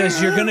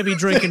 because you're going to be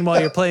drinking while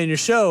you're playing your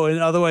show, and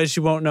otherwise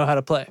you won't know how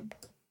to play.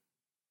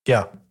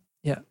 Yeah.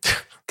 Yeah.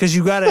 Because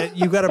you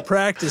gotta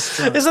practice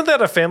drunk. Isn't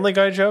that a Family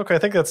Guy joke? I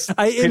think that's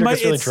Peter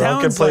gets really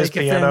drunk and plays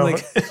piano.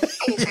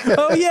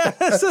 Oh yeah,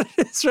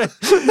 that's right.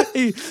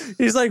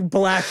 He's like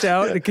blacked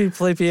out and can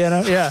play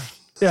piano. Yeah.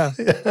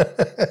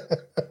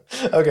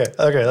 Okay,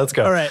 let's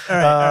go. All right.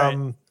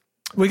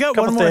 We got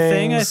one more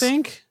thing, I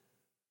think.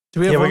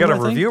 Do we have we got a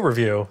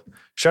review.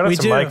 Shout out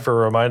to Mike for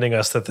reminding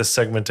us that this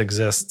segment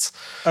exists.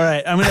 All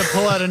right, I'm gonna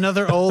pull out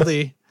another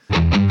oldie.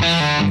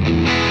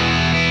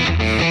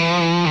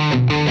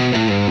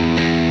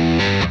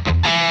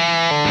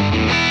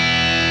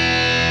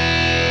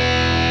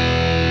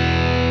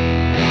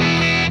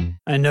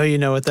 I know you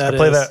know what that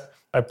is.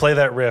 I play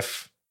that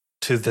riff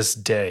to this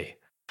day.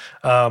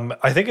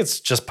 I think it's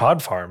just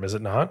Pod Farm, is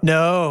it not?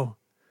 No.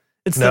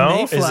 It's the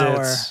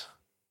Mayflower.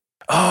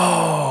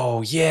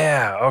 Oh,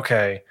 yeah.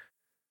 Okay.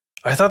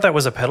 I thought that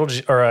was a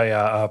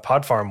a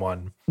Pod Farm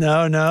one.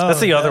 No. That's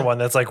the other one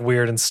that's like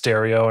weird and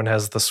stereo and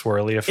has the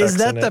swirly effects. Is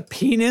that the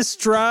Penis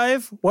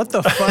Drive? What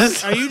the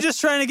fuck? Are you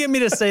just trying to get me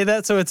to say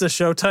that so it's a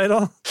show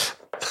title?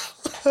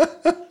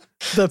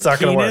 The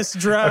Penis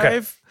Drive?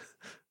 Okay.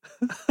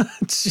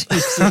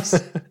 Jesus.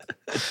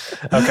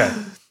 Okay.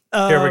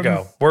 Here we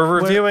go. We're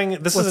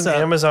reviewing. This is an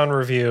Amazon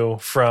review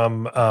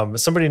from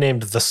somebody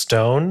named The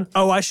Stone.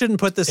 Oh, I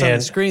shouldn't put this on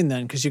the screen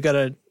then, because you got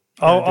to.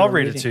 I'll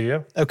read it to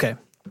you. Okay.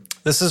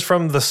 This is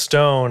from The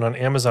Stone on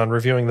Amazon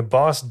reviewing the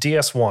Boss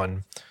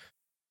DS1.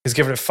 He's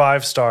given it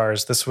 5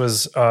 stars. This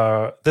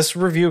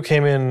review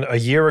came in a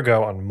year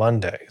ago on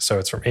Monday, so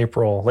it's from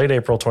late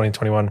April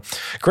 2021.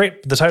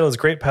 Great. The title is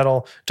Great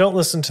Pedal. Don't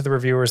listen to the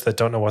reviewers that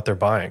don't know what they're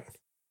buying.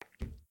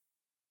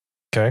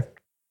 Okay.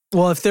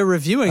 Well, if they're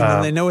reviewing,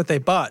 then they know what they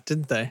bought,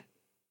 didn't they?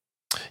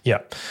 Yeah.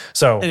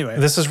 So anyway,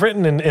 this is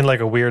written in like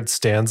a weird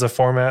stanza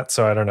format.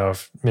 So I don't know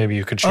if maybe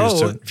you could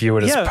choose to view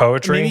it as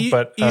poetry,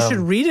 but you should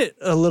read it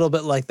a little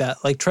bit like that.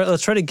 Like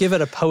let's try to give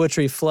it a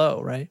poetry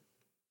flow, right?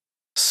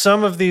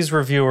 Some of these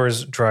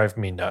reviewers drive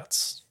me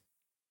nuts.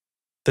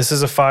 This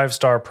is a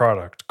 5-star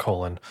product,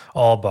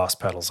 all Boss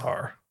pedals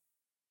are.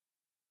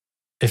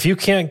 If you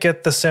can't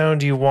get the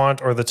sound you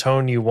want or the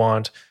tone you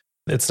want,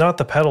 it's not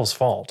the pedal's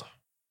fault.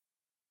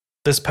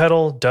 This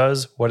pedal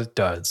does what it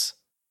does.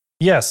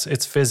 Yes,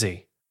 it's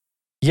fizzy.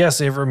 Yes,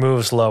 it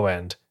removes low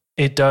end.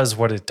 It does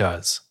what it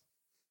does.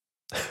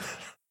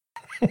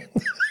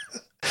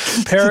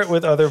 Pair it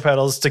with other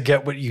pedals to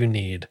get what you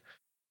need.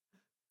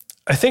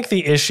 I think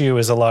the issue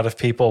is a lot of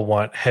people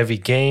want heavy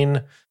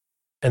gain,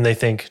 and they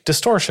think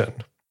distortion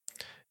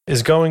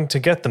is going to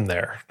get them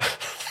there.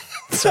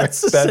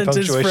 That's a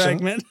sentence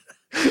fragment.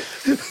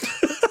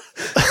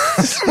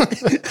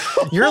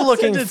 You're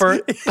looking for...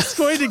 It's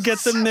going to get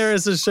them there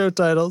as a show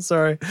title.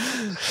 Sorry.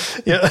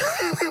 Yeah.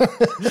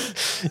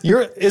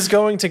 Is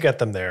going to get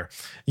them there.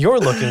 You're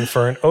looking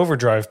for an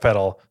overdrive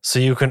pedal so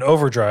you can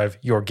overdrive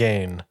your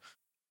gain.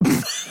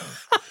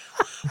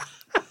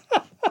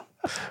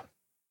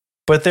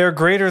 But they're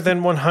greater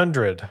than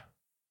 100.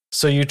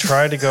 So you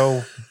try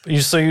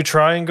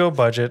and go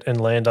budget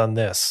and land on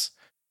this.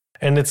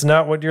 And it's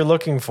not what you're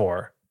looking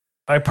for.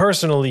 I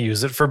personally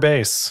use it for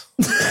bass.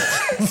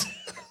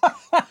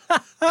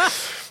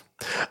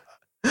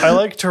 I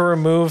like to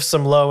remove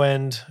some low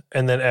end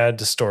and then add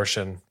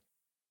distortion.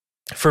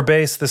 For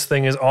bass, this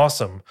thing is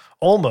awesome.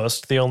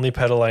 Almost the only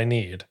pedal I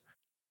need.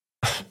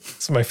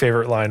 It's my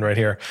favorite line right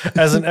here.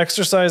 As an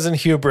exercise in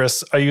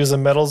hubris, I use a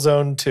Metal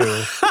Zone 2.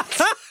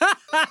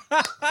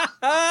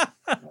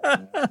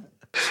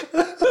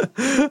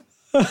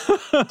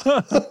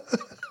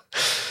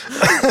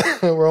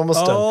 We're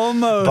almost done.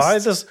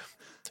 Almost.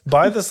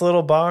 Buy this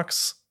little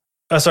box.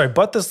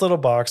 But this little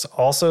box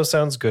also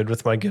sounds good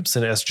with my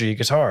Gibson SG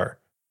guitar.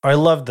 I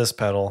love this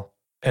pedal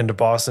and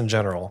Boss in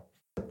general.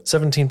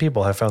 17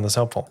 people have found this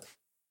helpful.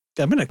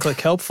 I'm going to click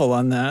helpful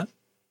on that.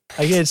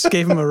 I just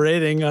gave him a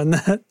rating on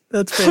that.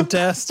 That's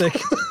fantastic.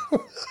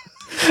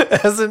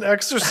 As an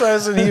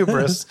exercise in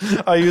hubris,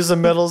 I use a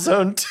Metal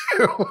Zone 2.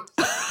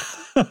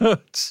 Oh,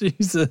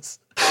 Jesus.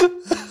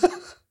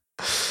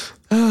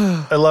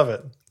 I love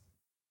it.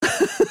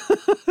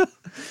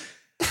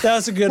 That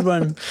was a good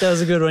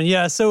one.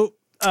 Yeah. So,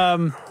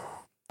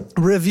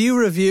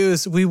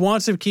 reviews. We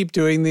want to keep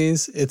doing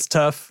these. It's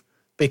tough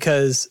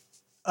because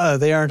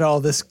they aren't all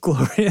this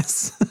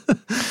glorious.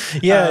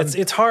 Yeah,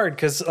 it's hard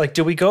because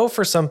do we go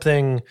for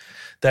something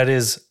that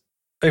is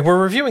we're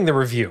reviewing the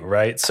review,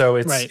 right? So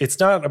it's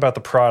not about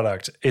the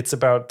product; it's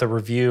about the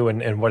review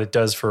and what it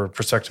does for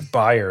prospective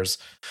buyers.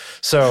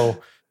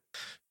 So,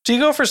 do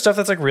you go for stuff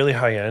that's really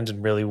high end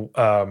and really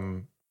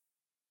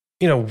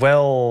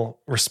well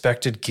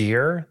respected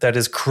gear that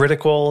is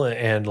critical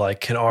and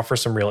can offer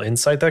some real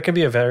insight? That could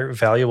be a very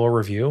valuable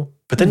review.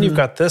 But then you've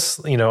got this,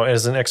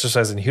 as an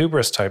exercise in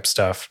hubris type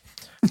stuff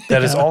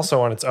that is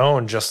also on its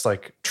own just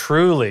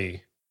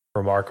more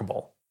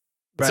remarkable.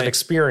 It's an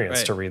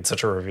experience to read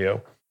such a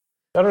review.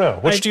 I don't know.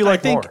 Which do you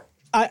like more?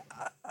 I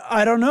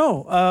don't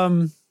know.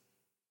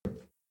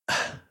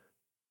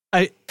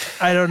 I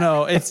don't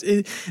know. I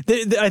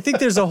think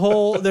there's a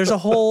whole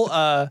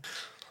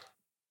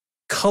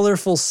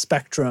colorful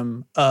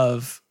spectrum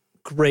of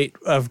great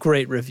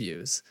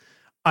reviews.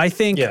 I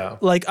think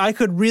I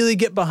could really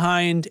get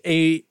behind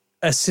a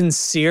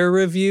sincere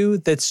review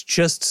that's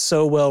just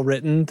so well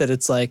written that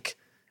it's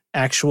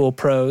actual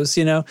prose,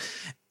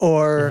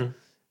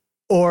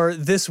 or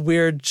this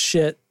weird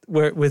shit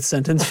with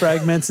sentence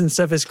fragments and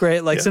stuff is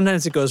great.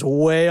 Sometimes it goes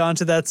way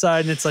onto that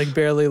side and it's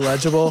barely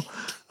legible.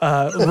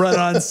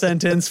 Run-on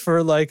sentence for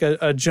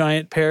a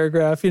giant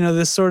paragraph,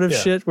 this sort of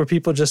shit where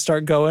people just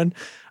start going.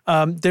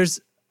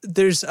 There's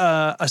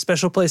a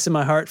special place in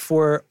my heart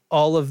for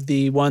all of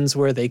the ones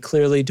where they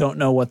clearly don't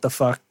know what the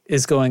fuck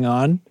is going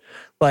on.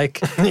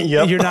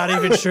 You're not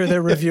even sure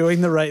they're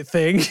reviewing the right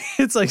thing.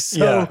 It's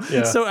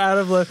so out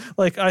of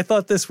I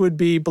thought this would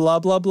be blah,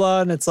 blah,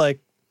 blah. And it's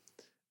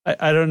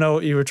I don't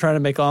know. You were trying to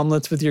make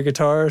omelets with your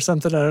guitar or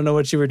something. I don't know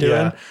what you were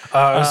doing.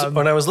 Yeah.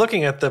 When I was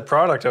looking at the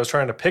product, I was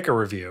trying to pick a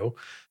review.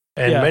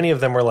 And many of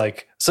them were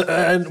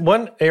and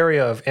one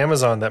area of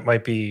Amazon that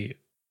might be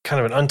kind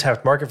of an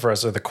untapped market for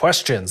us are the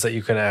questions that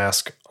you can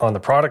ask on the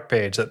product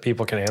page that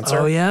people can answer.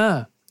 Oh,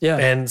 yeah. Yeah.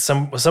 And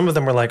some of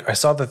them were I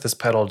saw that this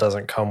pedal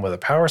doesn't come with a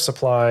power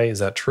supply. Is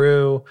that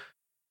true?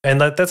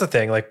 And that's a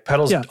thing.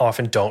 Pedals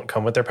often don't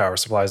come with their power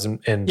supplies.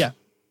 And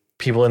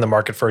people in the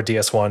market for a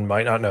DS1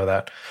 might not know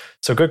that.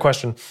 So good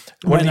question.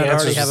 One of the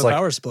answers have a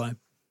power supply.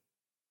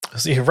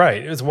 You're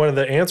right. It was one of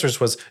the answers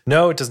was,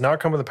 no, it does not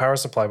come with a power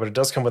supply, but it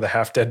does come with a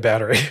half-dead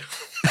battery.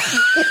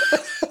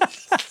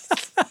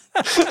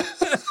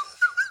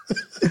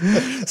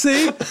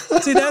 See,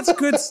 that's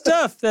good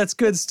stuff. That's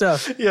good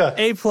stuff. Yeah.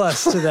 A+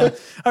 to that.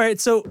 All right.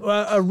 So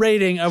a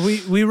rating.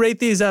 We rate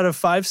these out of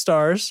 5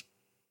 stars.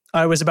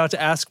 I was about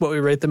to ask what we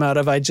rate them out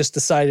of. I just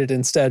decided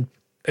instead.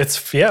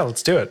 Let's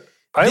do it.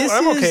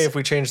 I'm okay if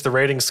we change the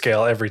rating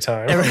scale every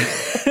time.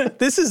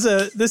 This is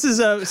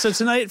so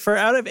tonight for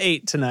out of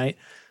 8 tonight.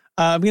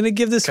 I'm going to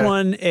give this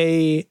one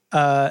a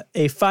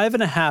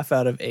 5.5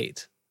 out of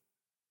 8.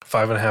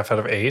 5.5 out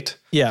of 8.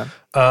 Yeah.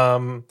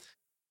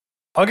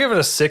 I'll give it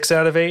a 6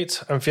 out of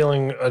 8. I'm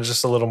feeling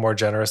just a little more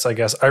generous, I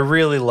guess. I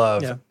really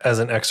love As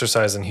an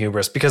Exercise in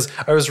Hubris because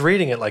I was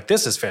reading it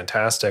this is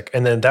fantastic.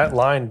 And then that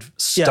line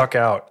stuck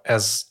out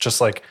as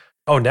just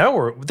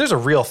now there's a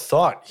real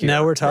thought here.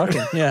 Now we're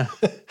talking. Yeah.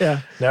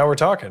 Yeah. Now we're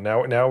talking.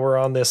 Now we're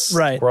on this,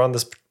 we're on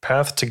this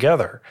path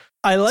together.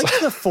 I like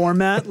the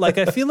format.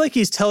 I feel like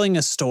he's telling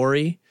a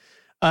story.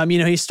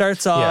 He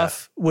starts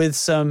off with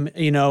some,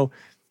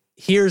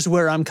 here's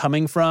where I'm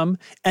coming from.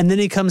 And then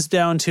he comes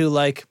down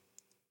to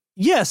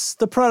yes,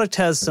 the product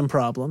has some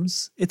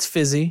problems. It's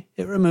fizzy.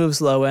 It removes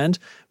low end.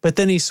 But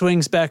then he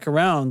swings back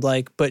around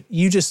but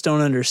you just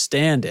don't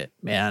understand it,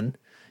 man.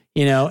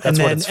 That's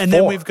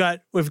then we've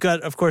got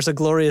of course a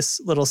glorious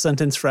little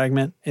sentence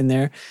fragment in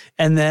there.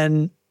 And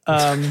then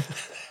and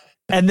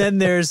then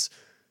there's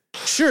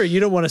sure you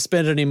don't want to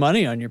spend any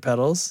money on your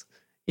pedals,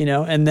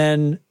 and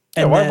then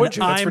why would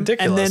you? That's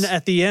ridiculous. And then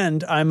at the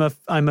end I'm a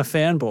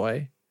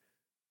fanboy.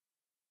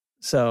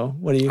 So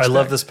what do you expect? I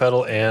love this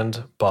pedal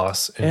and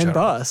Boss in general.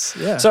 Boss,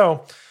 yeah.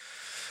 So,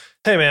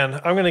 hey man,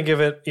 I'm going to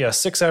give it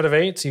 6 out of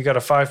 8. You got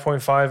a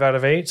 5.5 out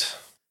of 8.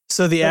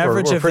 So the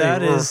average of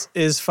that is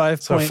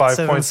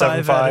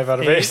 5.75 out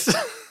of 8.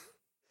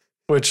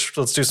 Which,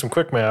 let's do some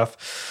quick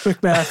math.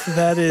 Quick math,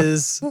 that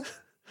is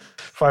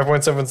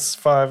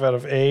 5.75 out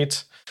of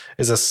 8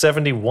 is a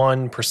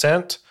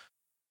 71%.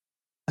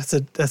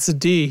 That's a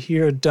D.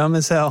 You're dumb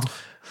as hell.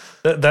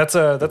 That's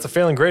a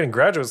failing grade in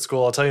graduate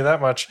school. I'll tell you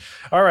that much.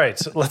 All right,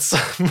 let's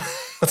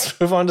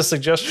move on to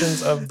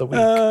suggestions of the week.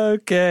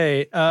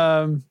 Okay.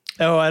 I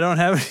don't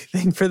have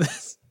anything for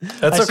this.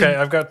 That's okay.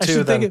 I've got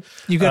two. Then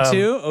you got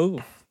two.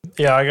 Oh,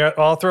 yeah.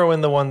 I'll throw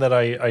in the one that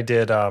I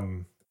did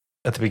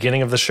at the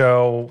beginning of the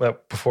show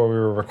before we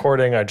were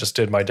recording. I just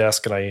did my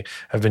desk, and I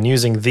have been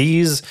using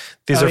these.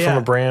 These are from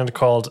a brand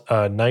called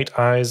Night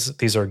Eyes.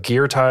 These are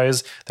gear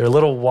ties. They're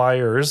little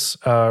wires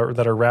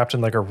that are wrapped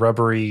in like a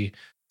rubbery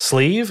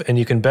sleeve, and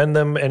you can bend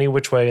them any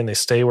which way and they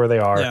stay where they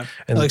are. Yeah,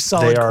 and like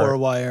solid core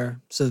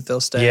wire so that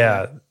they'll stay.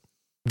 Yeah,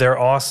 they're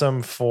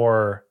awesome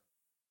for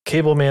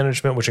cable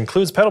management, which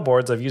includes pedal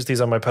boards. I've used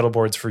these on my pedal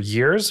boards for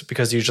years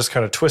because you just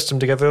kind of twist them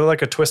together. They're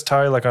like a twist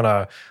tie, like on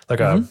a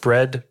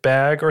bread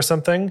bag or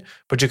something,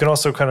 but you can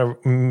also kind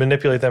of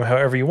manipulate them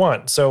however you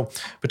want. So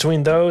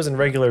between those and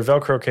regular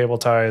Velcro cable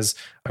ties,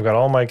 I've got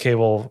all my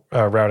cable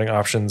routing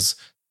options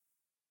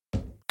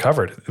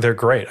covered. They're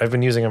great. I've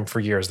been using them for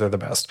years. They're the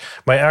best.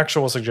 My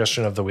actual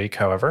suggestion of the week,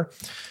 however,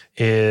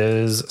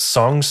 is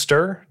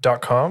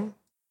Songster.com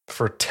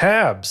for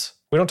tabs.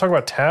 We don't talk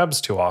about tabs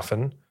too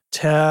often.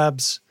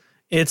 Tabs.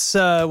 It's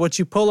what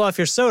you pull off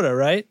your soda,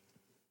 right?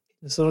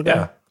 This little guy.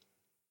 Yeah.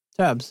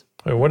 Tabs.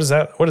 Wait, what is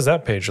that? What is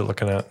that page you're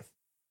looking at?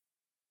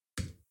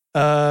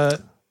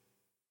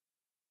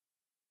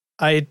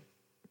 I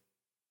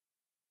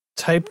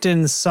typed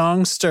in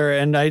Songster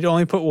and I'd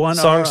only put one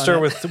Songster R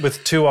on it.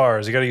 with two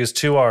R's. You got to use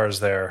two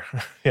R's there.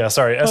 Yeah,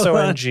 sorry.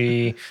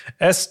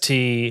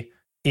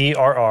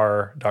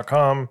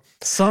 SONGSTERR.com.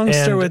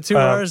 Songster with two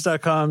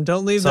R's.com.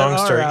 Don't leave that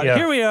R out. Yeah.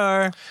 Here we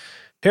are.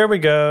 Here we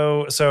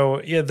go.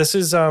 So yeah, this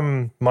is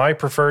my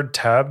preferred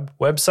tab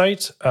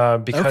website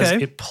because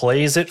it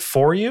plays it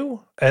for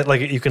you.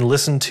 Like you can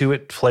listen to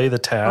it play the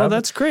tab. Oh,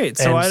 that's great.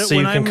 So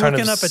when I'm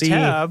looking up a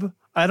tab,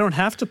 I don't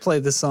have to play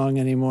the song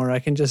anymore. I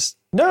can just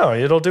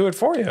it'll do it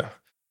for you.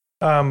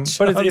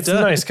 But it's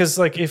nice because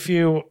like if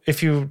you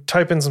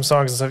type in some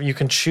songs and stuff, you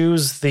can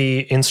choose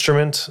the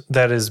instrument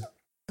that is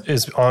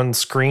on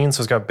screen.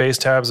 So it's got bass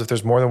tabs. If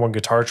there's more than one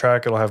guitar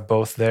track, it'll have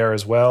both there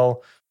as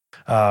well.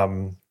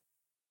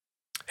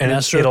 And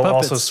it'll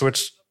also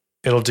switch.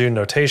 It'll do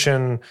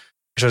notation.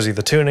 It shows you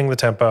the tuning, the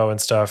tempo,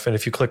 and stuff. And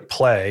if you click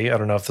play, I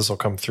don't know if this will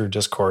come through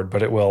Discord,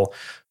 but it will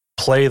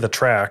play the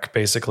track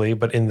basically,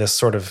 but in this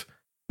sort of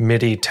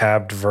MIDI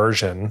tabbed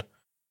version.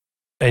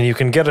 And you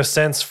can get a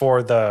sense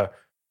for the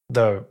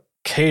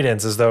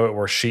cadence as though it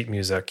were sheet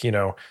music, you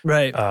know.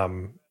 Right.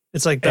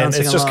 It's like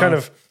bouncing and it's just along. kind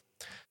of.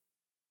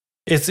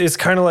 It's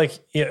kind of like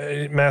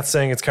Matt's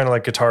saying. It's kind of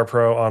like Guitar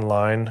Pro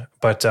online,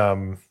 but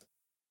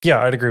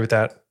yeah, I'd agree with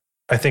that.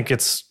 I think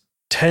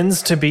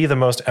tends to be the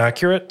most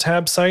accurate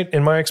tab site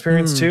in my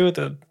experience too.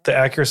 The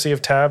accuracy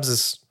of tabs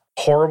is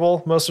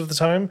horrible most of the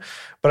time,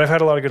 but I've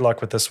had a lot of good luck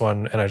with this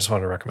one, and I just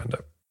wanted to recommend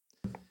it.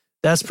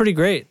 That's pretty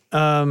great.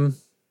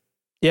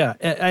 Yeah,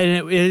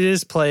 and it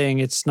is playing.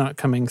 It's not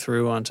coming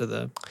through onto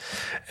the.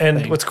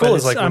 And thing. What's cool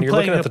is like when you're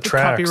looking at the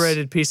tracks,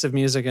 copyrighted piece of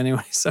music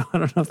anyway. So I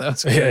don't know if that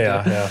was.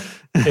 Yeah.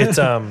 It's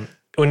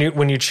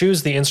when you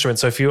choose the instrument.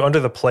 So if you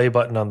under the play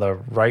button on the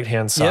right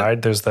hand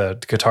side, there's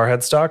the guitar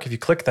headstock. If you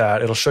click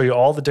that, it'll show you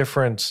all the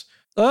different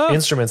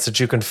instruments that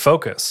you can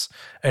focus,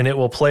 and it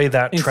will play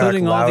that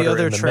including track louder all the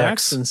other in the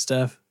tracks mix. and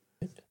stuff.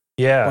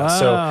 Yeah. Wow.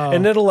 So,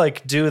 and it'll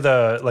like do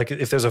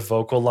if there's a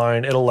vocal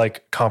line, it'll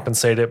like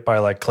compensate it by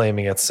like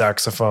claiming it's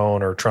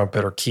saxophone or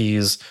trumpet or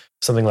keys,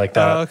 something like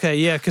that. Okay.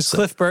 Yeah. Because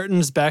Cliff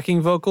Burton's backing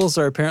vocals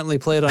are apparently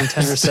played on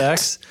tenor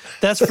sax.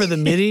 That's for the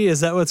MIDI. Is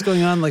that what's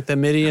going on? Like the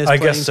MIDI is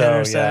playing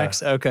tenor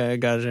sax? Okay. I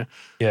gotcha.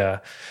 Yeah.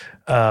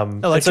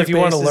 So if you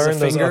want to learn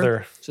those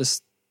other.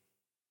 Just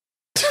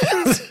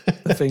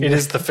the finger. It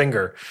is the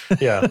finger.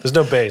 Yeah. There's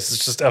no bass.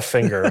 It's just a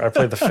finger. I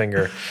played the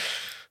finger.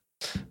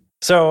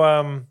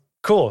 So,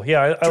 cool.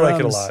 Yeah, I like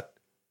it a lot.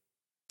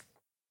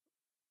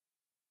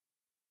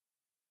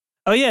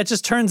 Oh, yeah, it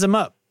just turns them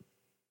up.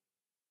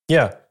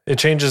 Yeah, it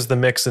changes the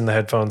mix in the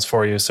headphones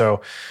for you.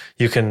 So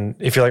you can,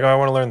 if you're like, I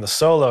want to learn the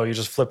solo, you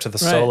just flip to the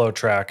solo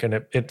track and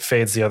it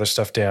fades the other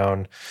stuff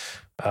down.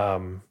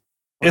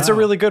 It's a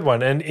really good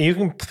one. And you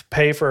can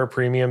pay for a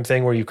premium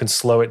thing where you can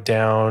slow it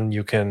down.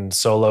 You can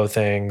solo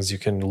things. You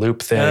can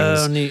loop things.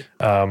 Oh, neat.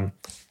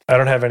 I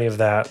don't have any of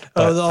that.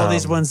 But, all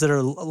these ones that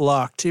are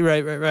locked.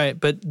 Right.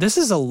 But this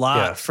is a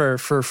lot for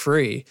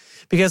free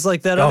because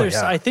like that other,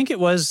 I think it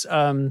was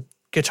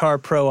Guitar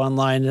Pro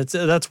online.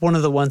 That's one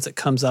of the ones that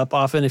comes up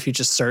often if you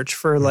just search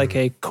for like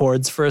a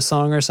chords for a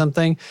song or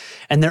something.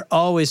 And they're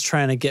always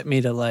trying to get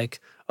me to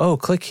like, oh,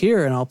 click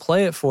here and I'll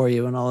play it for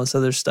you and all this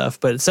other stuff.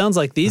 But it sounds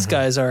like these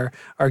guys are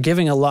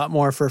giving a lot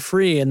more for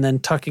free and then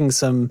tucking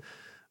some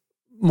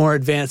more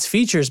advanced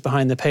features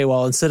behind the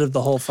paywall instead of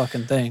the whole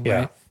fucking thing,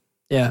 right?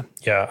 Yeah.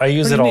 Yeah, I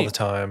use it all the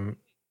time.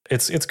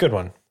 It's a good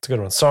one. It's a good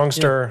one.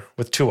 Songster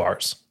with 2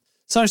 R's.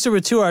 Songster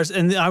with 2 R's.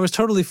 And I was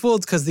totally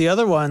fooled because the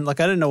other one, like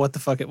I didn't know what the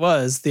fuck it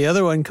was. The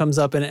other one comes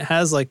up and it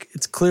has like,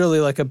 it's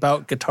clearly like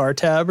about Guitar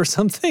Tab or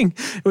something.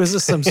 It was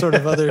just some sort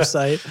of other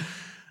site.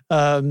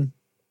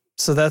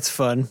 So that's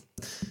fun.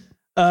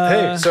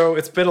 Hey, so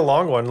it's been a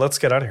long one. Let's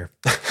get out of here.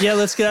 Yeah,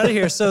 let's get out of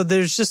here. So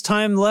there's just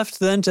time left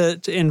then to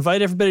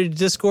invite everybody to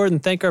Discord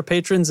and thank our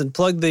patrons and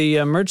plug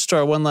the merch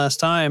store one last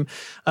time.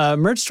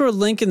 Merch store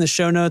link in the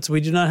show notes.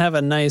 We do not have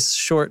a nice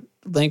short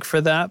link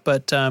for that,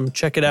 but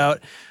check it out.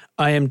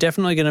 I am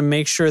definitely going to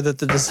make sure that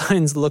the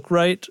designs look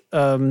right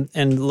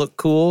and look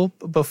cool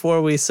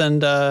before we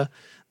send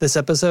this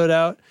episode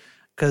out,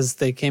 because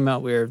they came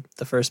out weird,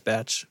 the first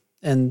batch.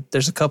 And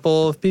there's a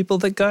couple of people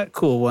that got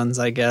cool ones,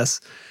 I guess.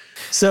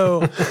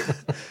 So,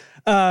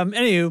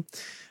 anywho,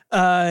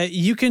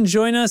 you can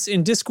join us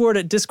in Discord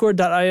at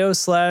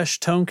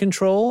discord.io/tone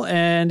control.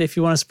 And if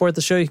you want to support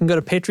the show, you can go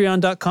to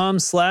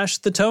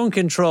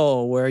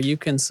patreon.com/thetone-control, where you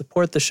can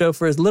support the show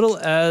for as little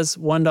as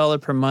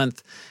 $1 per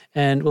month.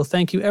 And we'll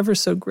thank you ever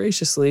so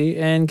graciously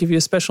and give you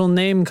a special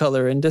name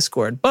color in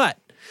Discord. But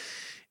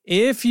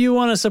if you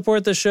want to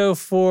support the show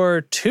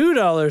for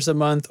 $2 a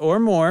month or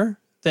more,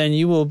 then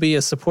you will be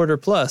a supporter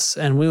plus,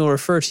 and we will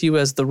refer to you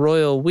as the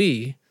Royal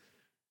We.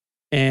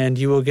 And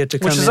you will get to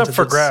come Which is up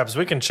for grabs.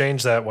 We can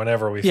change that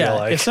whenever we feel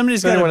like. If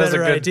somebody's got a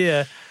better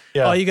idea,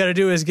 all you got to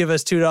do is give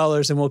us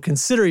 $2 and we'll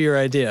consider your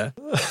idea.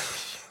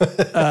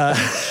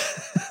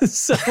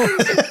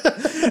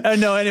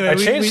 No, anyway. I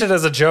changed it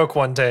as a joke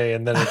one day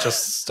and then it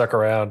just stuck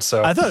around.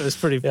 So I thought it was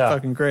pretty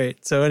fucking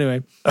great. So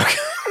anyway.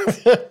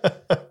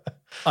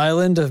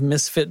 Island of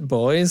Misfit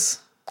Boys.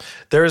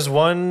 There's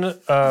one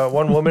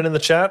woman in the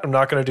chat. I'm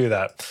not going to do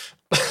that.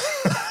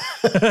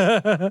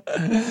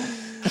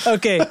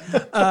 Okay,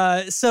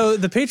 so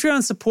the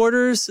Patreon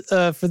supporters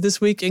for this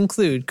week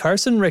include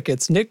Carson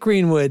Ricketts, Nick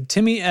Greenwood,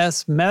 Timmy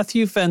S.,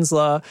 Matthew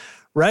Fenslaw,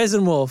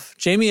 Ryzen Wolf,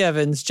 Jamie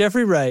Evans,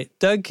 Jeffrey Wright,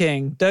 Doug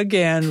King, Doug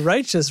Gann,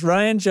 Righteous,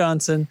 Ryan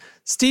Johnson,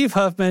 Steve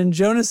Huffman,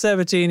 Jonas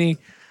Sabatini,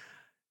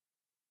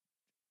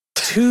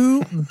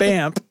 to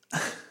Bamp.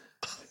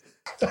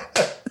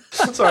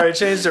 Sorry, I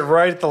changed it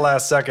right at the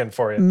last second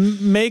for you.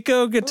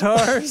 Mako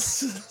Guitars,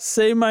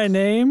 Say My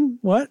Name.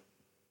 What?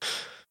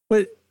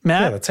 Wait.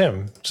 Matt? Yeah, that's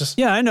him.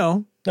 I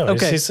know. No,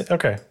 okay.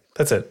 Okay,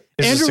 that's it.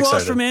 He's Andrew just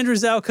Walsh from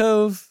Andrew's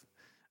Alcove,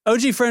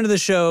 OG friend of the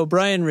show,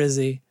 Brian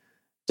Rizzi,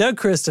 Doug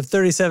Christ of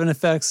 37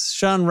 Effects,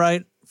 Sean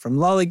Wright from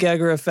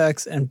Lollygagger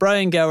Effects, and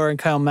Brian Gower and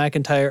Kyle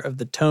McIntyre of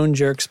the Tone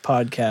Jerks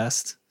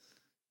podcast.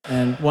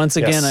 And once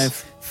again,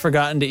 I've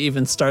forgotten to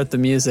even start the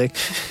music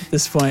at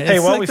this point. Hey,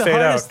 it's while like we the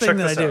fade hardest out, thing check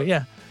that this I do. out.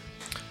 Yeah.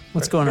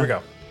 What's going on? Here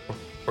we go.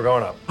 We're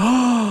going up.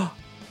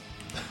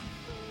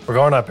 We're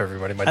going up,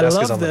 everybody. My desk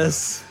is on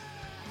this. the roof.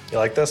 You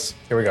like this?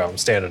 Here we go. I'm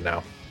standing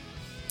now.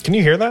 Can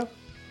you hear that?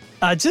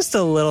 Just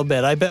a little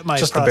bit. I bet my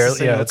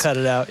processing will cut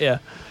it out. Yeah.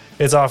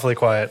 It's awfully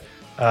quiet.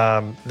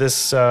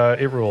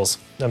 It rules.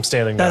 I'm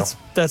standing now.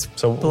 That's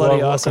so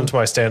bloody awesome. Welcome to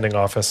my standing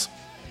office.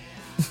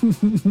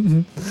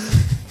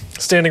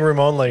 Standing room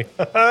only.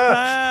 All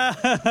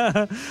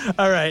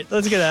right,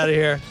 let's get out of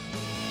here.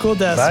 Cool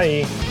desk.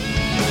 Bye.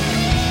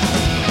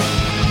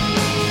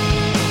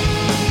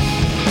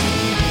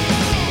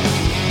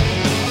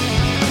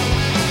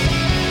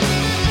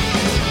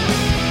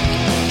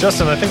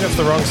 Justin, I think that's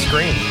the wrong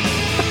screen.